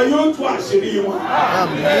 Olúwa yóò tú àṣírí wọn.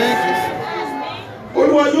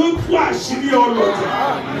 Olúwa yóò tú àṣírí ọlọ̀tẹ̀.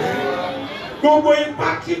 Gbogbo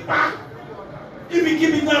ipákípá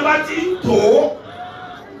ibikíbi tí a bá ti ń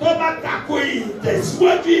tó bá tako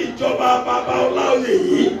ìtẹ̀síwájú ìjọba bàbá Ọláoyè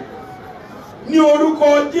yìí ní orúkọ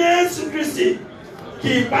Jésù Kristi kí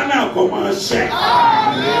ipá náà kó máa ṣẹ.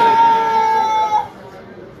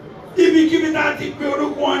 Ibikíbi tá a ti pe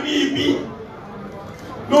orúkọ wọn ní ibi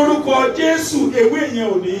lórúkọ Jésù ewé yẹn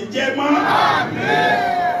ò ní jẹ mọ́.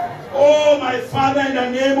 Oh my Father, in the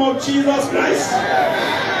name of Jesus Christ,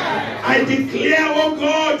 I declare, oh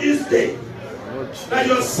God, this day that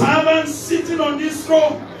your servant sitting on this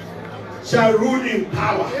throne shall rule in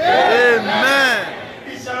power. Amen.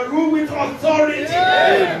 He shall rule with authority.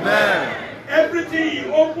 Amen. Everything he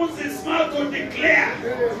opens his mouth to declare,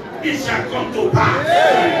 it shall come to pass.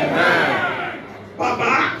 Amen.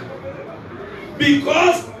 Baba,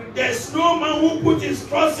 because there's no man who put his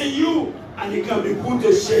trust in you and he can be put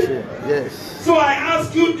to shame. Yes. So I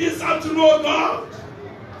ask you this afternoon, O God,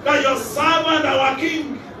 that your servant, our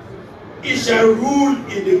King, he shall rule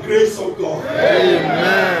in the grace of God.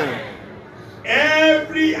 Amen.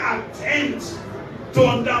 Every attempt to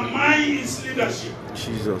undermine his leadership,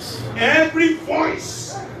 Jesus. every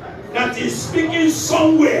voice that is speaking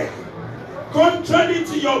somewhere contrary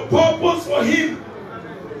to your purpose for him,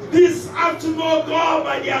 this afternoon, O God,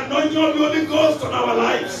 by the anointing of the Holy Ghost on our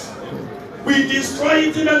lives, we destroy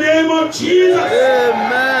it in the name of Jesus.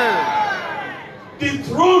 Amen. The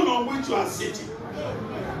throne on which you are sitting,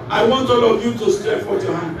 I want all of you to stretch forth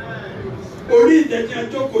your hand. Orí ìtẹ́jú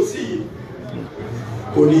ẹjọ́ kò sí yìí,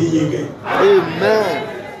 kò ní yege. Amen.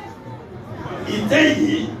 Ìtẹ́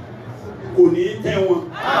yìí kò ní tẹ́ wọn.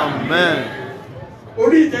 Amen.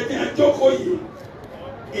 Orí ìtẹ́jú ẹjọ́ kò yìí,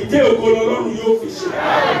 ìtẹ́ ògo l'Ọlọ́run yóò fi ṣe.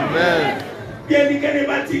 Amen. Bí ẹnikẹ́ni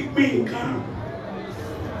bá ti pín nǹkan,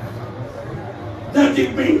 láti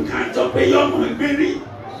pín nǹkan tó pé yọ ọmọ gbérí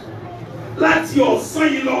láti ọ̀sán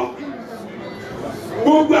yìí lọ,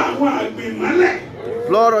 gbogbo àwọn àgbìmọ́lẹ̀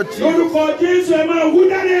Blood of Jesus. lórúkọ Jésù ẹ máa hú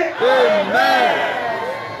jáde. Amen.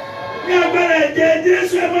 Ní agbára ẹ̀jẹ̀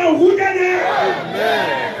Jésù ẹ máa hú jáde.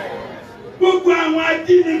 Amen. Gbogbo àwọn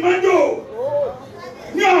adínimọ́dò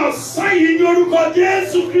ní ọ̀sán yìí ní orúkọ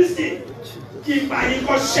Jésù Kristi kí ipa yín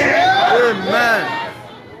kó ṣẹ. Amen.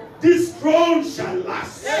 This throne shall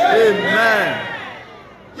last. Amen.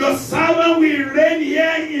 Your servant will reign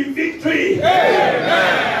here in victory.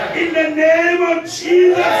 Amen. In the name of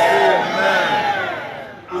Jesus. Amen.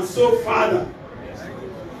 And so, Father,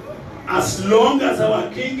 as long as our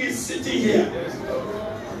King is sitting here,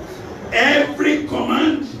 every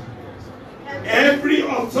command, every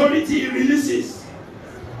authority he releases,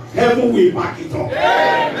 heaven will back it up.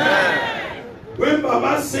 Amen. When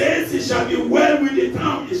Baba says it shall be well with the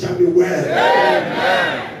town, it shall be well.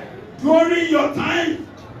 Amen. During your time,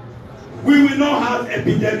 we will not have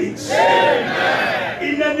epidemics. Amen.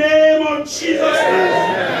 In the name of Jesus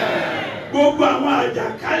Christ. Gbogbo àwọn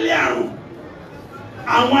àjàkálẹ̀ àrùn,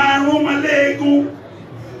 àwọn àrùn mọ̀lẹ́gùn,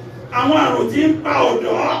 àwọn àrùn tí ń pa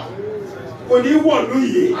ọ̀dọ́ kò ní wọ̀lú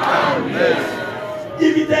yìí. Amen.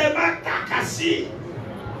 Ibi tẹ́ ẹ bá kàkà sí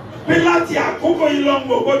pé láti àkókò yìí lọ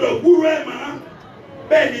mọ̀ gbọ́dọ̀ gbúrú ẹ̀ mọ́,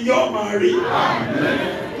 bẹ́ẹ̀ ni yóò máa rí.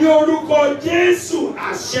 Ní orúkọ Jésù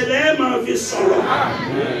àṣẹlẹ̀ ẹ̀ máa fi sọ̀rọ̀.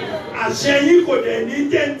 Àṣẹ yìí kò dẹ̀ ní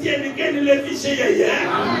jẹ́ tí ẹnikẹ́ni lè fi ṣe yẹ̀yẹ́.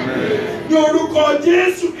 Ní orúkọ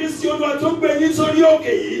Jésù Kristi Olúwa tó gbé yín sórí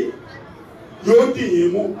òkè yìí yóò dì yín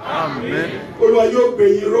mú. Olúwa yóò gbé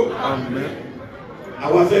yín ró.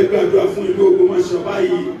 Àwa fẹ́ gbàdúrà fún ìlú Ogbomoso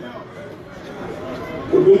báyìí.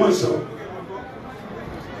 Ogbomoso.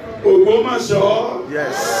 Ogbomoso.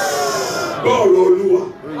 Yes. Gbọ́rọ̀ Olúwa.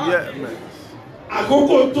 Yeah.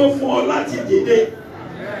 Àkókò tó fún ọ láti dìde.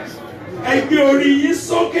 Ẹ gbé orí yín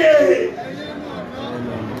sókè.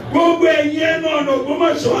 Gbogbo ẹ̀yin ẹnu ọ̀nà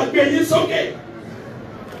Ogbomoso á gbé yín sókè.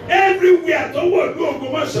 Everywhere tó wọ̀ ní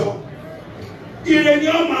Ogbomoso, ire ni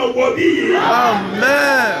ó máa wọ̀ bí yìí.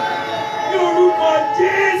 Amen. Ní orúkọ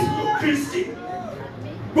Jésù Kristi,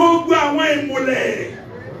 gbogbo àwọn ìmùlẹ̀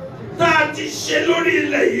tá a ti ṣe lórí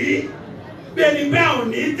ilẹ̀ yìí, bẹ́ẹ̀ ni bẹ́ẹ̀ ò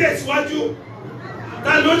ní tẹ̀síwájú.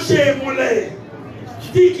 Ta ló ṣe ìmùlẹ̀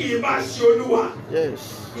tí kì í bá ṣe Olúwa? Yes.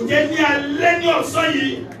 Ǹjẹ́ ní alẹ́ ní ọ̀sán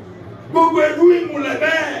yìí, gbogbo irú ìmùlẹ̀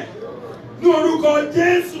bẹ́ẹ̀ ní orúkọ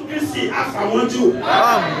Jésù Kristi àfàwọ́njú.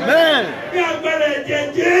 Amen. Ní agbára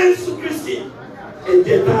ẹ̀jẹ̀ Jésù Kristi,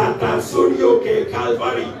 ẹ̀jẹ̀ tá a ta sórí òkè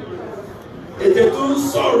Calvary, ẹ̀jẹ̀ tó ń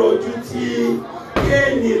sọ̀rọ̀ ju ti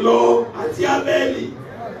Kéènì lọ àti Ábẹ́lì.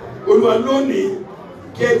 Olúwa lónìí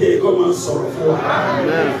kí ẹ̀jẹ̀ kó máa sọ̀rọ̀ fún wa.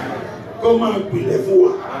 Kó máa gbilẹ̀ fún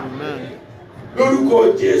wa. Lórúkọ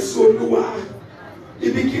Jésù Olúwa,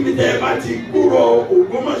 ibikíbi tẹ́ ẹ bá ti gbúrò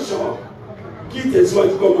Ògbómọ̀ṣọ́ kí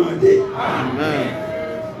ìtẹ̀síwájú kó máa dé.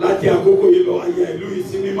 Láti àkókò yìí lọ ayé ìlú yìí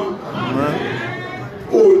sí mímọ́.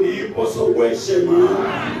 Òní bọ́ sọ́wọ́ ẹ̀ṣẹ̀ mọ́.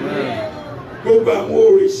 Gbogbo àwọn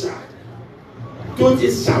òrìṣà tó ti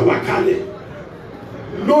ṣàwákalẹ̀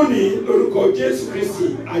lónìí lórúkọ Jésù Kristi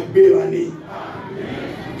agbéra ni.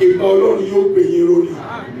 Ìgbà Ọlọ́run yóò gbé yín ró ni.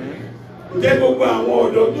 Ǹjẹ́ gbogbo àwọn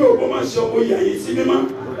ọ̀dọ́ bí Ògbómọ̀ṣọ́ mo yà yín sí mímọ́?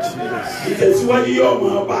 Ìtẹ̀síwájú yóò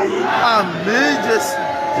máa bá yín. Àmín Jésù.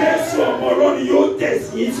 Jésù ọmọ Ọlọ́run yóò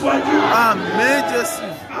tẹ̀sí yín síwájú. Àmín Jésù.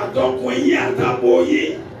 Àtọkùn yín àtàbò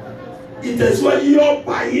yín. Ìtẹ̀síwájú yóò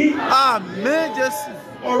bá yín. Àmín Jésù.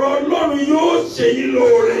 Ọ̀rọ̀ Ọlọ́run yóò ṣe yín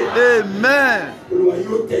lóore. Amen. Olúwa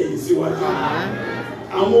yóò tẹ̀ yín síwájú.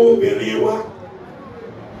 Àwọn obìnrin wa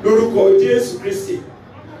lórúkọ Jésù Kristi.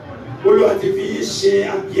 Olúwa ti fi yín ṣe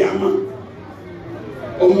abiyamọ.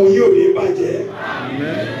 Ọmọ yín ò ní bàjẹ́.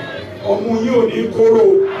 Ọmọ yín ò ní kóró.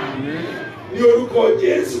 Ní orúkọ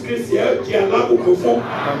Jésù Kristi ẹ jẹ́ alábùkún fún.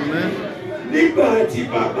 Nígbà tí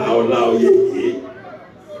bàbá Ọláoyè yìí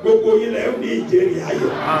gbogbo yín lẹ ní ìjẹ́rìí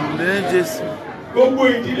ayọ̀. Àmín Jésù. Gbogbo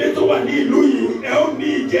ìdílé tó wà ní ìlú yìí ẹ ó ní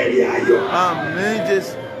ìjẹ́rìí ayọ̀. Àmín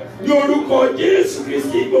Jésù. Ní orúkọ Jésù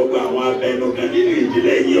Kristi gbogbo àwọn abẹnugan nínú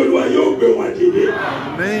ìdílé yìí Olúwa yóò gbé wọn dìde.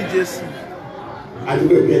 Àmín Jésù.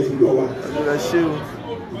 Àdúgbò ẹgbẹ́ ti gbọ́ wa. Àdúrà ṣé o.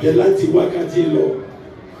 Jẹ́ láti wákàtí lọ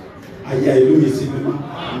àyà ìlú yìí sí mímọ́.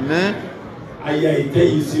 Àmín. Àyà ìtẹ́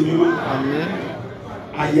yìí sí mímọ́. Àmín.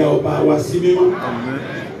 Àyà ọba wa sí mímọ́. Àmín.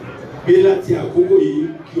 Gbé láti àkókò yìí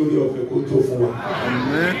kí orí ọ̀fẹ́ kó tó fún wa.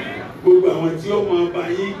 Àmín. Gbogbo àwọn tí ó máa bá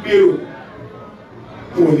yín gbèrò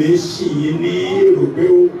kò ní ṣì yín ní èrò pé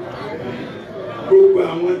ó. Gbogbo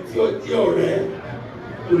àwọn tí ó jẹ́ ọ̀rẹ́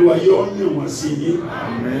Olúwa yóò yàn wọ́n sí yín.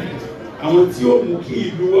 Àmín. Àwọn tí ó mú kí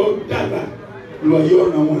ìlú ó dàgbà Olúwa yóò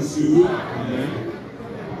ràn wọ́n sí yín.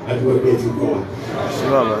 Àdúgbò ẹgbẹ́ ti gbọ́ wa. Ṣé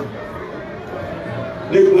bàbá?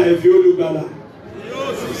 Nípa ẹ̀fẹ́ olùgbàlà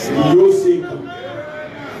yóò ṣe nǹkan.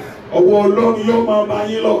 Ọwọ́ Ọlọ́run yóò máa bá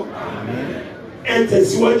yín lọ. Ẹ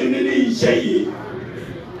tẹ̀síwájú nínú iṣẹ́ yìí.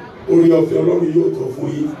 Orí ọ̀fẹ́ Ọlọ́run yóò tọ́ fún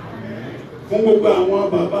yín. Fún gbogbo àwọn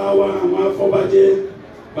bàbá wa, àwọn afọbajẹ,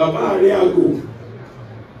 bàbá àrẹ àgò.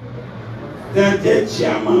 Tẹ́tẹ́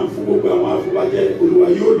chairman fún gbogbo àwọn afọbajẹ, Olúwa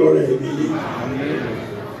yóò lọ́rẹ̀ ẹ̀mí yín.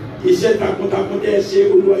 Iṣẹ́ takuntakun tẹ́ ṣe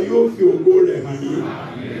Olúwa yóò fi ògo rẹ̀ hàn yín.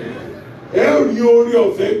 Ẹ ò ní orí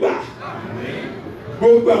ọ̀fẹ́ gbà.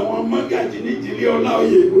 Gbogbo àwọn mọ́gàjì nídìílé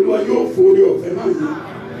Ọláoyè Olúwa yóò forí ọ̀fẹ́ hàn yín.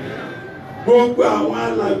 Gbogbo àwọn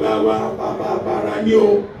alàgbà wa bàbá àbára ní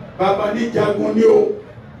o, bàbá níjagun ní o.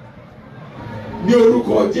 Ní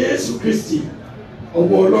orúkọ Jésù Kristi,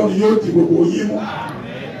 ọmọ Ọlọ́run yóò di gbogbo yín mú.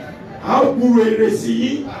 A ó gbúrò ire sí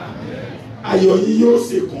yín, ayọ̀ yín yóò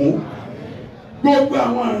sì kún. Gbogbo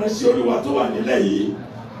àwọn ìránṣẹ́ Olúwa tó wà nílẹ̀ yìí,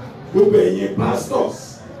 gbogbo ẹ̀yin pastors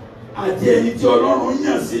àti ẹni tí Ọlọ́run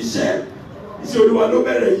yàn sí iṣẹ́ Olúwa ló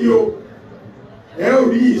bẹ̀rẹ̀ yìí o. Ẹ ó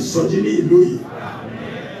rí ìsọjí ní ìlú yìí.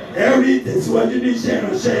 Ẹ ó rí ìtẹ̀síwájú ní iṣẹ́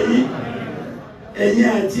ìránṣẹ́ yìí. Ẹ̀yin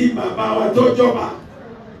àti bàbá wa tó jọba.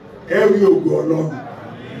 Ẹ rí ògo Ọlọ́run.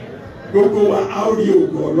 Gbogbo wa a ó rí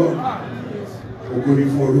ògo Ọlọ́run. Ògo ni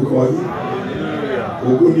fún orúkọ yín.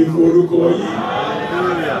 Ògo ni fún orúkọ yín.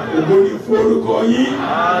 Ògo ni fún orúkọ yín.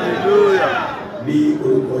 Hallelujah. Ní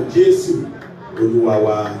orúkọ Jésù Olúwa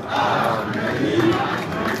wa. Àmín.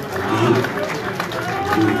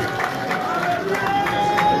 Àmín.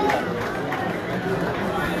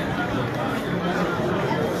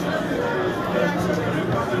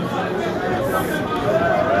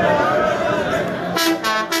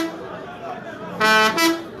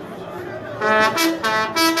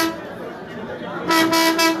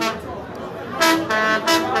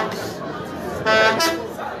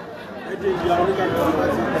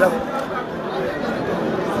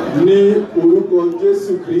 Ní orúkọ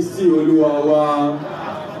Jésù Kristi Olúwa wa.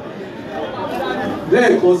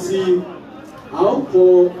 Lẹ́ẹ̀kan sí a ó kọ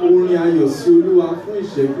orin ayọ̀ sí Olúwa fún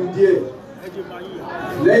ìṣẹ́jú díẹ̀.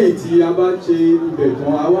 Lẹ́yìn tí a bá ṣe ibẹ̀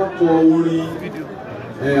tán a wá kọ orin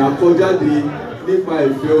àkọjáde nípa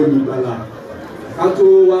ìfẹ́ olùgbàlà. Ká tó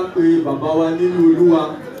wá pe bàbá wa nínú Olúwa,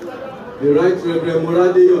 the right Reverend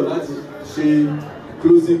Moradeyo, láti ṣe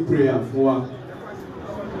closing prayer fún wa.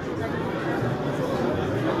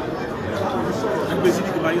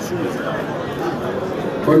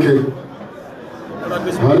 Okay.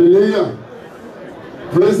 Hallelujah.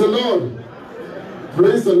 Praise the Lord.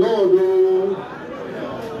 Praise the Lord.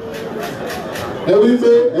 Ẹ wí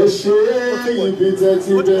pé ẹ ṣe ibi tẹ́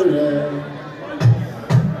ti bẹ̀rẹ̀.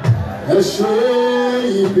 ẹ ṣe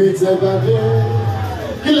ibi tẹ́gbàdé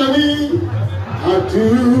kí lè wí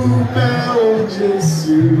àdúpẹ́ o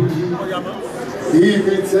Jésù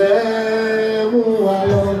ibi tẹ́ mú wa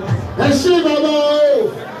lọ ẹ ṣe bàbá o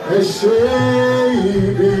ẹ ṣe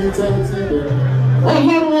ibi tẹ́ ti bẹ̀rẹ̀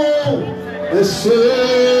Ọlọ́run ẹ ṣe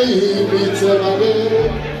ibi tẹ́gbàdé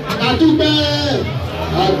àdúpẹ́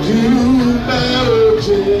o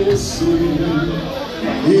Jésù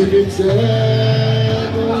ibi tẹ́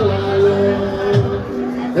mú wa lọ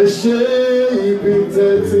ẹ ṣe ibi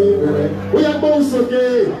tẹ́ ti bẹ̀rẹ̀ ó yẹ gbóhùn sókè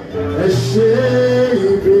ẹ ṣe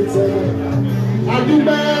ibi tẹ́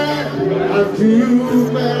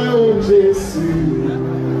àdúpẹ́ o Jésù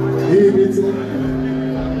ibi tẹ́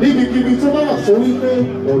níbikíbi tó bá wà sọ wípé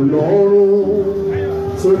Ọlọ́run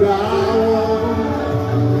tó dá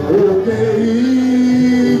òkè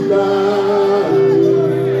ìgbà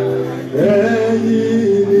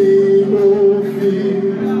ẹ̀yìn ni mo fi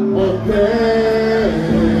ọpẹ́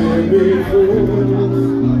mi fún.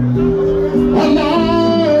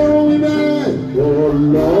 Ọlọ́run ibẹ̀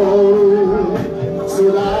Ọlọ́run tó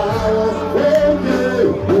dá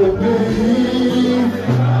òkè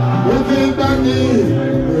ìgbà ni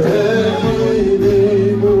ẹ̀yìn ni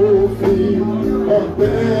mo fi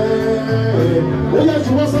ọpẹ́. Ó yẹ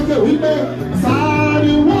kí wọ́n sókè wípé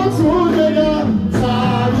sáré wọ́n tún lẹ́yà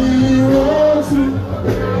sáré wọ́n tún.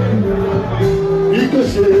 Bí kò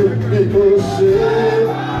ṣe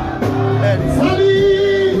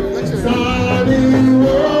sáré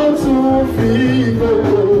wọ́n tún fi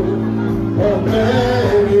gbogbo ọpẹ́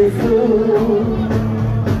mi fún.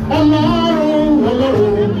 Ọlọ́run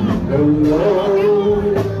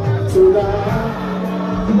tó dá.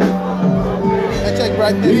 Check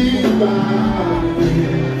right there.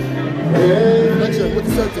 Let's check. What's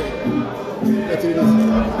the center? Let's do this.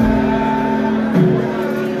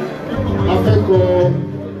 Akẹ́kọ̀ọ́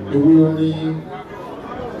ìwé orin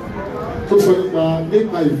tó sọ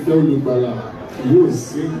nípa ìfẹ́ olùgbàlà yóò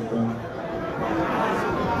sí nǹkan.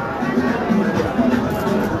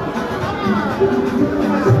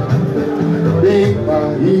 Nípa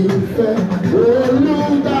ìfẹ́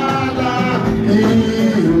olùgbàlà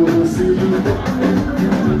yóò sí nǹkan.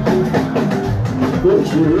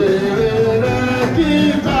 Ojú rere kí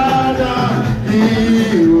padà kí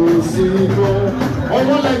o sì bọ̀.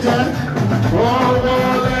 Ọwọ́ lẹ́jẹ̀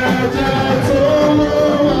tó ló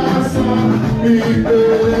wá sàn.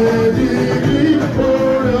 Ìpele dìbí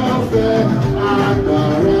orí ọ̀fẹ́.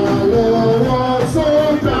 Agbára lọ́wọ́ tó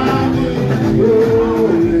gbà ní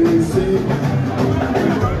lórí sí.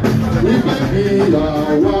 Ìgbé bí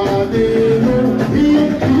àwa nínú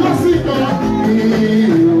ìyọ́sìkọ́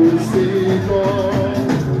ìyọ́sìkọ́.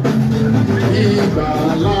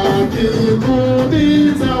 Ìgbàlà kíkún ní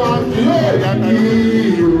tẹwà kí ó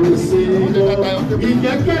ìyọ́sìkọ́.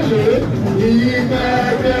 Ìgbẹ́kẹ̀lé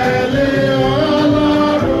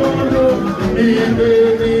Ọlọ́run ló ìgbé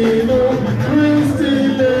nínú Kristi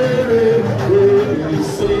lérè.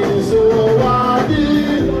 Ìsinsò wá ní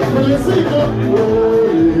ìyọ́sìkọ́.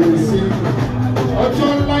 Ọjọ́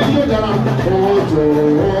ńlá yóò dára, ọjọ́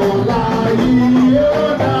ọ̀la yóò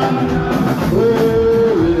dára,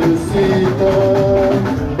 òòrè sí tọ́.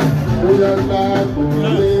 Bóyá ńlá kò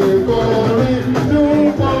lè kọrin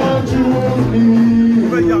dúpọ̀ jù ní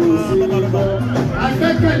ìròsí tọ́.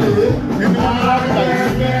 Akẹ́kẹ̀lé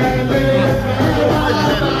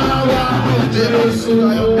Jésù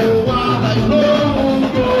wà lóhùn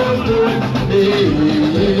gbogbo èyí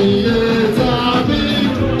tàbí.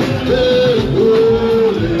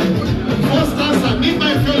 First class and make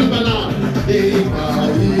my feel better.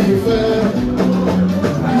 Ìfẹ́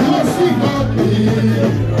yóò sì kọ́ kí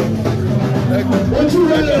ojú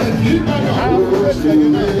rẹ̀ lè kí padà. Ojú rẹ̀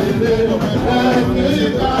lè kí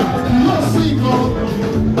padà yóò sì kọ́.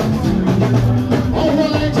 Ọwọ́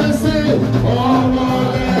lẹ́jẹ̀ sí ọwọ́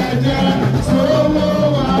lẹ́jẹ̀ tó ló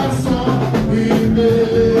wá sọ.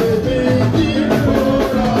 Ìgbèlè ní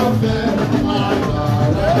ìfowópamọ́ ọ̀fẹ́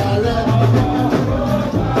àgbàrá rẹ̀.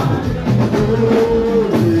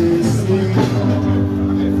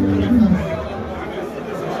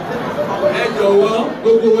 Ẹ jọ̀wọ́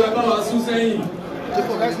gbogbo ẹ bá wa sún sẹ́yìn.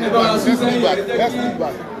 Ẹ bá wa sún sẹ́yìn. Ẹ jẹ́ kí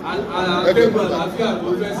àgbẹ̀gbọ̀n àlàáfíà tó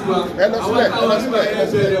fẹ́ sí wa. Àwọn táwọn nígbà yẹn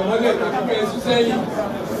bẹ̀rẹ̀ mọ́lẹ̀ tàbí fẹ́ sún sẹ́yìn.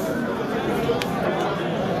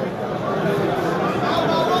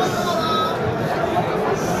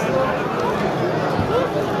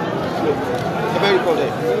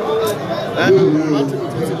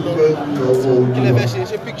 Kí lẹ fẹ́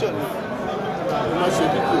ṣe picture ni?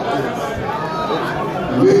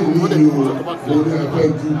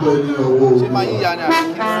 Ṣé máa yíya ni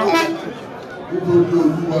àbí kí ni? Nítorí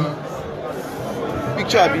Olúwa.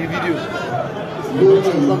 picture àbí fídíò. lórí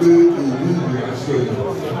ìgbé èyí ìrìnàṣẹ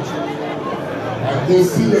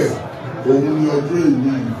àkọsílẹ̀ òun ni ọjọ́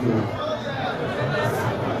ìwé ìfún.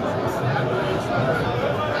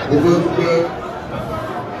 Mo fẹ́ dúpẹ́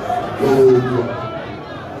lọ́wọ́ Olúwa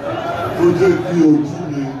tó jẹ́ kí ojú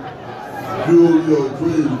mi bí ó rí ọjọ́ ìwé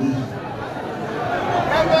yìí.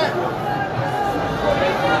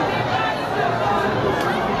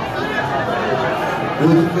 Mo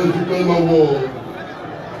tún fẹ́ dúpẹ́ lọ́wọ́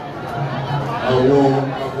àwọn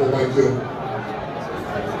afọbajẹ.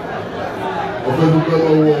 Mo fẹ́ dúpẹ́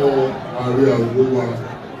lọ́wọ́ ààrẹ àgbo wa,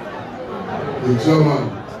 the chairman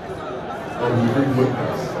of the group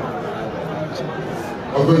members.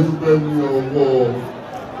 Mo fẹ́ dúpẹ́ ní ọwọ́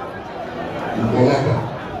ìkọlábà.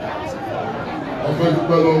 Mo fẹ́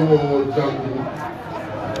dúpẹ́ lọ́wọ́ jagun.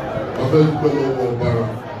 Mo fẹ́ dúpẹ́ lọ́wọ́ ọ̀bàrà.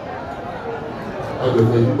 A dẹ̀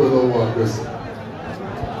fẹ́ dúpẹ́ lọ́wọ́ àgbẹ̀sẹ̀.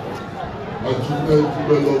 A tún fẹ́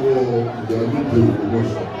dúpẹ́ lọ́wọ́ ìyálóde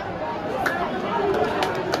Ògbómọ̀ṣọ́.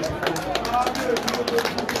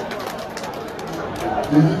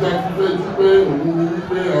 Èyí tá a fi fẹ́ dúpẹ́ òun ni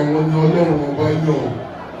wípé àwọn ni Ọlọ́run ọba yàn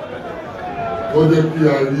wọ́n jẹ́ kí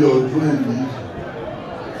a rí ọdún èyí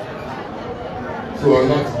tó a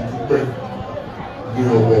láti dúpẹ́ ní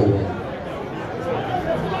ọwọ́ wọn.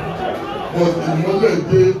 Wọ́n ti mọ́lẹ̀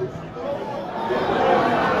dé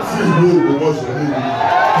sí ìlú Ògbómọ̀ṣọ́ níbi.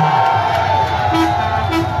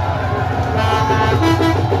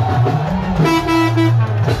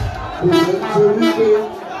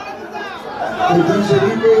 Kò ní ṣe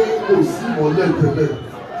wípé kò sí ìmọ́lẹ̀ tẹ́lẹ̀.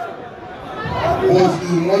 Wọ́n fi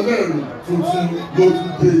ìmọ́lẹ̀ tuntun ló tún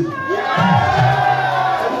dé yìí.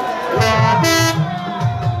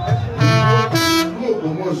 Ìlú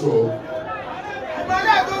Ògbómọ̀ṣọ́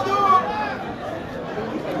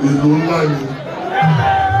ìlú ńlá ni.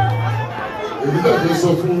 Èmi dàgbé sọ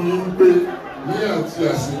fún yín pé ní àti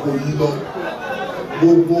àsìkò yìí lọ,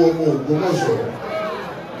 gbogbo ọmọ Ògbómọ̀ṣọ́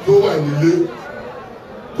tó wà nílé,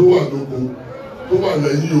 tó wà lóko, tó wà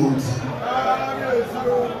lẹ́yìn odi,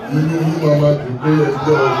 inú yín máa dùn pé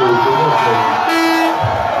ẹgbẹ́ ọmọ Ògbómọ̀ṣọ́.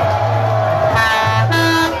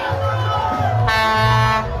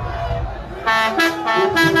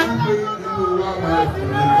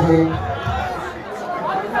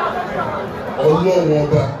 Ọlọ́run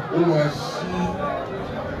ọba ó máa ṣí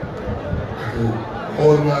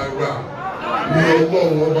ọ̀nà àrà ní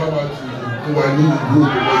Ọlọ́run ọba máa ti fún wa ní ìlú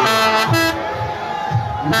Ògbómọ̀ṣọ́.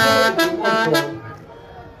 Ìlú Ògbómọ̀ṣọ́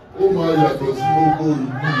ó máa yàtọ̀ sí gbogbo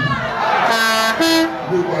ìlú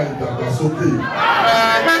nípa ìdàgbàsókè.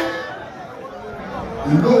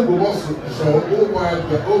 Ìlú Ògbómọ̀ṣọ́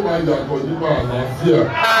ó máa yàtọ̀ nípa àlàáfíà.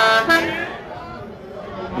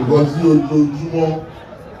 Ìbọn tí ojoojúmọ́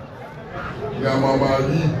ni a máa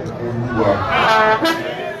rí Olúwa.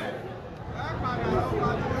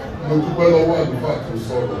 Mo dúpẹ́ lọ́wọ́ àlùfáà tó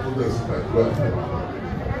sọ̀rọ̀ tó dẹ̀ sí Nàìjíríà.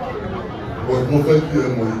 But mo fẹ́ kí ẹ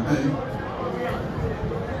mọ̀ ìdí.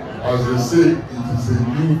 As they say, it is a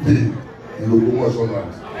new day in Ogbomoso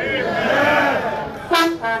land.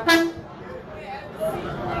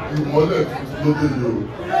 Ìmọ́lẹ̀ tuntun ló dé yìí o.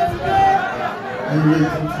 Ire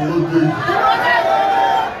tuntun ló dé yìí.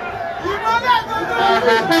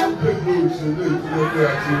 Ilé ìṣẹ̀lẹ̀ ìfúnlẹ̀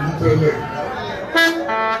àti orí tẹ́lẹ̀.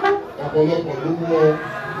 Ọ̀pọ̀lọpọ̀ ló mọ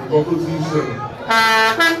nǹkan tó ti ń ṣẹlẹ̀.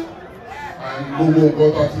 Gbogbo nǹkan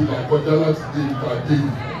tá a ti là kọjá láti dé ìta dé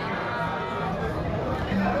yìí.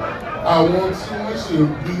 Àwọn tí wọ́n ṣe ń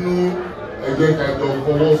bínú ẹ jẹ́ ká jọ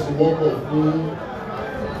fọwọ́sowọ́pọ̀ fún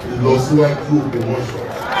ìlọsíwájú Ògbómọ̀ṣọ́.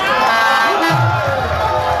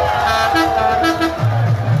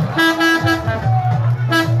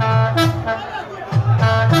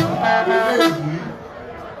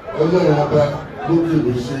 Ọlọ́run ọba lókè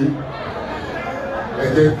ló ṣe ẹ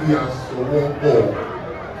jẹ́ kí a sọwọ́ pọ̀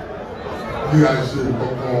kí a ṣe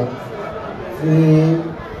nǹkan fún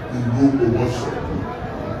ìlú Ògbómọ̀ṣọ́.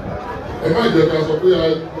 Ẹ má jẹ́ ká sọ pé a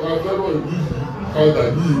fẹ́ràn ìlú yìí ká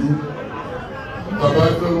dàbí ìlú. Bàbá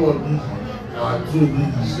fẹ́ràn ìlú yìí àtún ìlú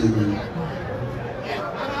yìí ṣe ni.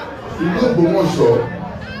 Ìlú Ògbómọ̀ṣọ́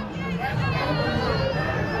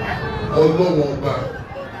Ọlọ́run ọba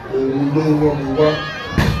òun ló rán mi wá.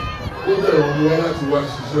 Ó dẹ̀ rán mi wá láti wá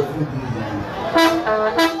ṣiṣẹ́ fún ìlú yìí.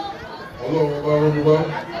 Ọlọ́run ọba rán mi wá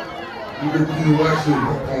wípé kí n wá ṣe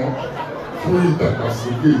nǹkan fún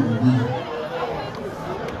ìdàgbàsókè ìlú yìí.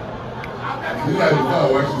 Nígbà nígbà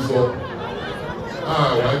àwa ti sọ,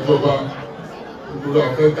 àwa jọba nítorí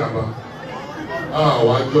afẹ́ gàba,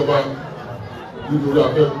 àwa jọba nítorí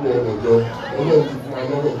afẹ́ kú ọ̀rọ̀ jọ, Ọlọ́run ti fún wa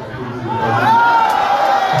lọ́rọ̀ kan tó lè wáyé.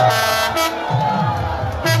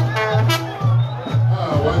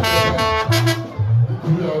 Àwa jọba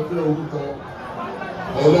nítorí afẹ́ orúkọ,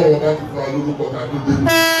 Ọlọ́run bá ti fún wa lórúkọ ká tó dé.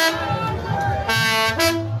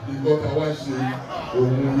 Ìkọ́ ká wá ṣe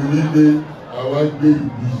òun ni wípé àwa gbé ìlú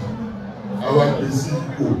yìí, àwa gbé sí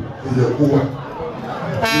ipò tó yẹ kó wà.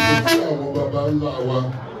 Níbi tí àwọn baba ńlá wa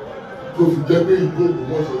tó fi jẹ́ pé ìlú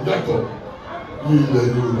Ògbómọ̀ṣọ́ yàtọ̀ ní ilẹ̀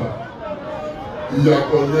Yorùbá.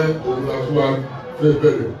 Ìyàtọ̀ yẹn òun la fún wa fẹ́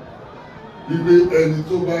bẹ̀rẹ̀. Wípé ẹni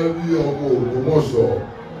tó bá rí ọmọ Ògbómọ̀ṣọ́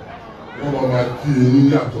wọ́n máa kí i ní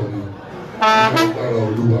yàtọ̀ ni. Agbára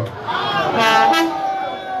Olúwa.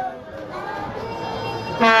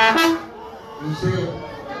 Iṣẹ́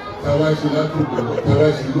táwa ṣe látòkò táwa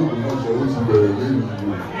ṣe l'Ògbómọ̀ṣọ́ ó ti bẹ̀rẹ̀ lẹ́yìn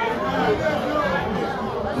ìlú.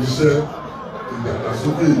 Iṣẹ́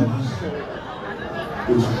ìdàgbàsókè ìlú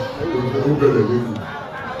ó bẹ̀rẹ̀ lẹ́yìn.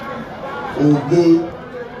 Ògbó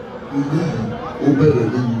ìlú yìí ó bẹ̀rẹ̀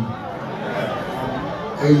lẹ́yìn.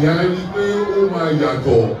 Ẹ̀yà rí pé ó máa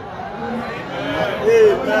yàtọ̀.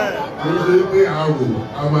 Mo ṣe pé àrò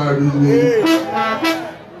a máa rí ní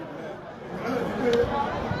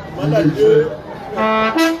ilé iṣẹ́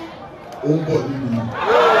ó ń bọ̀ nínú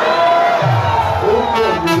ó ń bọ̀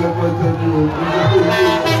ní rẹpẹtẹ ní ogun ilé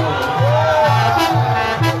iṣẹ́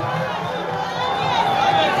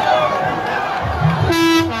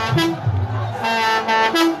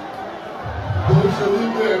tó ń ṣe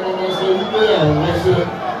wípé ẹ̀rọ máa sọ wípé àwọn ẹṣẹ́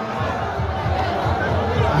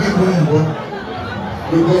nínú ìwọ́n.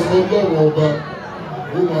 Because Ọlọ́run ọba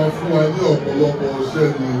ó máa fún wa ní ọ̀pọ̀lọpọ̀ ọṣẹ́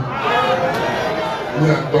ní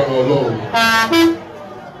agbára Ọlọ́run.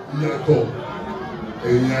 Ìyàtọ̀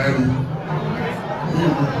ẹ̀yìn àárí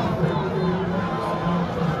ìlú.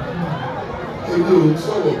 Èmi ò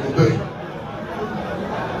sọ̀rọ̀ tó bẹ́ẹ̀.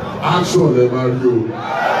 Action lẹ máa rí o.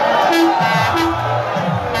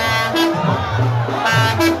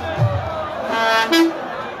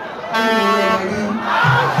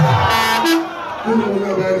 Nínú wọn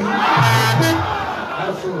náà bá rí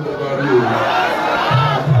aṣọ ìjọba rí o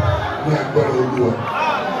ní agbára Olúwa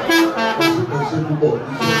ẹṣẹ púpọ̀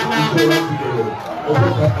iṣẹ́ láti bẹ̀rẹ̀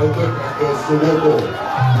ẹgbẹ́ kàkọ́ sọwọ́pọ̀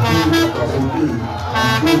ní ìdàgbàsókè ìlú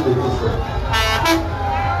Ògbómọ̀ṣọ́.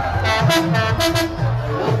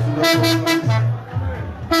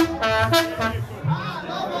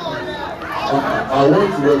 I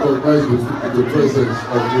want to recognize the presence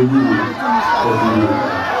of the youth of the youth.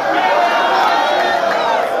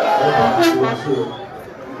 Oba Afọlábí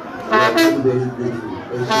we are very very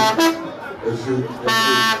grateful. Ẹ ṣé.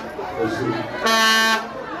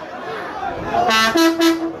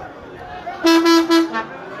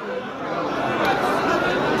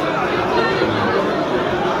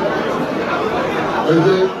 Ẹ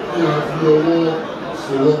jẹ́ kí a fi ọwọ́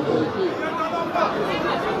sowọ́pọ̀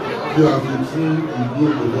kí a fi tún ìlú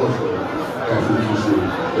Ògbómọ̀ṣọ́ ká fi tún ṣe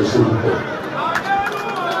ẹ ṣé púpọ̀.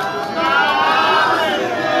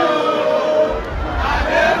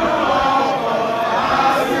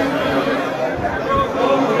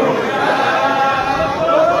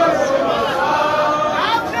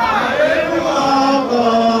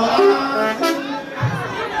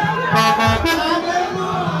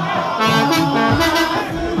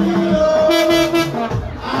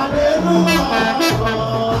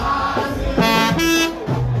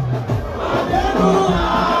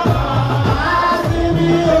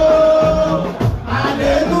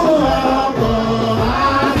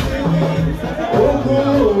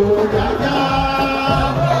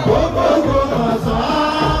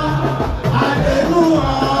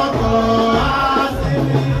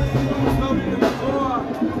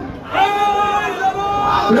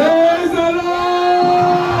 Praise the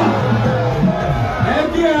Lord!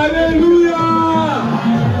 Eke hallelujah!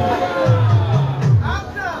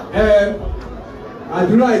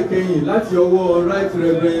 Àdúrà ìkẹyìn láti ọwọ́ Right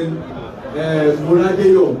Reverend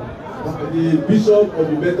Moradeyo, the Bishop of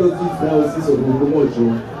the Methodist Diocese of Ogbomoso.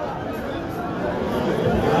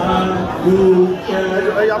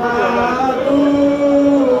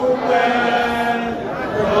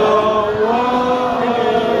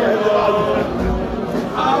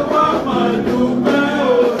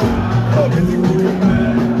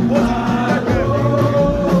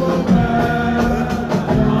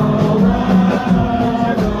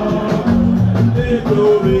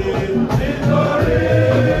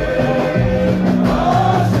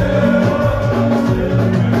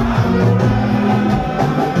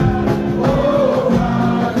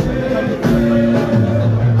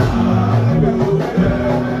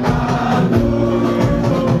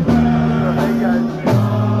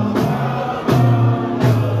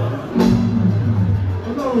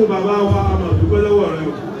 Bàbá wa àmọ̀ dúpẹ́ lọ́wọ́ rẹ̀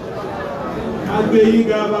o.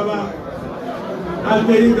 Agbẹ́yìnga bàbá,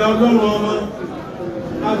 agbẹ́yìnga Ọlọ́run ọmọ,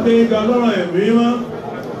 agbẹ́yìnga Ọlọ́run ẹ̀mí mọ́.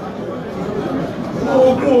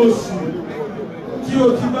 ogún oṣù tí o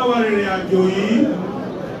ti bá wa rìnrìn àjò yìí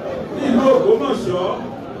nílùú Ògbómọ̀ṣọ́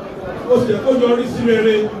ó sì kó yọrí sí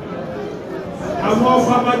rere. Àwọn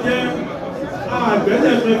ọfàbàjẹ́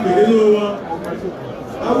àgbẹ̀lẹ̀fẹ̀ pèrè ló wọn.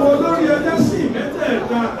 Àwọn olórí ẹlẹ́sìn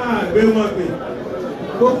mẹ́tẹ̀ẹ̀ta àgbẹ̀ wọn pè.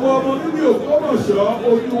 Gbogbo ọmọ níbi Ògbómọ̀ṣọ́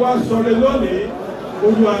ojú wa sọre lónìí,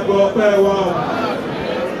 ojú àgbà ọpẹ́ wa o.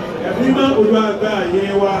 Ẹ̀mí mọ́ ojú àgbà àyè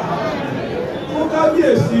wa. Fún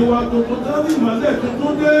kábíyèsí wa tuntun tán ní ìmọ̀lẹ̀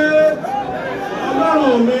tuntun dé.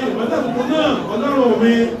 Ọlọ́run mi, ìmọ̀lẹ̀ tuntun náà, Ọlọ́run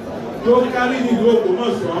mi ló kárí nílùú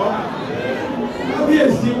Ògbómọ̀ṣọ́.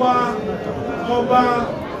 Kábíyèsí wa Ọba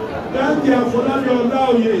Ghadi Afọlábí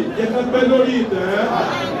Olaoye jẹ́ ká pẹ́ lórí ìtẹ́.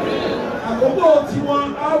 Àkókò tí wọ́n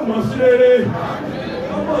á mọ̀ sí rere.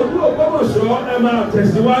 Ọmọ ìlú Ògbómọ̀ṣọ́ ẹ máa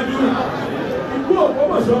tẹ̀síwájú. Ìlú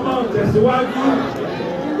Ògbómọ̀ṣọ́ máa tẹ̀síwájú.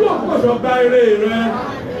 Ìlú Ògbómọ̀ṣọ́ gba eré rẹ.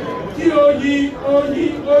 Kí oyin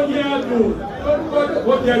adùn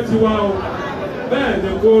ó jẹ́ tiwa o. Bẹ́ẹ̀ ni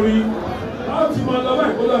kó rí. A ó ti máa lọ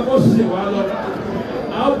báyìí kó lọ kó sì wá lọ.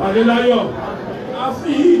 A ó pàdé láyọ̀.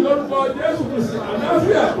 Àfi lórúkọ Jésù Kristi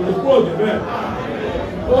àlàáfíà kò ní kúrò níbẹ̀.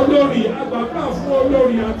 Olórí àgbàgbà fún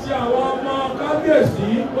olórí àti àwọn ọmọ kábíyèsí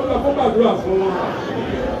ó lọ kó gbàdúrà fún wọn.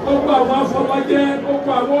 Ó gba àwọn afọbajẹ, ó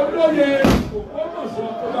gba àwọn olóyè Ògbómọ̀ṣọ́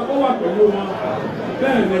ó lọ kó wà pẹ̀lú wọn.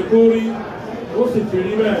 Bẹ́ẹ̀ ni kó rí, ó sì ti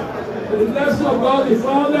rí bẹ́ẹ̀. The blessing of God the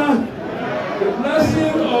Father, the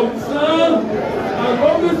blessing of the Son, and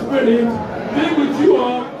Holy Spirit be with you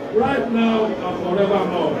all right now and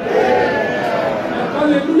forevermore.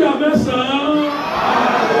 Hallelujah, mẹ́sàn-án.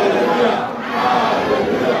 Hallelujah,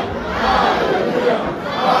 hallelujah, hallelujah,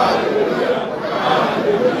 hallelujah,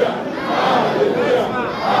 hallelujah, hallelujah,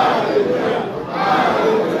 hallelujah,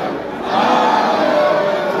 hallelujah.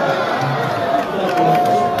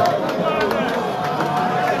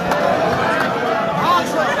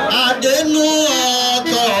 Adenu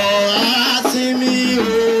ọkọ̀ àsìmí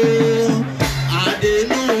o,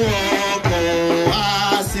 adenu ọkọ̀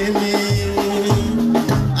àsìmí o,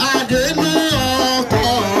 adenu ọkọ̀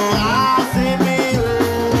àsìmí o,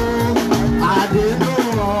 adenu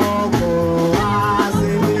ọkọ̀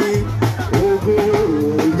àsìmí, ogo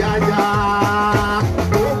yáyá,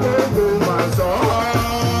 ogo máa sọ,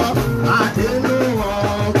 adenu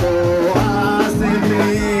ọkọ̀ àsìmí.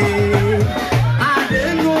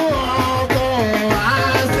 Adenu ọkọ̀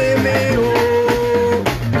àsìmí o,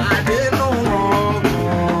 adenu ọkọ̀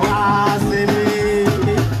àsìmí,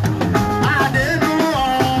 adenu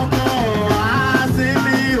ọkọ̀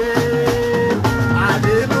àsìmí o,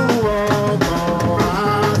 adenu ọkọ̀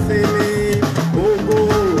àsìmí, ogo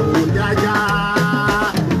yáyá,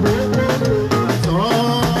 ogo sọ,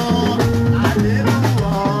 adenu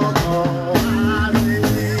ọkọ̀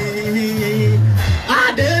àsìmí,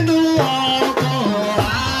 adenu ọkọ̀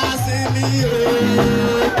àsìmí o,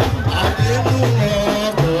 adenu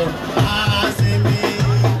ọkọ̀ àsìmí,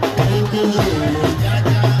 ogo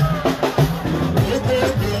yáyá, ogo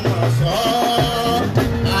mọ̀ sọ,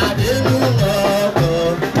 adenu ọkọ̀,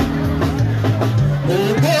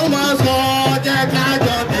 Ògbómọ̀ṣọ́ jẹ́ ká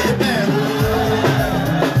jọ débẹ̀ o,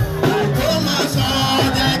 Ògbómọ̀ṣọ́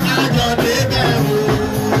jẹ́ ká jọ débẹ̀ o,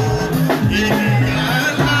 ènìyàn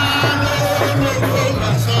ńlá ló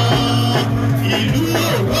l'Ògbómọ̀ṣọ́, ìlú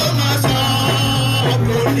Ògbómọ̀ṣọ́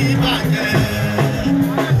kò ní bàjẹ́,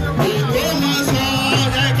 Ògbómọ̀ṣọ́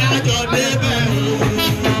jẹ́ ká jọ débẹ̀ o,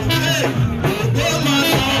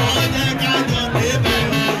 Ògbómọ̀ṣọ́ jẹ́ ká jọ débẹ̀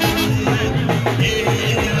o,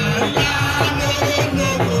 ènìyàn ńlá ló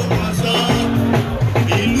l'Ògbómọ̀ṣọ́,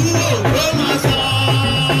 ìlú Ògbómọ̀ṣọ́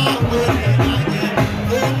kò ní bàjẹ́,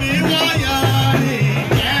 omi wáyà ní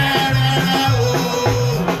kẹ́rẹ́rẹ́ o,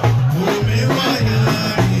 omi wáyà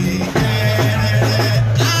ní kẹ́rẹ́rẹ́,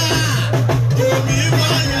 omi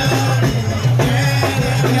wáyà ní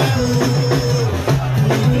kẹ́rẹ́rẹ́ o,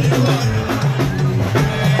 omi wáyà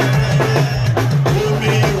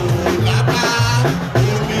omi ò lápá,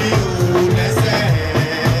 omi ò lẹ́sẹ̀,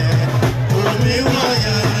 omi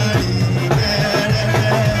wáyà ní kẹ́rẹ́rẹ́.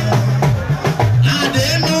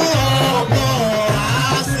 Adenu ọkọ̀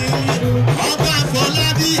àsìmí, Ọba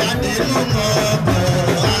Afọlábí Adenu ọkọ̀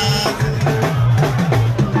àsìmí,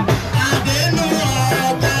 adenu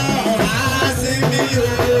ọkọ̀ àsìmí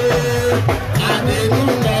o, adenu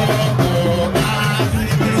ọkọ̀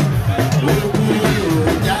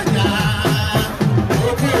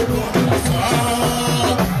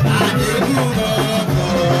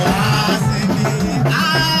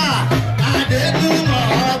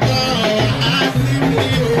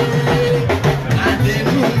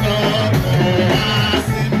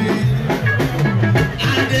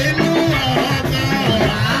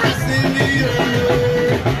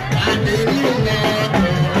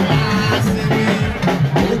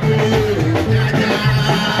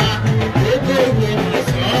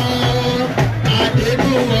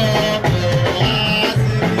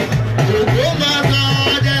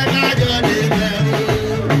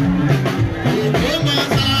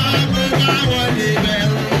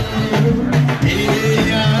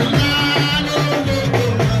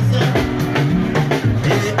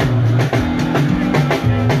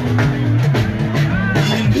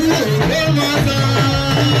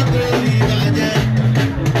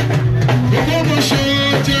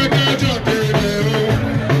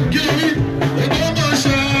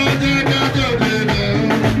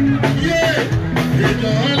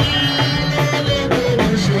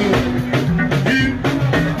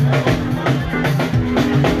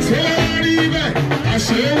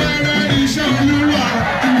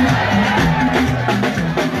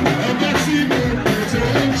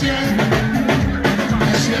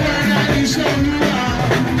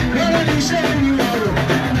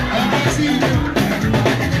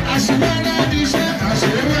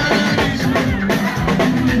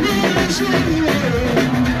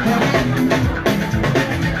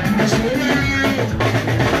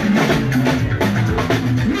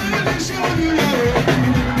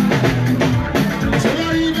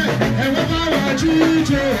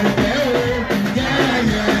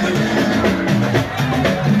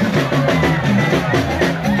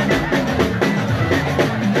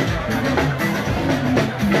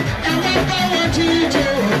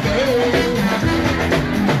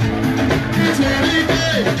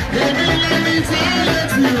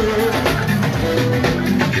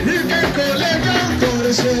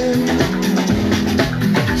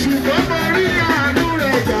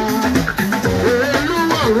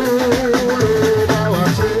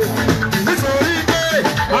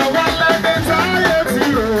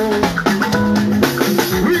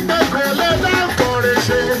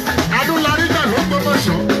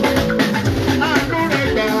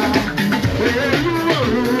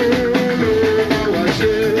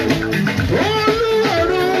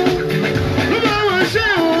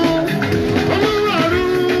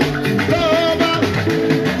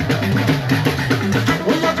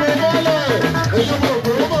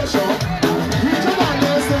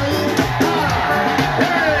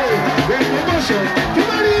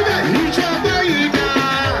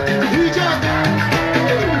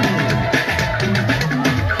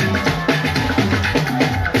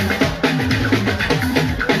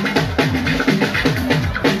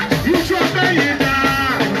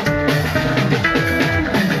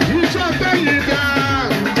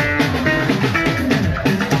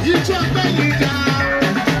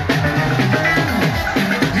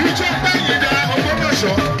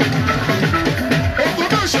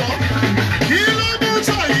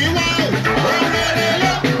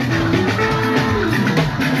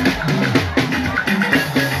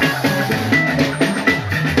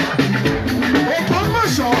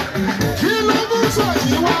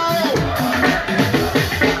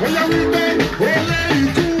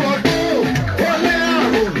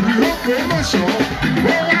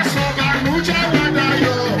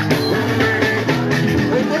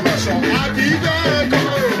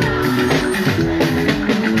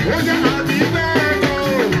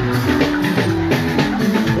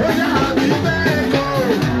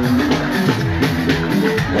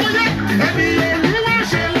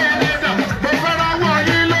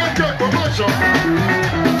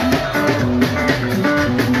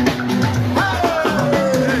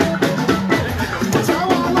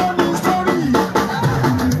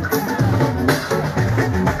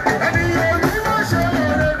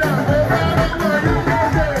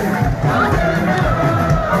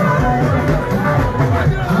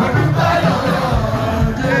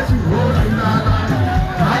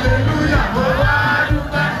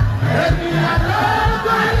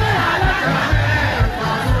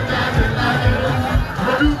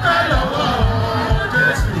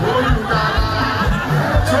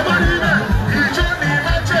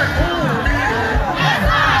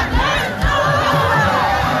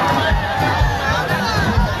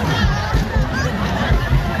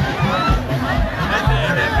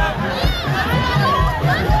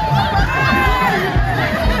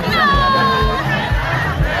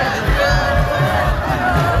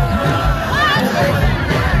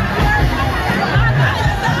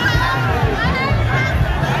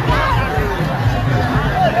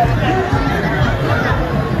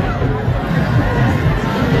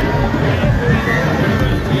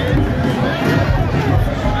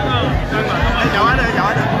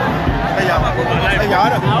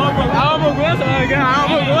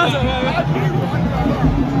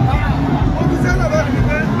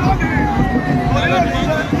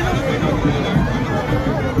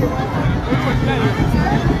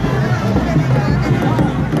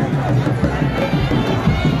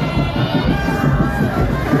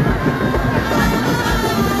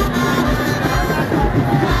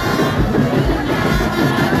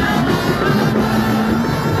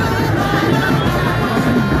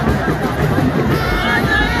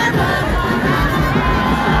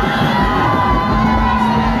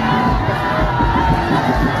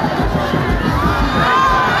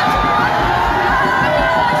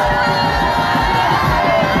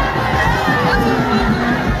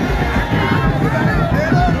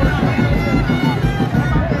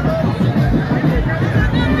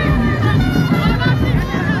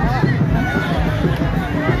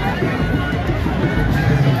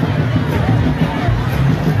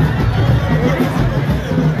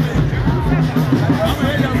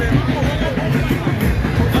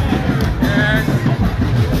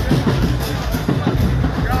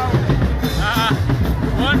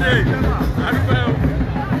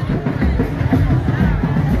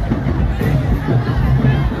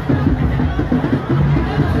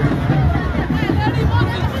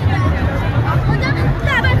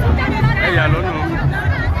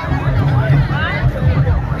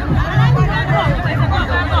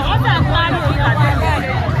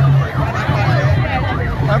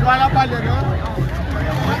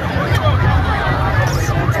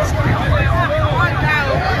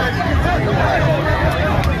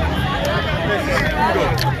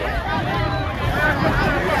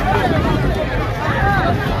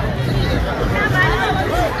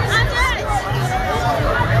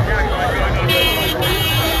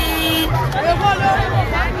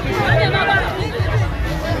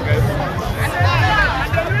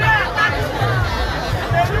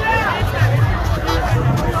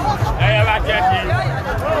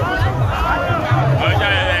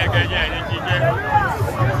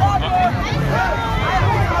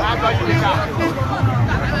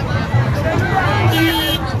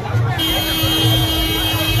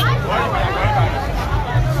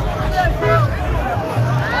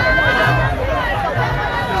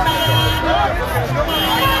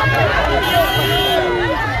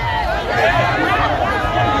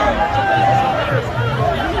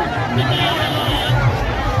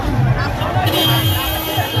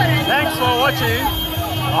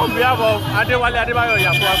On behalf of Adewale Adebayo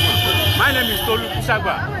Yakuaku, my name is Tolu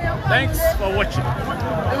Kusagba. Thanks for watching.